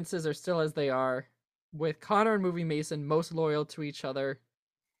our alliances are still as they are, with Connor and Movie Mason most loyal to each other.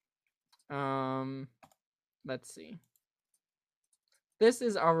 Let's see. This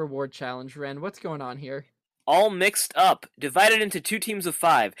is our reward challenge, Ren. What's going on here? All mixed up. Divided into 2 teams of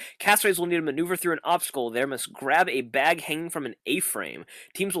 5. Castaways will need to maneuver through an obstacle. They must grab a bag hanging from an A-frame.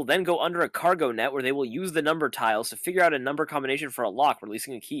 Teams will then go under a cargo net where they will use the number tiles to figure out a number combination for a lock,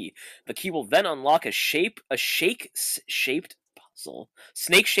 releasing a key. The key will then unlock a snake-shaped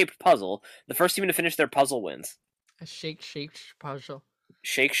puzzle. The first team to finish their puzzle wins. A shake-shaped puzzle.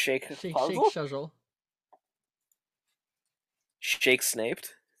 Shake-shake puzzle? Shake-shuzzle.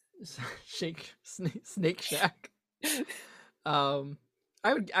 Shake-snaped? Snake Shack. I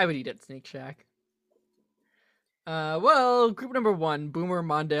would eat at Snake Shack. Well, group number 1, Boomer,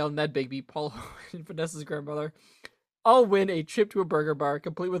 Mondale, Ned Bigby, Paul, and Vanessa's grandmother all win a trip to a burger bar,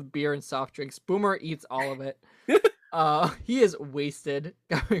 complete with beer and soft drinks. Boomer eats all of it. He is wasted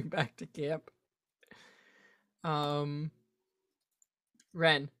going back to camp.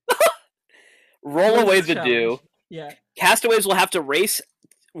 Ren. Roll away the dew. Yeah. Castaways will have to race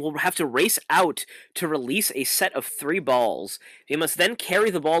out to release a set of 3 balls. They must then carry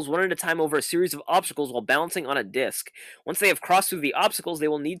the balls one at a time over a series of obstacles while balancing on a disc. Once they have crossed through the obstacles, they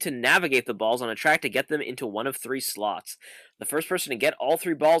will need to navigate the balls on a track to get them into one of 3 slots. The first person to get all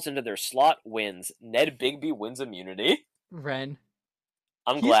 3 balls into their slot wins. Ned Bigby wins immunity. Ren.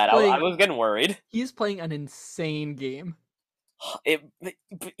 I'm glad. I was getting worried. He's playing an insane game.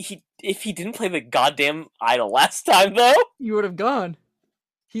 If he didn't play the goddamn idol last time, though, you would have gone.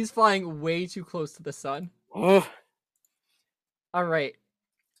 He's flying way too close to the sun. All right.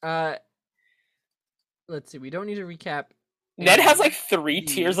 Let's see. We don't need to recap. Ned has like 3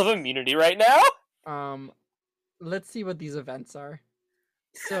 tiers of immunity right now. Let's see what these events are.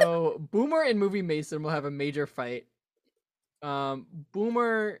 So Boomer and Movie Mason will have a major fight.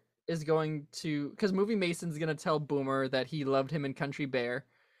 Boomer is going to, because Movie Mason's gonna tell Boomer that he loved him in Country Bear.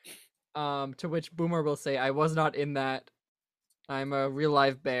 To which Boomer will say, "I was not in that. I'm a real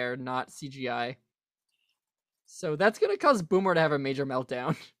live bear, not CGI." So that's gonna cause Boomer to have a major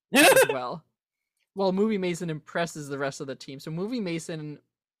meltdown as well. While Movie Mason impresses the rest of the team. So Movie Mason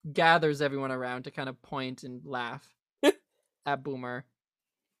gathers everyone around to kind of point and laugh at Boomer.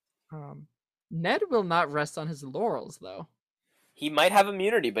 Ned will not rest on his laurels, though. He might have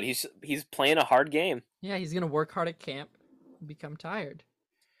immunity, but he's playing a hard game. Yeah, he's gonna work hard at camp and become tired.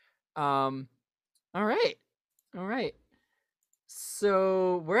 All right.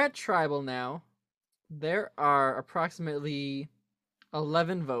 So we're at tribal now. There are approximately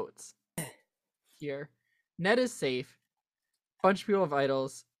 11 votes here. Ned is safe. Bunch of people have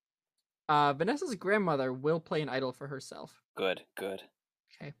idols. Vanessa's grandmother will play an idol for herself. Good.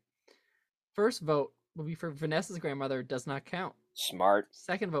 Okay. First vote will be for Vanessa's grandmother, does not count. Smart.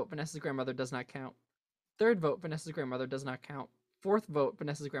 Second vote, Vanessa's grandmother does not count. Third vote, Vanessa's grandmother does not count. Fourth vote,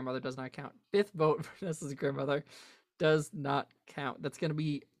 Vanessa's grandmother does not count. Fifth vote, Vanessa's grandmother does not count. That's going to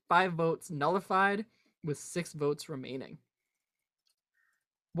be 5 votes nullified with 6 votes remaining.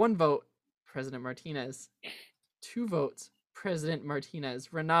 1 vote, President Martinez. 2 votes, President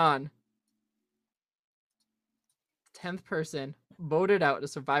Martinez. Renan, 10th person, voted out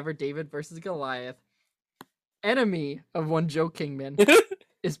as Survivor David versus Goliath. Enemy of one Joe Kingman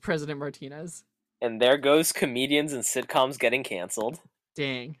is President Martinez. And there goes comedians and sitcoms getting canceled.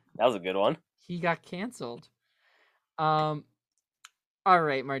 Dang. That was a good one. He got canceled. All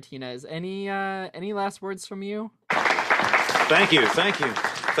right, Martinez. Any last words from you? Thank you,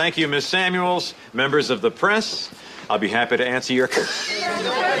 Miss Samuels, members of the press. I'll be happy to answer your...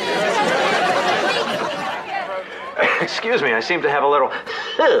 Excuse me, I seem to have a little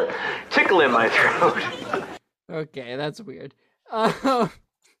tickle in my throat. Okay, that's weird.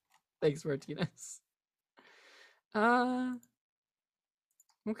 Thanks, Martinez.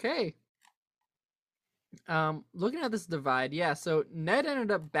 Okay. Looking at this divide, yeah, so Ned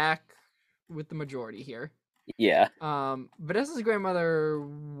ended up back with the majority here. Yeah. Vanessa's grandmother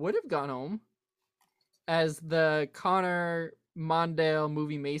would have gone home as the Connor, Mondale,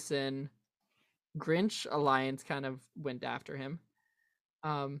 Movie Mason, Grinch alliance kind of went after him.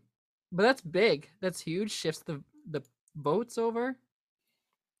 But that's big. That's huge. Shifts the votes over.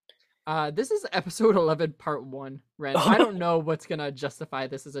 This is episode 11, part 1, Ren. I don't know what's gonna justify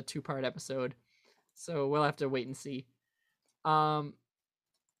this as a 2-part episode, so we'll have to wait and see.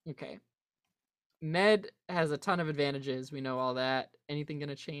 Okay. Ned has a ton of advantages. We know all that. Anything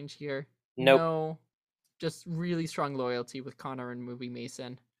gonna change here? Nope. No. Just really strong loyalty with Connor and Movie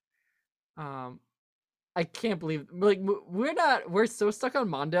Mason. I can't believe we're so stuck on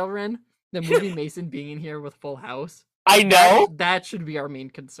Mondale, Ren, that Movie Mason being in here with Full House. I know. That should be our main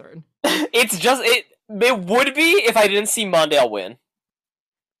concern. It's just it would be if I didn't see Mondale win.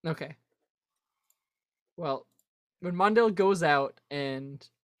 Okay. Well, when Mondale goes out and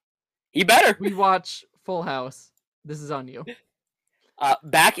he better. We watch Full House. This is on you.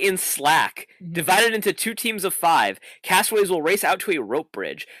 Back in Slack, divided into 2 teams of 5, castaways will race out to a rope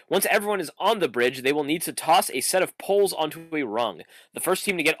bridge. Once everyone is on the bridge, they will need to toss a set of poles onto a rung. The first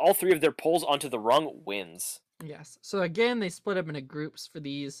team to get all 3 of their poles onto the rung wins. Yes. So again, they split up into groups for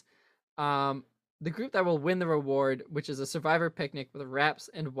these. The group that will win the reward, which is a survivor picnic with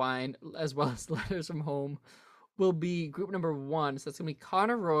wraps and wine, as well as letters from home, will be group number 1. So that's going to be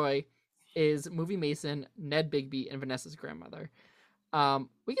Connor Roy, is Movie Mason, Ned Bigby, and Vanessa's grandmother.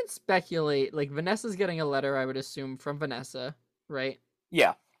 We can speculate, like, Vanessa's getting a letter, I would assume, from Vanessa, right?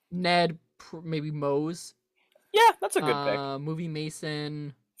 Yeah. Ned, maybe Mose. Yeah, that's a good pick. Movie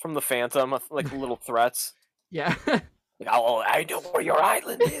Mason. From the Phantom, like little threats. Yeah. Oh, I know where your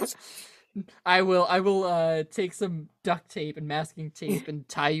island is. I will take some duct tape and masking tape and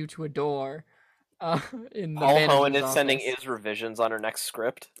tie you to a door. In the Paul Hohen manager's is sending office. his revisions on her next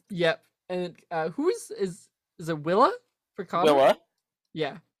script. Yep. And who is it Willa for Connor? Willa?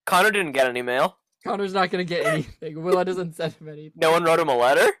 Yeah. Connor didn't get any mail. Connor's not gonna get anything. Willa doesn't send him anything. No one wrote him a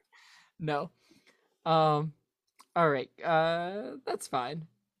letter? No. All right. That's fine.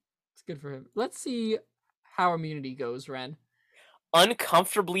 It's good for him. Let's see how immunity goes, Ren.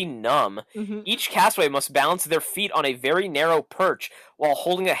 Uncomfortably numb. Each castaway must balance their feet on a very narrow perch while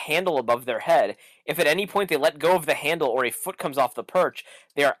holding a handle above their head. If at any point they let go of the handle or a foot comes off the perch,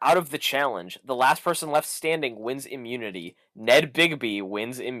 they are out of the challenge. The last person left standing wins immunity. Ned Bigby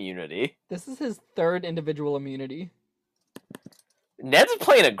wins immunity. This is his 3rd individual immunity. Ned's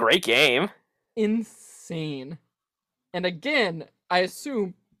playing a great game. Insane. And again, I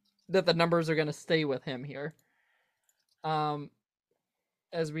assume that the numbers are going to stay with him here.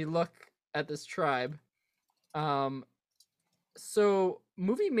 As we look at this tribe. So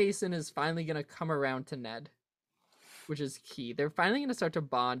Movie Mason is finally going to come around to Ned, which is key. They're finally going to start to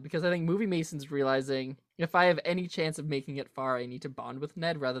bond because I think Movie Mason's realizing if I have any chance of making it far, I need to bond with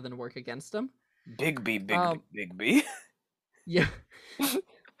Ned rather than work against him. Bigby. Yeah.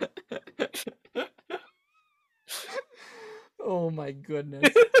 Oh my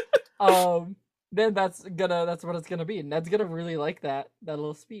goodness. Then that's what it's gonna be. Ned's gonna really like that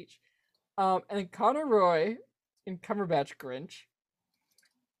little speech. And Connor Roy and Cumberbatch Grinch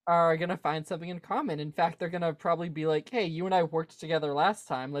are gonna find something in common. In fact, they're gonna probably be like, "Hey, you and I worked together last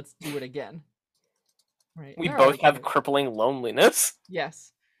time. Let's do it again." Right. We both have crippling loneliness.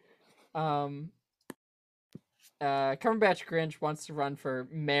 Yes. Cumberbatch Grinch wants to run for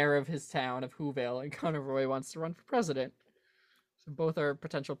mayor of his town of Whoville, and Connor Roy wants to run for president. So both are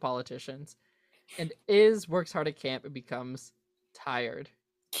potential politicians. And Iz works hard at camp and becomes tired.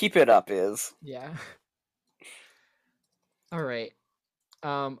 Keep it up, Iz. Yeah. All right.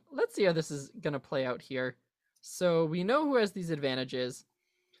 Let's see how this is going to play out here. So we know who has these advantages.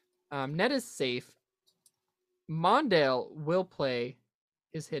 Ned is safe. Mondale will play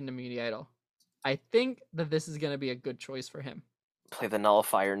his hidden immunity idol. I think that this is going to be a good choice for him. Play the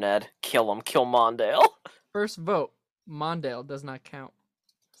nullifier, Ned. Kill him. Kill Mondale. First vote, Mondale does not count.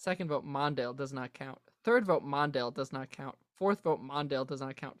 Second vote, Mondale does not count. Third vote, Mondale does not count. Fourth vote, Mondale does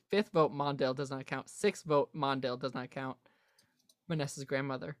not count. Fifth vote, Mondale does not count. Sixth vote, Mondale does not count. Vanessa's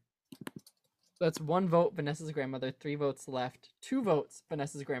grandmother. That's 1 vote, Vanessa's grandmother. 3 votes left. 2 votes,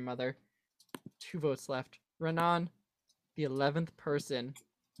 Vanessa's grandmother. 2 votes left. Renan, the 11th person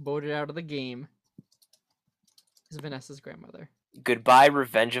voted out of the game, is Vanessa's grandmother. Goodbye,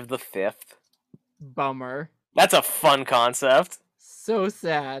 Revenge of the Fifth. Bummer. That's a fun concept. So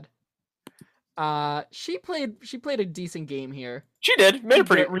sad. She played a decent game here. She did. Made it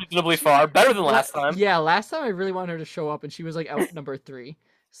pretty reasonably far. Better than last time. Yeah, last time I really wanted her to show up and she was like out number 3.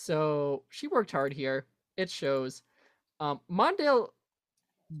 So she worked hard here. It shows. Mondale,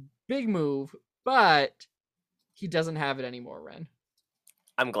 big move, but he doesn't have it anymore, Ren.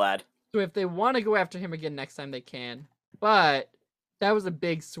 I'm glad. So if they want to go after him again next time, they can. But that was a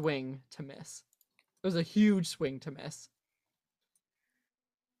big swing to miss. It was a huge swing to miss.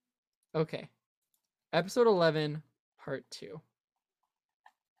 Okay. Episode 11, part 2.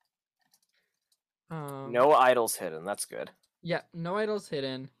 No idols hidden. That's good. Yeah, no idols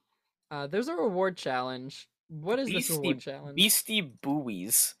hidden. There's a reward challenge. What is this reward challenge? Beastie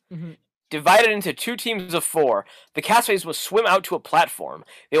Buoys. Mhm. Divided into 2 teams of 4, the castaways will swim out to a platform.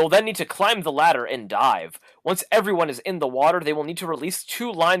 They will then need to climb the ladder and dive. Once everyone is in the water, they will need to release 2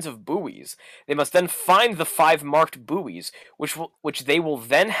 lines of buoys. They must then find the 5 marked buoys, which they will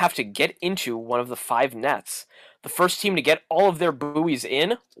then have to get into one of the 5 nets. The first team to get all of their buoys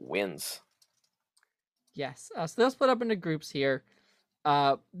in wins. Yes. So they'll split up into groups here.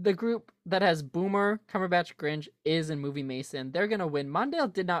 The group that has Boomer, Cumberbatch Grinch, Iz, and Movie Mason, they're gonna win.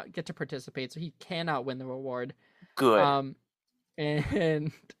 Mondale did not get to participate, so he cannot win the reward. Good.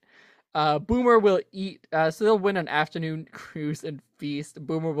 And Boomer will eat. So they'll win an afternoon cruise and feast.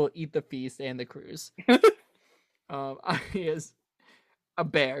 Boomer will eat the feast and the cruise. He is a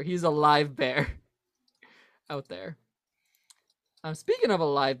bear. He's a live bear out there. Speaking of a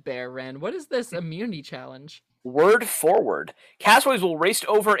live bear, Ren, what is this immunity challenge? Word forward. Castaways will race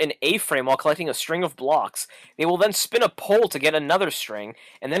over an A-frame while collecting a string of blocks. They will then spin a pole to get another string,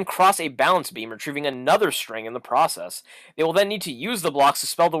 and then cross a balance beam, retrieving another string in the process. They will then need to use the blocks to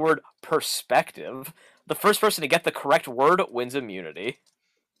spell the word perspective. The first person to get the correct word wins immunity.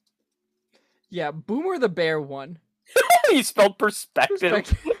 Yeah, Boomer the bear won. He spelled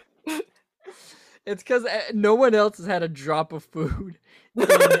perspective. It's because no one else has had a drop of food in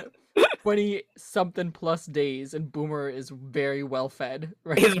 20-something plus days, and Boomer is very well fed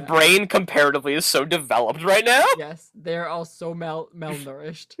right His now. brain, comparatively, is so developed right now. Yes, they're all so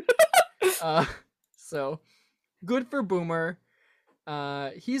malnourished. So, good for Boomer.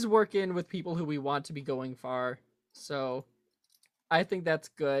 He's working with people who we want to be going far, so I think that's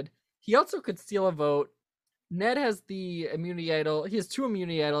good. He also could steal a vote. Ned has the immunity idol. He has 2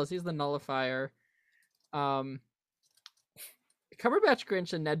 immunity idols. He's the nullifier. Cumberbatch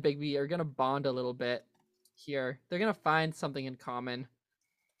Grinch and Ned Bigby are gonna bond a little bit here. They're gonna find something in common.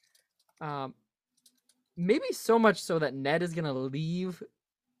 Maybe so much so that Ned is gonna leave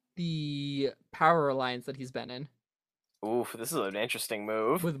the Power Alliance that he's been in. Oof, this is an interesting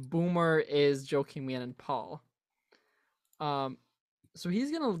move. With Boomer, Iz, Joe Kingman, and Paul. So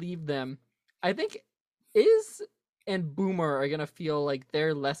he's gonna leave them. I think Iz and Boomer are gonna feel like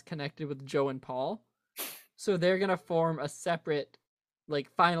they're less connected with Joe and Paul. So they're gonna form a separate, like,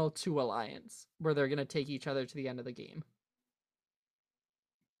 final 2 alliance where they're gonna take each other to the end of the game.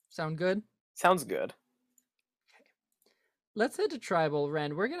 Sound good? Sounds good. Okay. Let's head to Tribal,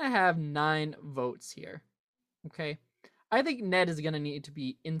 Ren. We're gonna have 9 votes here. Okay. I think Ned is gonna need to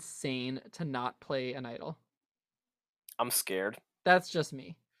be insane to not play an idol. I'm scared. That's just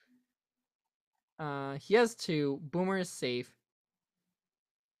me. He has 2. Boomer is safe.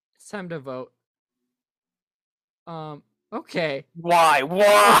 It's time to vote. Okay. Why?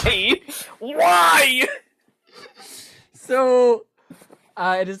 Why? So,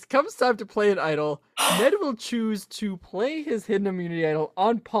 it comes time to play an idol. Ned will choose to play his hidden immunity idol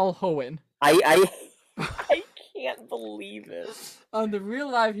on Paul Hohen. I can't believe it. On the real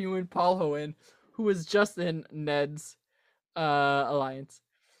live human Paul Hohen, who is just in Ned's alliance.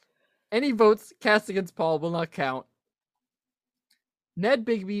 Any votes cast against Paul will not count. Ned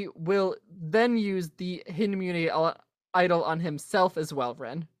Bigby will then use the hidden immunity idol on himself as well,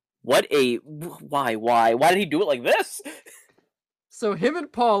 Ren. Why? Why did he do it like this? So him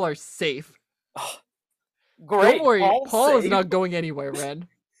and Paul are safe. Great. Don't worry, Paul is safe. not going anywhere, Ren.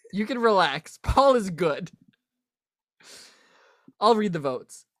 You can relax. Paul is good. I'll read the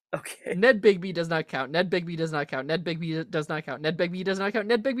votes. Okay. Ned Bigby does not count. Ned Bigby does not count. Ned Bigby does not count. Ned Bigby does not count.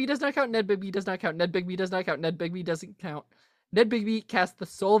 Ned Bigby does not count. Ned Bigby does not count. Ned Bigby does not count. Ned Bigby doesn't count. Ned Bigby cast the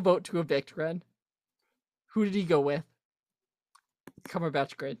sole vote to evict Ren. Who did he go with?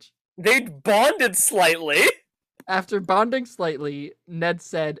 Cumberbatch Grinch. They bonded slightly. After bonding slightly, Ned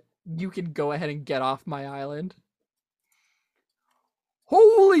said, "You can go ahead and get off my island."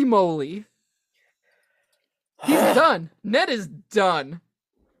 Holy moly. He's done. Ned is done.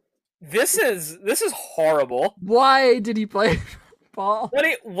 This is horrible. Why did he play Paul?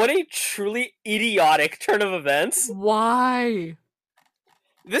 What a truly idiotic turn of events. Why?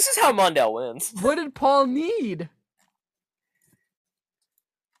 This is how Mondale wins. What did Paul need?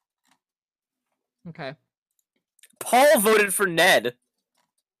 Okay. Paul voted for Ned.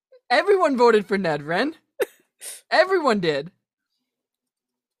 Everyone voted for Ned, Ren. Everyone did.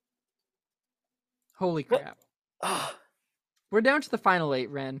 Holy crap. We're down to the final 8,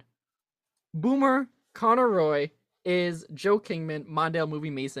 Ren. Boomer, Connor Roy, Iz, Joe Kingman, Mondale, Movie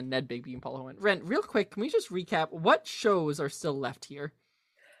Mason, Ned Bigby, and Paul Hohen. Ren, real quick, can we just recap what shows are still left here?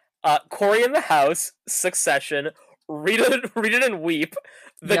 Cory in the House, Succession, Read It and Weep,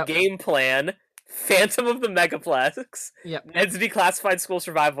 The Yep. Game Plan, Phantom of the Megaplex, Yep. Ned's Declassified School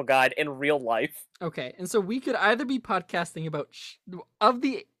Survival Guide in real life. Okay, and so we could either be podcasting about of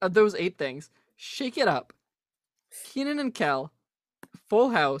those 8 things: Shake It Up, Keenan and Kel,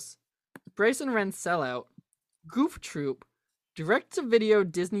 Full House, Bryson Wren's Sellout, Goof Troop, direct-to-video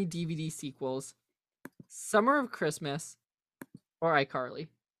Disney DVD sequels, Summer of Christmas, or iCarly.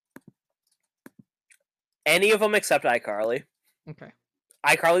 Any of them except iCarly. Okay.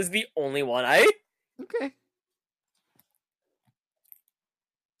 iCarly's the only one Okay.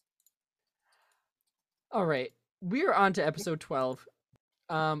 All right, we are on to episode 12.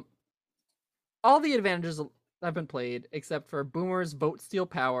 All the advantages have been played except for Boomer's Vote Steal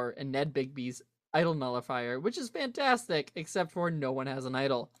Power and Ned Bigby's Idol Nullifier, which is fantastic, except for no one has an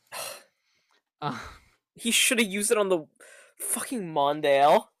idol. He should have used it on the fucking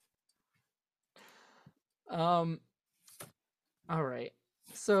Mondale. All right.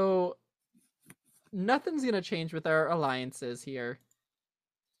 So nothing's gonna change with our alliances here.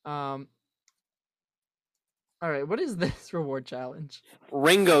 All right, what is this reward challenge?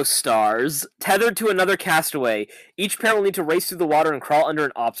 Ringo Stars. Tethered to another castaway. Each pair will need to race through the water and crawl under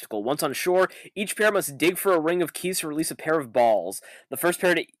an obstacle. Once on shore, each pair must dig for a ring of keys to release a pair of balls. The first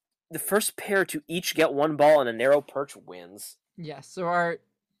pair to each get 1 ball on a narrow perch wins. Yes, so our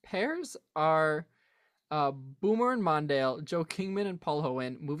pairs are Boomer and Mondale, Joe Kingman and Paul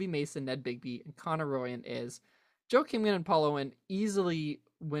Hohen, Movie Mason, Ned Bigby, and Connor Roy and Iz. Joe Kingman and Paul Owen easily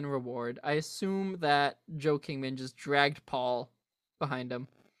win reward. I assume that Joe Kingman just dragged Paul behind him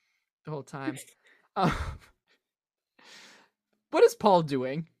the whole time. What is Paul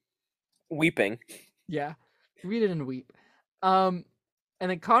doing? Weeping. Yeah, read it and weep. And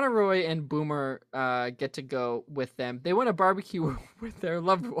then Connor Roy and Boomer get to go with them. They want to barbecue with their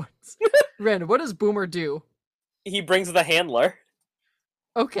loved ones. Ren, what does Boomer do? He brings the handler.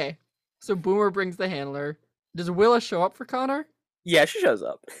 Okay, so Boomer brings the handler. Does Willa show up for Connor? Yeah, she shows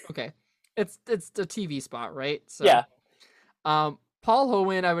up. Okay, it's the TV spot, right? So, yeah. Paul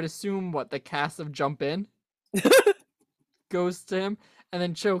Hohen, I would assume the cast of Jump In goes to him, and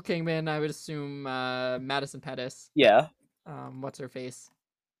then Joe Kingman, I would assume Madison Pettis. Yeah. What's her face?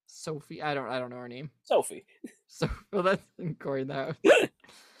 Sophie. I don't know her name. Sophie. So well, that's Corey that.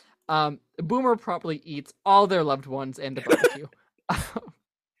 Boomer probably eats all their loved ones and the barbecue.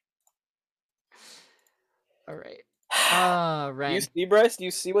 All right. Ren. Do you see, Bryce? Do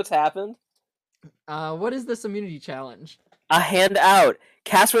you see what's happened? What is this immunity challenge? A hand out.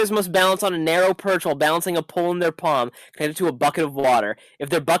 Castaways must balance on a narrow perch while balancing a pole in their palm connected to a bucket of water. If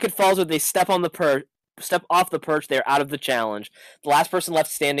their bucket falls or they step off the perch, they are out of the challenge. The last person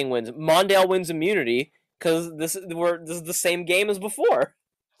left standing wins. Mondale wins immunity because this is the same game as before.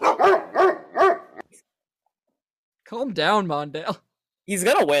 Calm down, Mondale. He's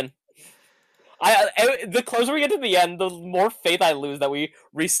gonna win. The closer we get to the end, the more faith I lose that we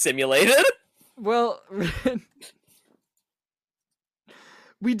resimulated. Well,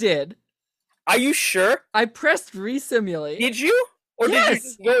 we did. Are you sure? I pressed resimulate. Did you? Or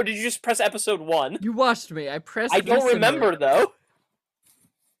yes. did you just press episode 1? You watched me. I pressed. I don't remember though.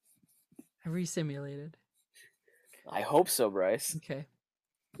 I resimulated. I hope so, Bryce. Okay.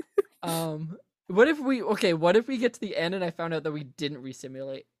 What if we get to the end and I found out that we didn't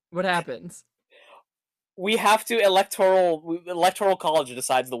resimulate? What happens? We have to electoral college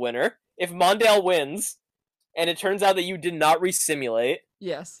decides the winner. If Mondale wins, and it turns out that you did not resimulate,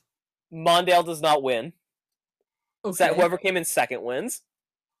 yes, Mondale does not win. Okay. So whoever came in second wins.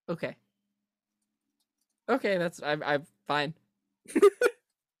 Okay. Okay, I'm fine.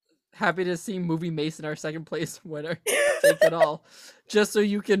 Happy to see Movie Mason, our second place winner, take it all, just so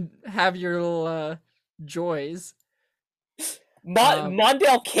you can have your little joys.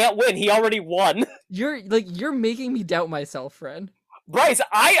 Mondale can't win. He already won. You're making me doubt myself, friend. Bryce,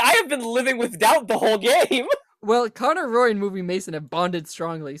 I have been living with doubt the whole game. Well, Connor Roy and Movie Mason have bonded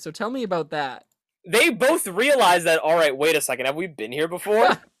strongly, so tell me about that. They both realized that, all right, wait a second, have we been here before?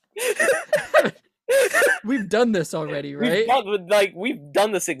 We've done this already, right? We've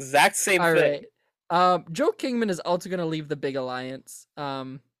done this exact same thing. All right. Joe Kingman is also going to leave the big alliance.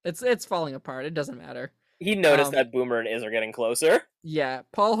 It's falling apart. It doesn't matter. He noticed that Boomer and Iz are getting closer. Yeah,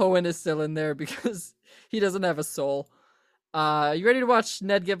 Paul Hohen is still in there because he doesn't have a soul. You ready to watch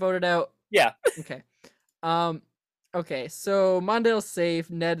Ned get voted out? Yeah. Okay. Okay, so Mondale's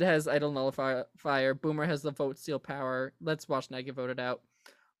safe. Ned has Idol Nullifier. Boomer has the Vote Steal Power. Let's watch Ned get voted out.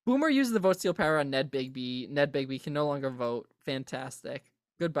 Boomer uses the Vote Steal Power on Ned Bigby. Ned Bigby can no longer vote. Fantastic.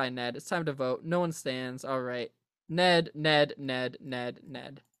 Goodbye, Ned. It's time to vote. No one stands. All right. Ned.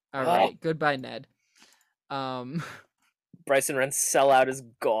 All right. Goodbye, Ned. Bryson Wren's sellout is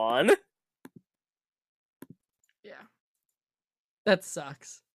gone. That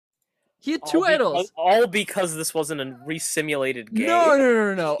sucks. He had two idols. All because this wasn't a resimulated game.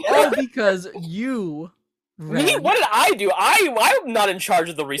 No. All because you. Me? What did I do? I'm not in charge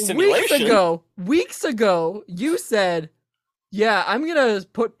of the resimulation. Weeks ago, you said, "Yeah, I'm gonna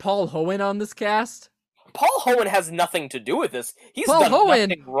put Paul Hohen on this cast." Paul Hohen has nothing to do with this. He's done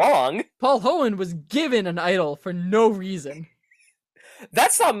nothing wrong. Paul Hohen was given an idol for no reason.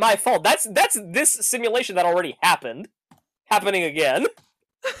 That's not my fault. That's this simulation that already happened. Happening again.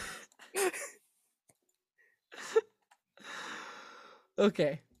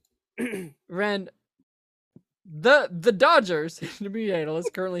 Okay. Ren, the Dodgers hidden idol is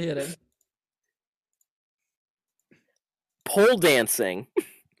currently hidden. Pole dancing.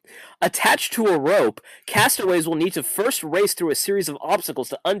 Attached to a rope, castaways will need to first race through a series of obstacles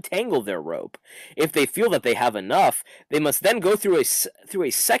to untangle their rope. If they feel that they have enough, they must then go through a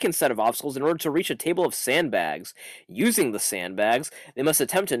second set of obstacles in order to reach a table of sandbags. Using the sandbags, they must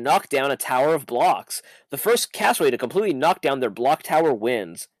attempt to knock down a tower of blocks. The first castaway to completely knock down their block tower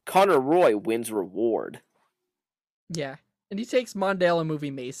wins. Connor Roy wins reward. Yeah, and he takes Mondale and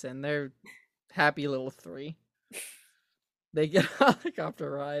Movie Mason. They're happy little three. They get a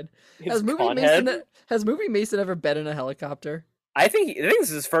helicopter ride. Has Movie Mason ever been in a helicopter? I think this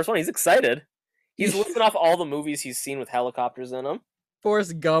is his first one. He's excited. He's listing off all the movies he's seen with helicopters in them.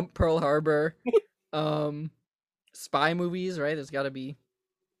 Forrest Gump, Pearl Harbor, spy movies, right? There's got to be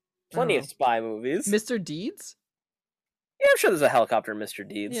plenty of spy movies. Mr. Deeds? Yeah, I'm sure there's a helicopter in Mr.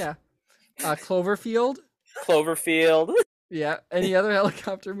 Deeds. Yeah. Cloverfield? Cloverfield. Yeah. Any other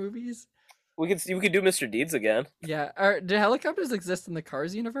helicopter movies? We could do Mr. Deeds again. Yeah. Do helicopters exist in the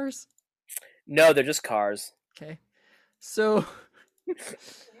Cars universe? No, they're just cars. Okay. So,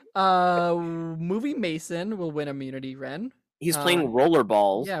 Movie Mason will win immunity, Ren. He's playing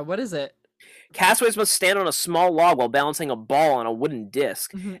rollerballs. Yeah, what is it? Castaways must stand on a small log while balancing a ball on a wooden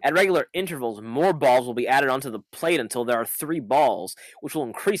disc. Mm-hmm. At regular intervals, more balls will be added onto the plate until there are 3 balls, which will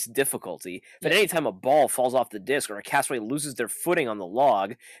increase difficulty. If at any time a ball falls off the disc or a castaway loses their footing on the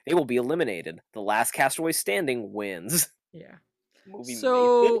log, they will be eliminated. The last castaway standing wins. Yeah. Movie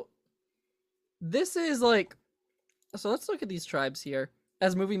so, this is like... So let's look at these tribes here.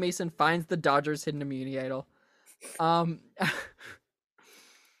 As Movie Mason finds the Dodgers' hidden immunity idol.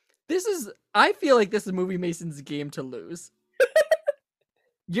 I feel like this is Movie Mason's game to lose.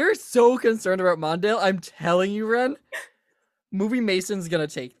 You're so concerned about Mondale. I'm telling you, Ren. Movie Mason's gonna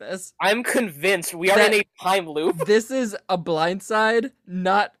take this. I'm convinced we are in a time loop. This is a blindside,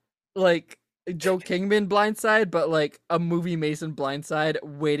 not like Joe Kingman blindside, but like a Movie Mason blindside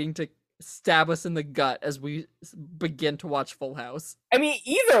waiting to stab us in the gut as we begin to watch Full House. I mean,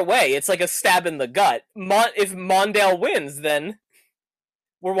 either way, it's like a stab in the gut. If Mondale wins, then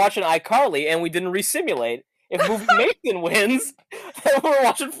we're watching iCarly and we didn't resimulate. If Movie Mason wins, then we're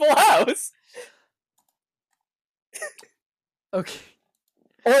watching Full House. Okay.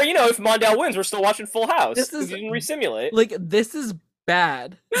 Or, if Mondale wins, we're still watching Full House. This is, you didn't resimulate. Like, this is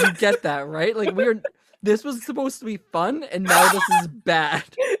bad. You get that, right? Like, this was supposed to be fun, and now this is bad.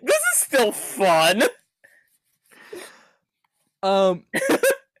 This is still fun.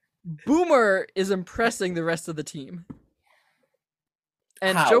 Boomer is impressing the rest of the team.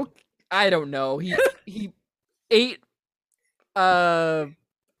 And How? Joe, I don't know. He ate a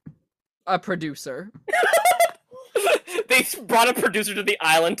producer. They brought a producer to the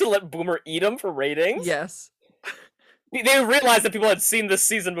island to let Boomer eat him for ratings? Yes. They realized that people had seen this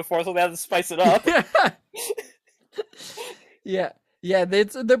season before, so they had to spice it up. Yeah.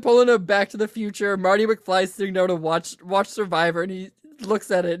 They're pulling a Back to the Future. Marty McFly's sitting down to watch Survivor, and he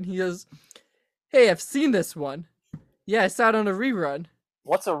looks at it and he goes, "Hey, I've seen this one. Yeah, I saw it on a rerun."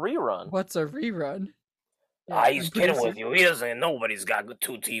 What's a rerun? What's a rerun? Yeah, he's kidding with you. He doesn't. Nobody's got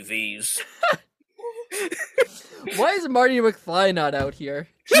 2 TVs. Why is Marty McFly not out here?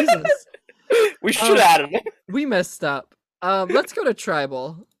 Jesus. We should add him. We messed up. Let's go to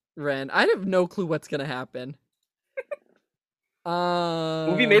Tribal, Ren. I have no clue what's gonna happen.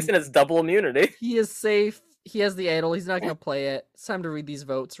 Movie Mason has double immunity. He is safe. He has the idol. He's not gonna play it. It's time to read these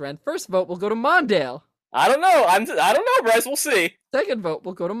votes, Ren. First vote will go to Mondale. I don't know. I don't know, Bryce. We'll see. Second vote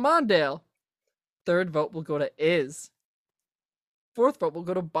will go to Mondale. Third vote will go to Iz. Fourth vote will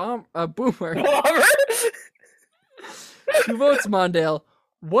go to Boomer. 2 votes Mondale.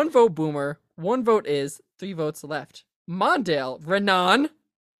 1 vote Boomer. 1 vote Iz. 3 votes left. Mondale. Renan.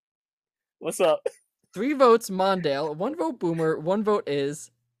 What's up? 3 votes Mondale. 1 vote Boomer. 1 vote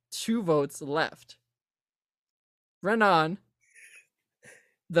Iz. 2 votes left. Renan,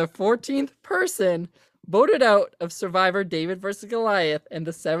 the 14th person voted out of Survivor David vs. Goliath and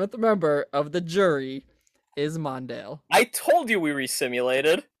the 7th member of the jury, is Mondale. I told you we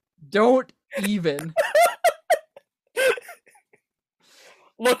resimulated. Don't even.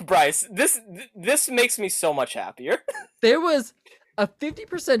 Look, Bryce, this makes me so much happier. There was a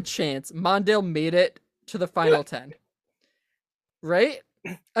 50% chance Mondale made it to the final 10. Right?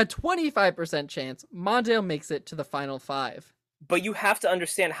 A 25% chance Mondale makes it to the final 5. But you have to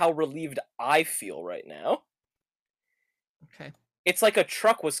understand how relieved I feel right now. Okay. It's like a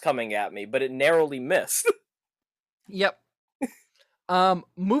truck was coming at me, but it narrowly missed. Yep.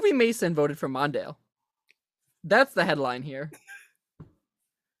 Movie Mason voted for Mondale. That's the headline here.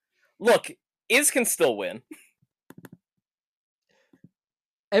 Look, Iz can still win.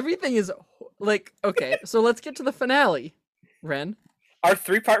 Everything is like, okay, so let's get to the finale, Ren. Our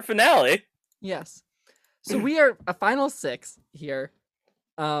 3-part finale. Yes. So we are a final 6 here.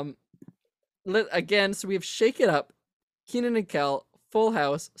 Again, so we have Shake It Up, Kenan and Kel, Full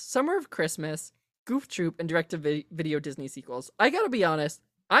House, Summer of Christmas, Goof Troop, and direct-to-video Disney sequels. I gotta be honest,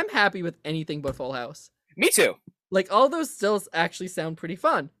 I'm happy with anything but Full House. Me too. Like, all those stills actually sound pretty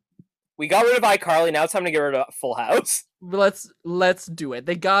fun. We got rid of iCarly, now it's time to get rid of Full House. Let's do it.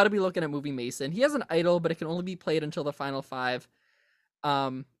 They gotta be looking at Movie Mason. He has an idol, but it can only be played until the final 5.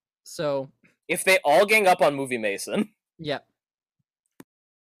 So... If they all gang up on Movie Mason. Yep.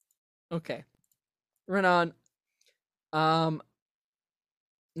 Okay. Run on.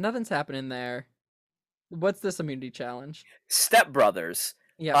 Nothing's happening there. What's this immunity challenge? Step Brothers.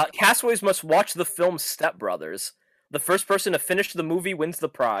 Yeah. Castaways must watch the film Step Brothers. The first person to finish the movie wins the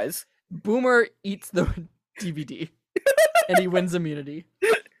prize. Boomer eats the DVD. And he wins immunity.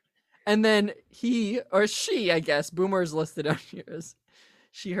 And then he, or she, I guess, Boomer is listed on here as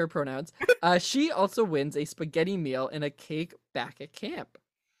she, her pronouns. She also wins a spaghetti meal and a cake back at camp.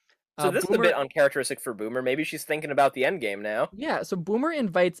 So this Boomer, is a bit uncharacteristic for Boomer. Maybe she's thinking about the end game now. Yeah, so Boomer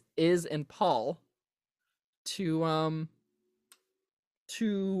invites Iz and Paul to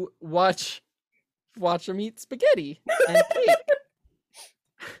watch them eat spaghetti and cake.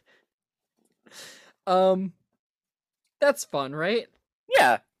 That's fun, right?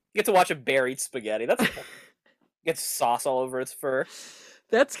 Yeah. You get to watch a bear eat spaghetti. That's cool. Gets sauce all over its fur.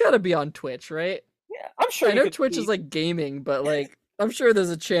 That's gotta be on Twitch, right? Yeah, I'm sure. I know Twitch is like gaming, but like I'm sure there's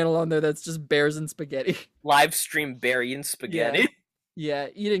a channel on there that's just bears and spaghetti. Live stream bear eating spaghetti. Yeah,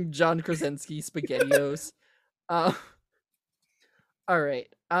 eating John Krasinski SpaghettiOs. All right.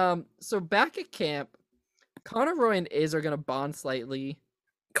 So back at camp, Connor, Roy, and Iz are gonna bond slightly.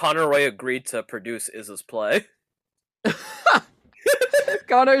 Connor Roy agreed to produce Iz's play.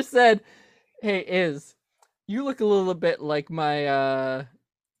 Connor said, "Hey, Iz, you look a little bit like my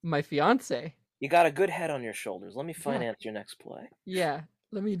fiance. You got a good head on your shoulders. Let me finance your next play." Yeah,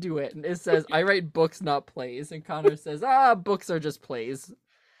 let me do it. And it says, "I write books, not plays." And Connor says, books are just plays.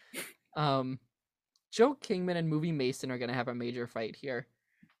 Joe Kingman and Movie Mason are gonna have a major fight here.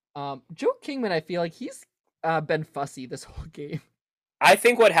 Joe Kingman, I feel like he's been fussy this whole game. I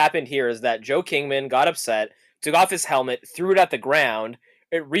think what happened here is that Joe Kingman got upset, took off his helmet, threw it at the ground.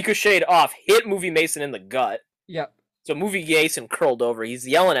 It ricocheted off, hit Movie Mason in the gut. Yep. So Movie Mason curled over. He's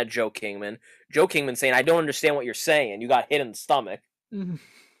yelling at Joe Kingman. Joe Kingman saying, "I don't understand what you're saying. You got hit in the stomach."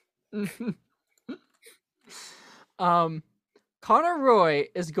 Connor Roy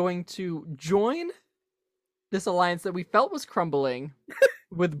is going to join this alliance that we felt was crumbling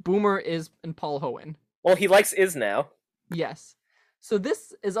with Boomer, Iz, and Paul Hohen. Well, he likes Iz now. Yes. So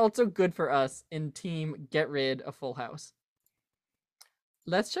this is also good for us in Team Get Rid of Full House.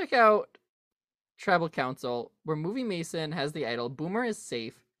 Let's check out Tribal Council, where Movie Mason has the idol. Boomer is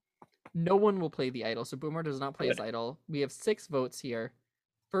safe. No one will play the idol, so Boomer does not play his idol. We have 6 votes here.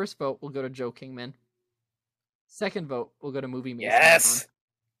 First vote will go to Joe Kingman. Second vote will go to Movie Mason. Yes!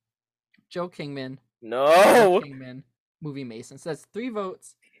 Joe Kingman. No! Joe Kingman, Movie Mason. So that's 3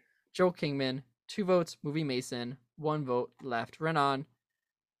 votes. Joe Kingman. 2 votes, Movie Mason. 1 vote left. Renan.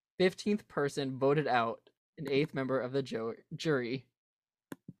 15th person voted out. An 8th member of the jury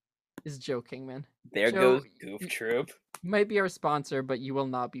is Joe Kingman. There Joe, goes Goof Troop. You might be our sponsor, but you will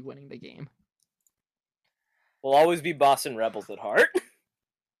not be winning the game. We'll always be Boston Rebels at heart.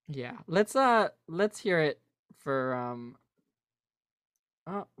 Yeah. Let's hear it for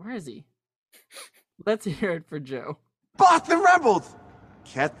where is he? Let's hear it for Joe. Boston Rebels!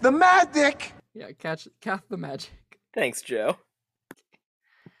 Get the magic! Yeah, catch the magic. Thanks, Joe.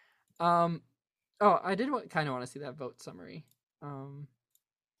 I did kind of want to see that vote summary.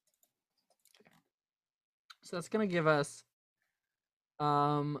 So that's gonna give us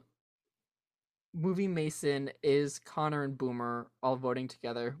Movie Mason is Connor and Boomer all voting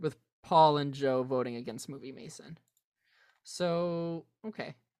together, with Paul and Joe voting against Movie Mason. So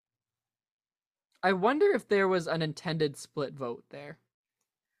okay. I wonder if there was an intended split vote there,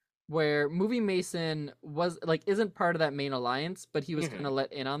 where Movie Mason was like isn't part of that main alliance, but he was kind of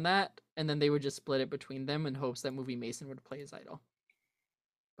let in on that, and then they would just split it between them in hopes that Movie Mason would play his idol.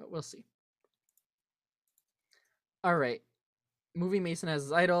 But we'll see. All right, Movie Mason has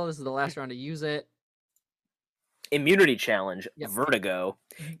his idol. This is the last round to use it. Immunity challenge, Vertigo.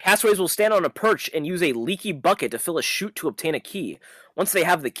 Castaways will stand on a perch and use a leaky bucket to fill a chute to obtain a key. Once they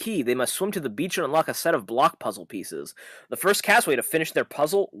have the key, they must swim to the beach and unlock a set of block puzzle pieces. The first castaway to finish their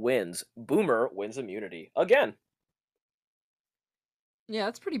puzzle wins. Boomer wins immunity. Again. Yeah,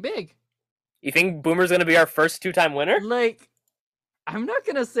 that's pretty big. You think Boomer's going to be our first two-time winner? Like, I'm not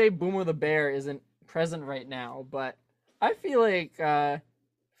going to say Boomer the Bear isn't present right now, but I feel like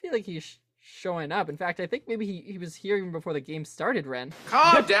he's showing up. In fact, I think maybe he was here even before the game started, Ren.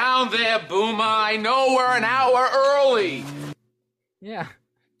 Calm down there, Boomer. I know we're an hour early. Yeah.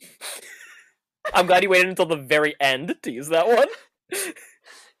 I'm glad you waited until the very end to use that one.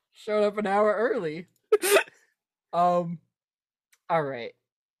 Showed up an hour early. All right.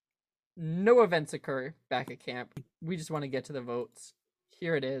 No events occur back at camp. We just want to get to the votes.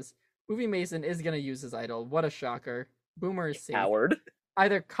 Here it is. Movie Mason is going to use his idol. What a shocker. Boomer is safe. Howard.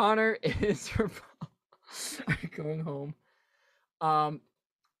 Either Connor is or Paul are going home.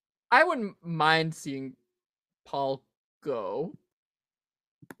 I wouldn't mind seeing Paul go.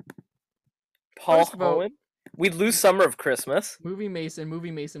 Paul Owen? We'd lose Summer of Christmas. Movie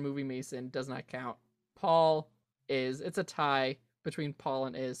Mason does not count. Paul is. It's a tie between Paul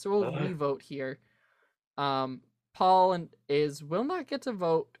and Is. So we'll re-vote here. Paul and Is will not get to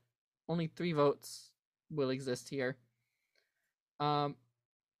vote. Only 3 votes will exist here.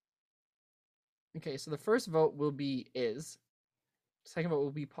 Okay, so the first vote will be Is. Second vote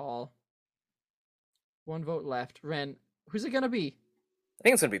will be Paul. 1 vote left. Ren, who's it gonna be? I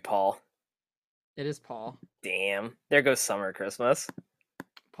think it's gonna be Paul. It is Paul. Damn. There goes Summer of Christmas.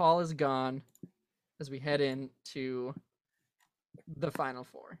 Paul is gone as we head into the Final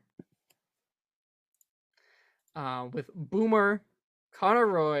Four. With Boomer, Connor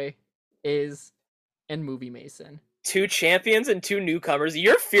Roy, Is, and Movie Mason. 2 champions and 2 newcomers.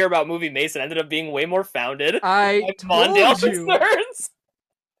 Your fear about Movie Mason ended up being way more founded. I told you. Concerns.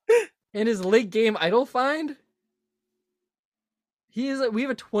 In his late game idol find, we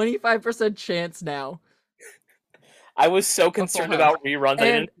have a 25% chance now. I was so concerned about reruns. I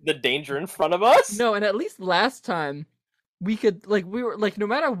didn't see the danger in front of us. No, and at least last time we could no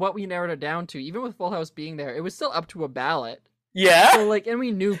matter what we narrowed it down to, even with Full House being there, it was still up to a ballot. Yeah. So and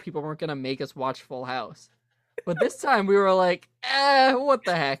we knew people weren't gonna make us watch Full House. But this time we were like, what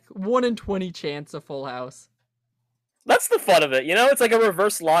the heck? 1 in 20 chance of Full House. That's the fun of it, you know? It's like a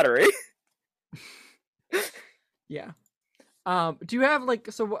reverse lottery. Yeah. Do you have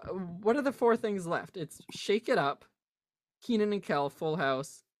so what are the 4 things left? It's Shake It Up, Kenan and Kel, Full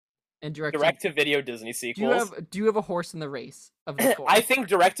House, and direct-to-video Disney sequels. Do you have a horse in the race of the 4? I think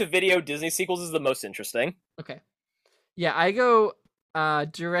direct-to-video Disney sequels is the most interesting. Okay. Yeah, I go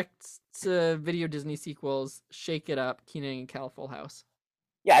direct-to-video Disney sequels, Shake It Up, Kenan and Kel, Full House.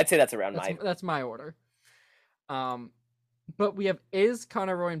 Yeah, I'd say that's around that's my order. But we have Is,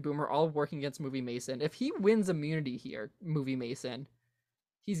 Connor Roy, and Boomer all working against Movie Mason. If he wins immunity here, Movie Mason,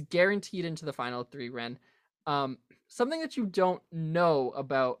 he's guaranteed into the final 3, Ren. Something that you don't know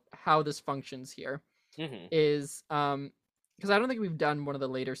about how this functions here is, because I don't think we've done one of the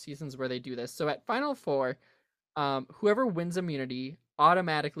later seasons where they do this. So at Final 4, whoever wins immunity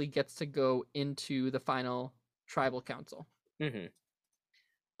automatically gets to go into the final tribal council.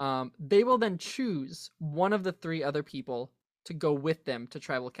 They will then choose one of the 3 other people to go with them to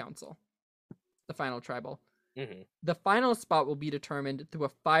tribal council, the final tribal. The final spot will be determined through a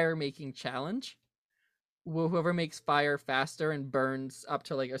fire-making challenge. Whoever makes fire faster and burns up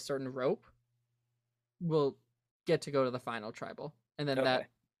to a certain rope will get to go to the final tribal, and then that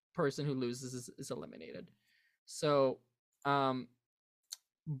person who loses is eliminated. So,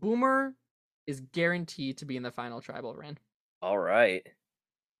 Boomer is guaranteed to be in the final tribal, Ren. All right.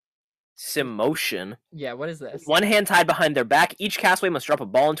 Simotion. Yeah, what is this? One hand tied behind their back, each castaway must drop a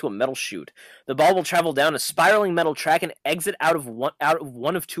ball into a metal chute. The ball will travel down a spiraling metal track and exit out of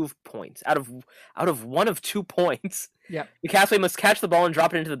one of 2 points. Out of one of 2 points. Yeah. The castaway must catch the ball and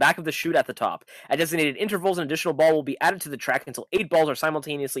drop it into the back of the chute at the top. At designated intervals, an additional ball will be added to the track until 8 balls are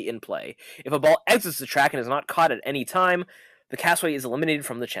simultaneously in play. If a ball exits the track and is not caught at any time, the castaway is eliminated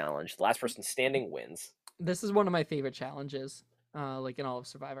from the challenge. The last person standing wins. This is one of my favorite challenges. In all of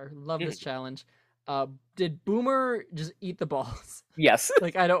Survivor. Love this challenge. Did Boomer just eat the balls? Yes.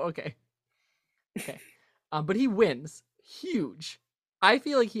 Okay. But he wins. Huge. I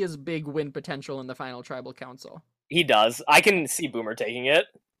feel like he has big win potential in the final tribal council. He does. I can see Boomer taking it.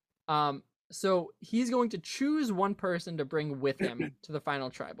 So he's going to choose one person to bring with him to the final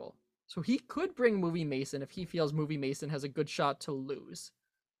tribal. So he could bring Movie Mason if he feels Movie Mason has a good shot to lose.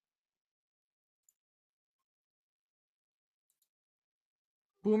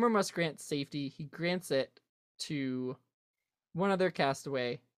 Boomer must grant safety. He grants it to one other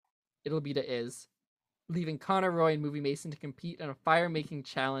castaway. It'll be to Iz, leaving Connor Roy and Movie Mason to compete in a fire-making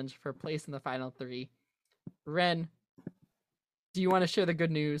challenge for a place in the final 3. Ren, do you want to share the good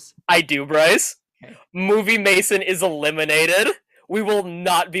news? I do, Bryce. Okay. Movie Mason is eliminated. We will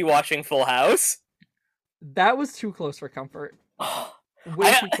not be watching Full House. That was too close for comfort.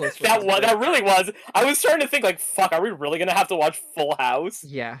 Way too close for comfort. That really was. I was starting to think, like, fuck, are we really gonna have to watch Full House?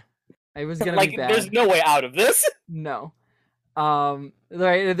 Yeah. It was gonna like, be bad. There's no way out of this. No.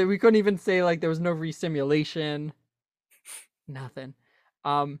 Right, we couldn't even say, like, there was no re-simulation. Nothing.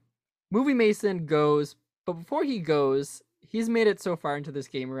 Movie Mason goes, but before he goes, he's made it so far into this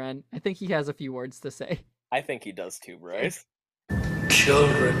game, Ren. I think he has a few words to say. I think he does too, Bryce.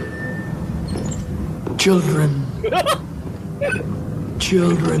 Children. Children.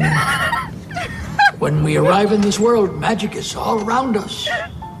 When we arrive in this world, magic is all around us.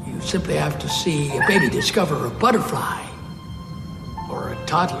 You simply have to see a baby discover a butterfly or a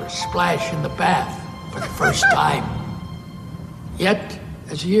toddler splash in the bath for the first time. Yet,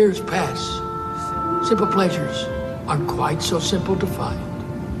 as years pass, simple pleasures aren't quite so simple to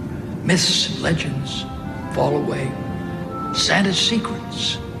find. Myths and legends fall away. Santa's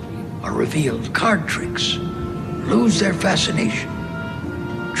secrets are revealed. Card tricks lose their fascination.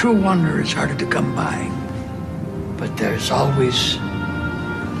 True wonder is harder to come by. But there's always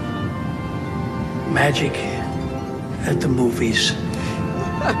magic at the movies.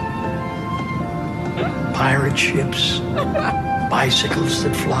 Pirate ships, bicycles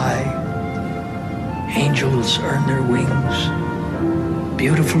that fly, angels earn their wings,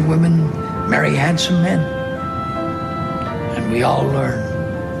 beautiful women marry handsome men, and we all learn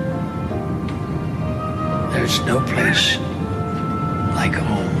there's no place like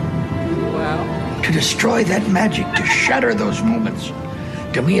home. Wow. To destroy that magic, to shatter those moments,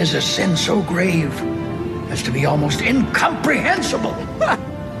 to me is a sin so grave as to be almost incomprehensible.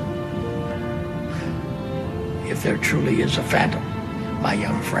 If there truly is a phantom, my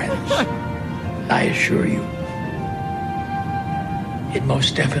young friends, I assure you, it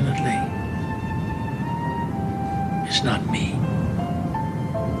most definitely is not me.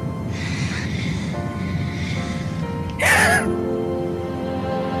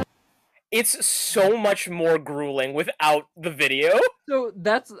 It's so much more grueling without the video. So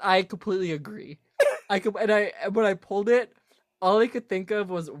I completely agree. When I pulled it, all I could think of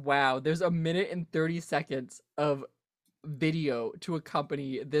was, wow, there's 1 minute and 30 seconds of video to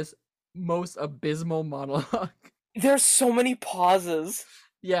accompany this most abysmal monologue. There's so many pauses.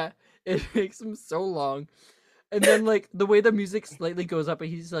 Yeah, it makes them so long. And then, like, the way the music slightly goes up, and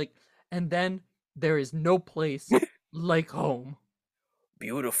he's like, and then there is no place like home.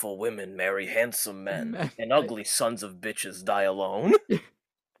 Beautiful women marry handsome men, and ugly sons of bitches die alone.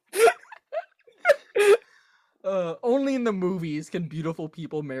 Only in the movies can beautiful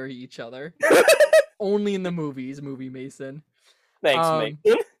people marry each other. Only in the movies, Movie Mason. Thanks,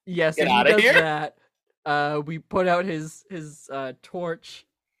 Mason. Yes, Get and he outta does here. that. We put out his torch,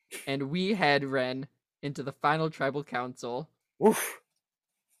 and we head Ren into the final tribal council. Oof.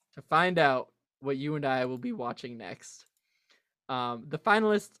 To find out what you and I will be watching next. The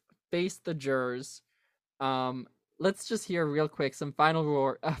finalists face the jurors. Let's just hear real quick some final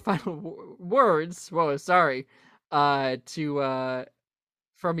words. Whoa, sorry. From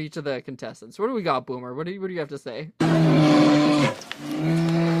each of the contestants. What do we got, Boomer? What do you have to say?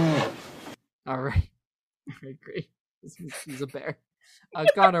 All right. Great. He's a bear.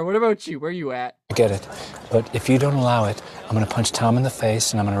 Connor, what about you? Where are you at? I get it. But if you don't allow it, I'm going to punch Tom in the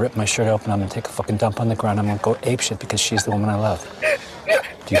face, and I'm going to rip my shirt open, I'm going to take a fucking dump on the ground, I'm going to go apeshit because she's the woman I love.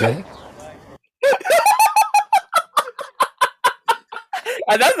 Do you get it?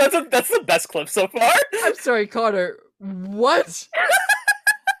 That's the best clip so far. I'm sorry, Connor. What?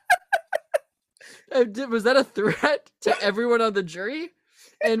 Was that a threat to everyone on the jury?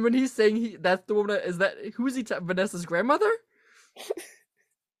 And when he's saying that's the woman, who is he? Vanessa's grandmother?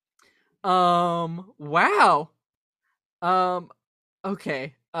 Wow.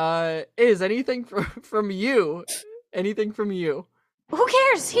 Okay. Is anything from you? Anything from you? Who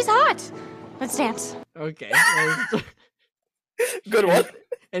cares? He's hot. Let's dance. Okay. Good one.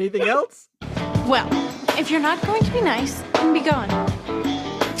 Anything else? Well, if you're not going to be nice, then be gone.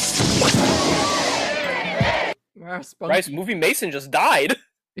 Bryce, movie Mason just died.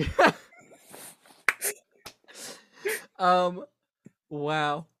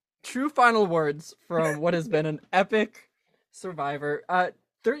 Wow. True final words from what has been an epic Survivor.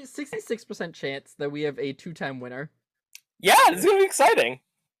 66% chance that we have a 2-time winner. Yeah, this is gonna be exciting.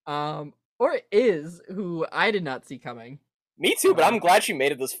 Or Iz, who I did not see coming. Me too, but I'm glad she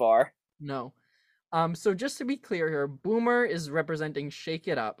made it this far. No. So just to be clear here, Boomer is representing Shake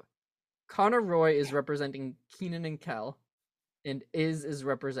It Up. Connor Roy is representing Keenan and Kel. And Iz is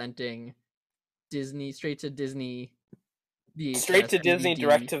representing Disney, straight to Disney. Straight to Disney DVD.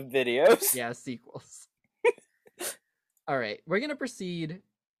 direct to videos. Yeah, sequels. All right, we're gonna proceed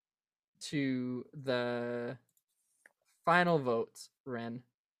to the final votes, Ren.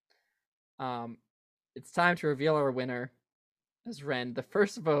 It's time to reveal our winner as Ren. The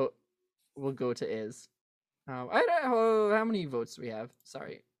first vote will go to Iz. I don't know how many votes do we have.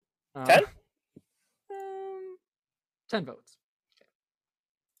 Sorry, 10. 10 votes.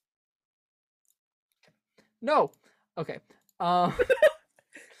 Okay. No. Okay.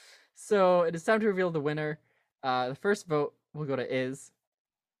 So it is time to reveal the winner. The first vote will go to Iz.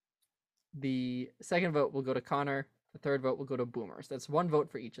 The second vote will go to Connor. The third vote will go to Boomer. So that's 1 vote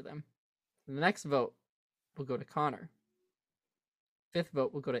for each of them. And the next vote will go to Connor. Fifth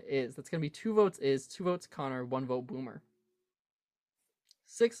vote will go to Iz. That's going to be 2 votes Iz, 2 votes Connor, 1 vote Boomer.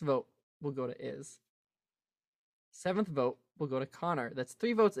 Sixth vote will go to Iz. Seventh vote will go to Connor. That's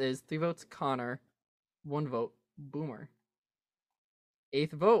 3 votes Iz, 3 votes Connor, 1 vote Boomer.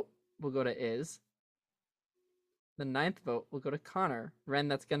 Eighth vote will go to Iz. The 9th vote will go to Connor. Ren,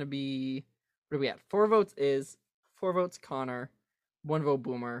 that's going to be, what are we at? 4 votes Iz, 4 votes Connor, 1 vote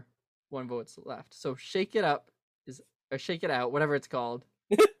Boomer, 1 vote's left. So Shake It Up is, or Shake It Out, whatever it's called,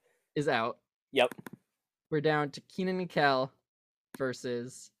 is out. Yep. We're down to Keenan and Kel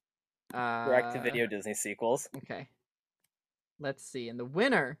versus direct to video Disney sequels. Okay. Let's see. And the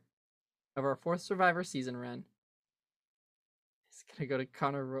winner of our 4th Survivor season, Ren, is gonna go to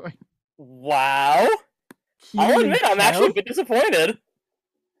Connor Roy. Wow. I'll admit, I'm actually a bit disappointed.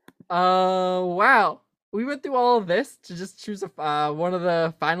 Wow. We went through all of this to just choose one of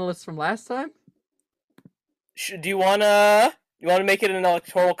the finalists from last time. Do you wanna make it an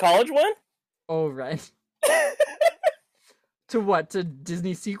electoral college one? Oh, right. To what? To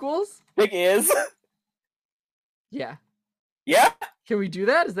Disney sequels? Pick Iz. Yeah. Yeah. Can we do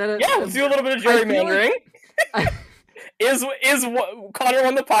that? Is that Yeah, let's do a little bit of gerrymandering. Is Connor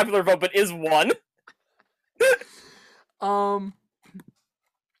won the popular vote, but Iz won.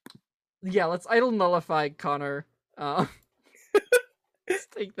 Yeah, let's idle nullify Connor. Let's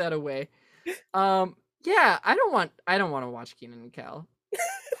take that away. Yeah, I don't want to watch Keenan and Kel.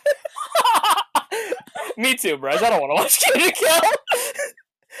 Me too, Bryce. I don't want to watch Keenan and Kel.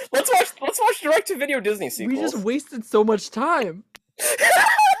 Let's watch direct to video Disney sequels. We just wasted so much time.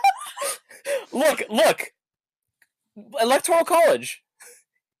 Look. Electoral college.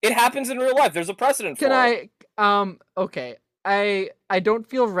 It happens in real life. There's a precedent for it. Okay. I don't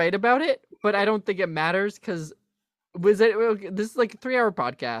feel right about it, but I don't think it matters because this is like a 3-hour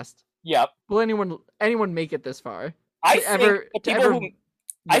podcast. Yep. Will anyone make it this far? I think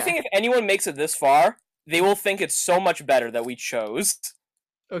if anyone makes it this far, they will think it's so much better that we chose.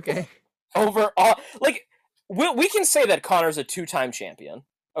 Okay. Overall, like we can say that Connor's a 2-time champion.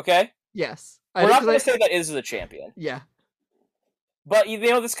 Okay. Yes. We're not going to say that Iz is a champion. Yeah. But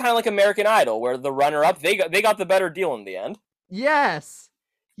this is kind of like American Idol, where the runner-up they got the better deal in the end. Yes.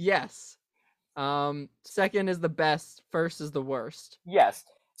 Second is the best. First is the worst. Yes.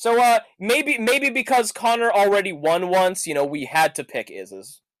 So maybe because Connor already won once, we had to pick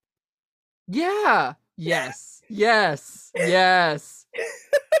Iz's. Yeah. Yes.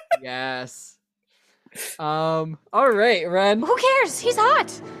 All right, Ren. Who cares? He's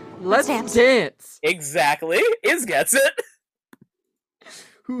hot. Let's dance. Exactly. Iz gets it.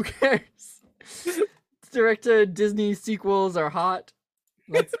 Who cares? Direct to Disney sequels are hot.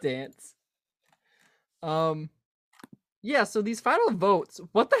 Let's dance. Yeah, so these final votes,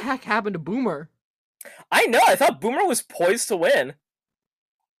 what the heck happened to Boomer? I know, I thought Boomer was poised to win.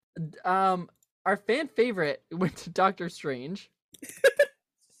 Our fan favorite went to Doctor Strange.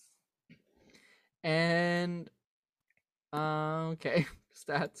 And okay.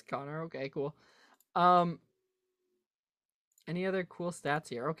 Stats, Connor. Okay, cool. Any other cool stats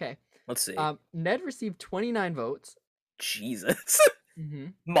here? Okay. Let's see. Ned received 29 votes. Jesus. Mm-hmm.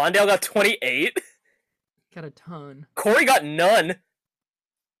 Mondale got 28. Got a ton. Corey got none.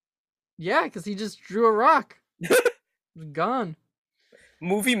 Yeah, because he just drew a rock. Gone.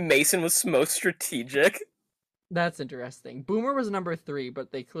 Movie Mason was most strategic. That's interesting. Boomer was number 3,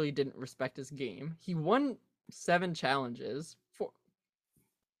 but they clearly didn't respect his game. He won 7 challenges. 4.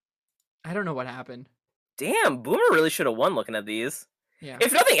 I don't know what happened. Damn, Boomer really should have won looking at these. Yeah.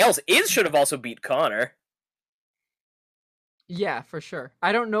 If nothing else, Iz should have also beat Connor. Yeah, for sure.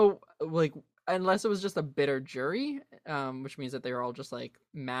 I don't know, like, unless it was just a bitter jury, which means that they were all just, like,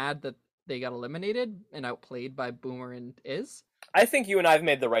 mad that they got eliminated and outplayed by Boomer and Iz. I think you and I have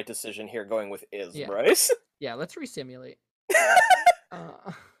made the right decision here going with Iz, Yeah. Bryce. Yeah, let's resimulate.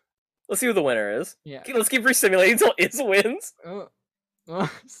 Let's see who the winner is. Yeah. Let's keep resimulating until Iz wins.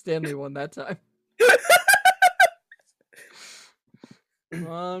 Stanley won that time. Come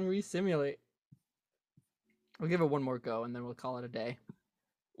on, resimulate. We'll give it one more go and then we'll call it a day.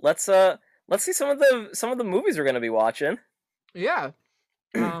 Let's see some of the movies we're gonna be watching. Yeah.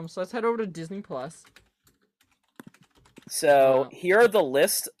 So let's head over to Disney Plus. So here are the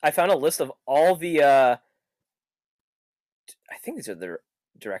list. I found a list of all the I think these are the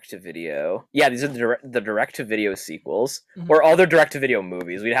direct-to-video. Yeah, these are the direct-to-video sequels, or all the direct-to-video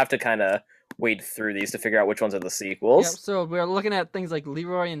movies. We'd have to kind of wade through these to figure out which ones are the sequels. Yep, so we're looking at things like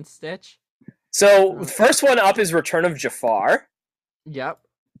Leroy and Stitch. So the first one up is Return of Jafar. Yep.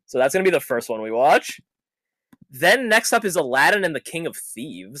 So that's gonna be the first one we watch. Then next up is Aladdin and the King of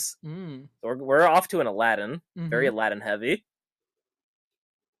Thieves. Mm. So we're off to an Aladdin, very Mhm. Aladdin heavy.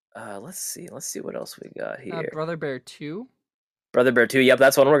 Let's see what else we got here. Brother Bear 2. Brother Bear 2, yep,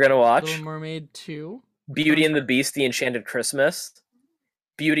 that's one we're gonna watch. Little Mermaid 2. Beauty and the Beast, The Enchanted Christmas.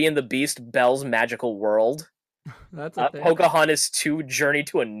 Beauty and the Beast, Belle's Magical World. That's a thing. Pocahontas 2, Journey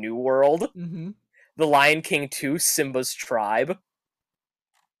to a New World. Mhm. The Lion King 2, Simba's Tribe.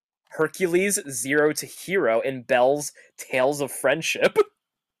 Hercules, Zero to Hero, and Belle's Tales of Friendship.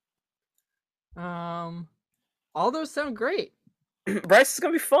 All those sound great. Bryce, is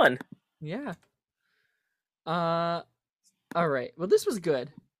gonna be fun. Yeah. All right. Well, this was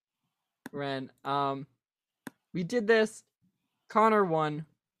good, Ren. We did this. Connor won.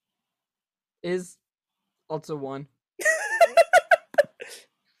 Is also won.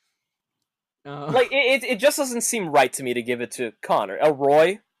 Like it just doesn't seem right to me to give it to Connor. A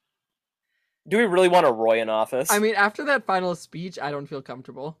Roy? Do we really want a Roy in office? I mean, after that final speech, I don't feel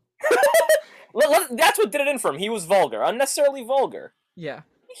comfortable. That's what did it in for him. He was vulgar, unnecessarily vulgar. Yeah.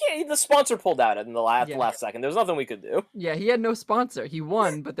 The sponsor pulled out in the last second. There was nothing we could do. Yeah, he had no sponsor. He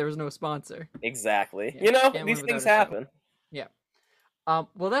won, but there was no sponsor. Exactly. Yeah, You know, can't these win things without a show. happen. Yeah.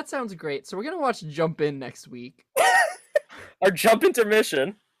 Well, that sounds great. So we're gonna watch Jump In next week, Our jump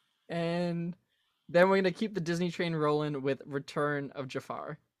intermission. and then we're gonna keep the Disney train rolling with Return of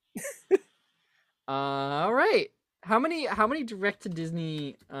Jafar. All right. How many direct to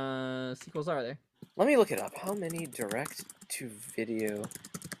Disney sequels are there? Let me look it up. How many direct-to-video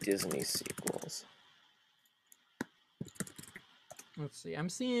Disney sequels? Let's see. I'm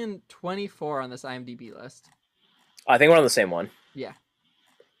seeing 24 on this IMDb list. I think we're on the same one. Yeah.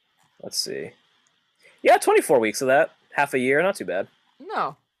 Let's see. Yeah, 24 weeks of that. Half a year. Not too bad.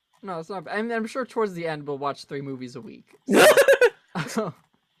 No, it's not. I'm sure towards the end we'll watch 3 movies a week. So.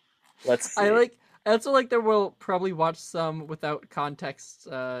 Let's see. I also like that we'll probably watch some without context.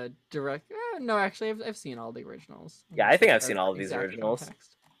 Direct. No, actually, I've seen all the originals. Yeah, I think I've seen all of these originals.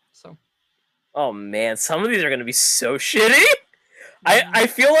 Context, so. Oh man, some of these are gonna be so shitty. I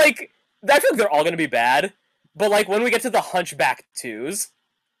feel like they're all gonna be bad. But like when we get to the Hunchback 2s,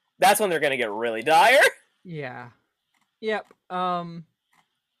 that's when they're gonna get really dire. Yeah. Yep.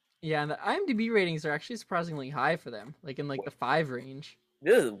 Yeah, and the IMDb ratings are actually surprisingly high for them, like in like the 5 range.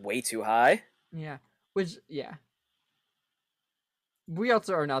 This is way too high. Yeah. Which, yeah. We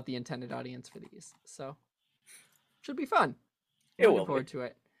also are not the intended audience for these, so should be fun. It will Looking forward to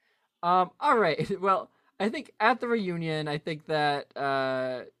it. All right. Well, I think at the reunion, I think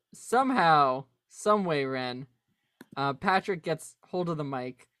that somehow, some way, Ren, Patrick gets hold of the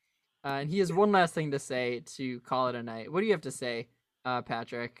mic, and he has one last thing to say to call it a night. What do you have to say,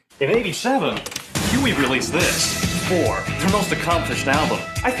 Patrick? In '87, Huey released this. 4, their most accomplished album.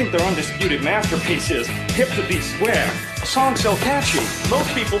 I think their undisputed masterpiece is Hip to Be Square. A song so catchy,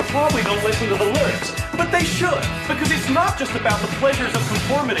 most people probably don't listen to the lyrics. But they should, because it's not just about the pleasures of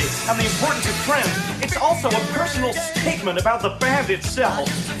conformity and the importance of trends. It's also a personal statement about the band itself.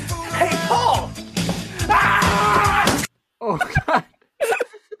 Hey, Paul! Ah! Oh, God.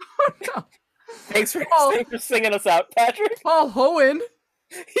 Oh, no. Thanks for singing us out, Patrick. Paul Hohen.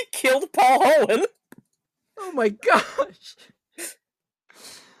 He killed Paul Hohen. Oh my gosh.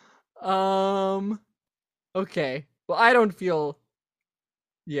 Okay. Well, I don't feel.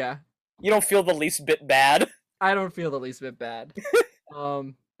 Yeah. You don't feel the least bit bad. I don't feel the least bit bad.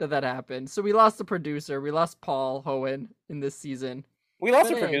 That happened. So we lost the producer. We lost Paul Hohen in this season. We lost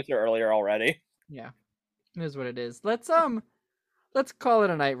But a hey. producer earlier already. Yeah. It is what it is. Let's call it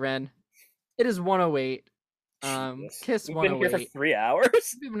a night, Ren. It is 1:08. Kiss We've 1:08. been here for 3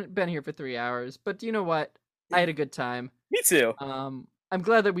 hours. We've been here for 3 hours, but do you know what? I had a good time. Me too. I'm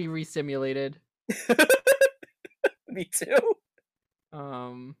glad that we re-simulated. Me too.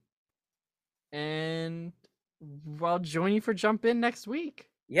 And I'll join you for Jump In next week.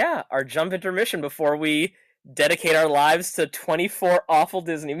 Yeah, our jump intermission before we dedicate our lives to 24 awful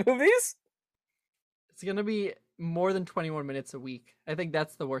Disney movies. It's gonna be more than 21 minutes a week. I think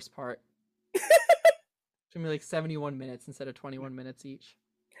that's the worst part. It's gonna be like 71 minutes instead of 21 minutes each.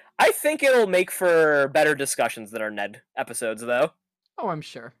 I think it'll make for better discussions than our Ned episodes, though. Oh, I'm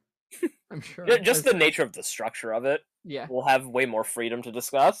sure. I'm sure. Just the nature of the structure of it. Yeah. We'll have way more freedom to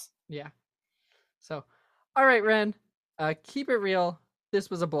discuss. Yeah. So, all right, Ren. Keep it real. This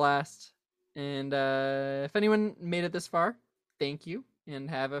was a blast. And if anyone made it this far, thank you. And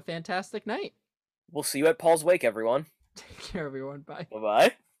have a fantastic night. We'll see you at Paul's Wake, everyone. Take care, everyone. Bye.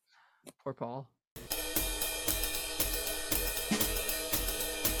 Bye-bye. Poor Paul.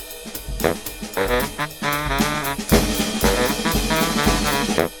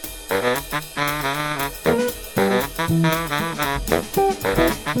 Thank you.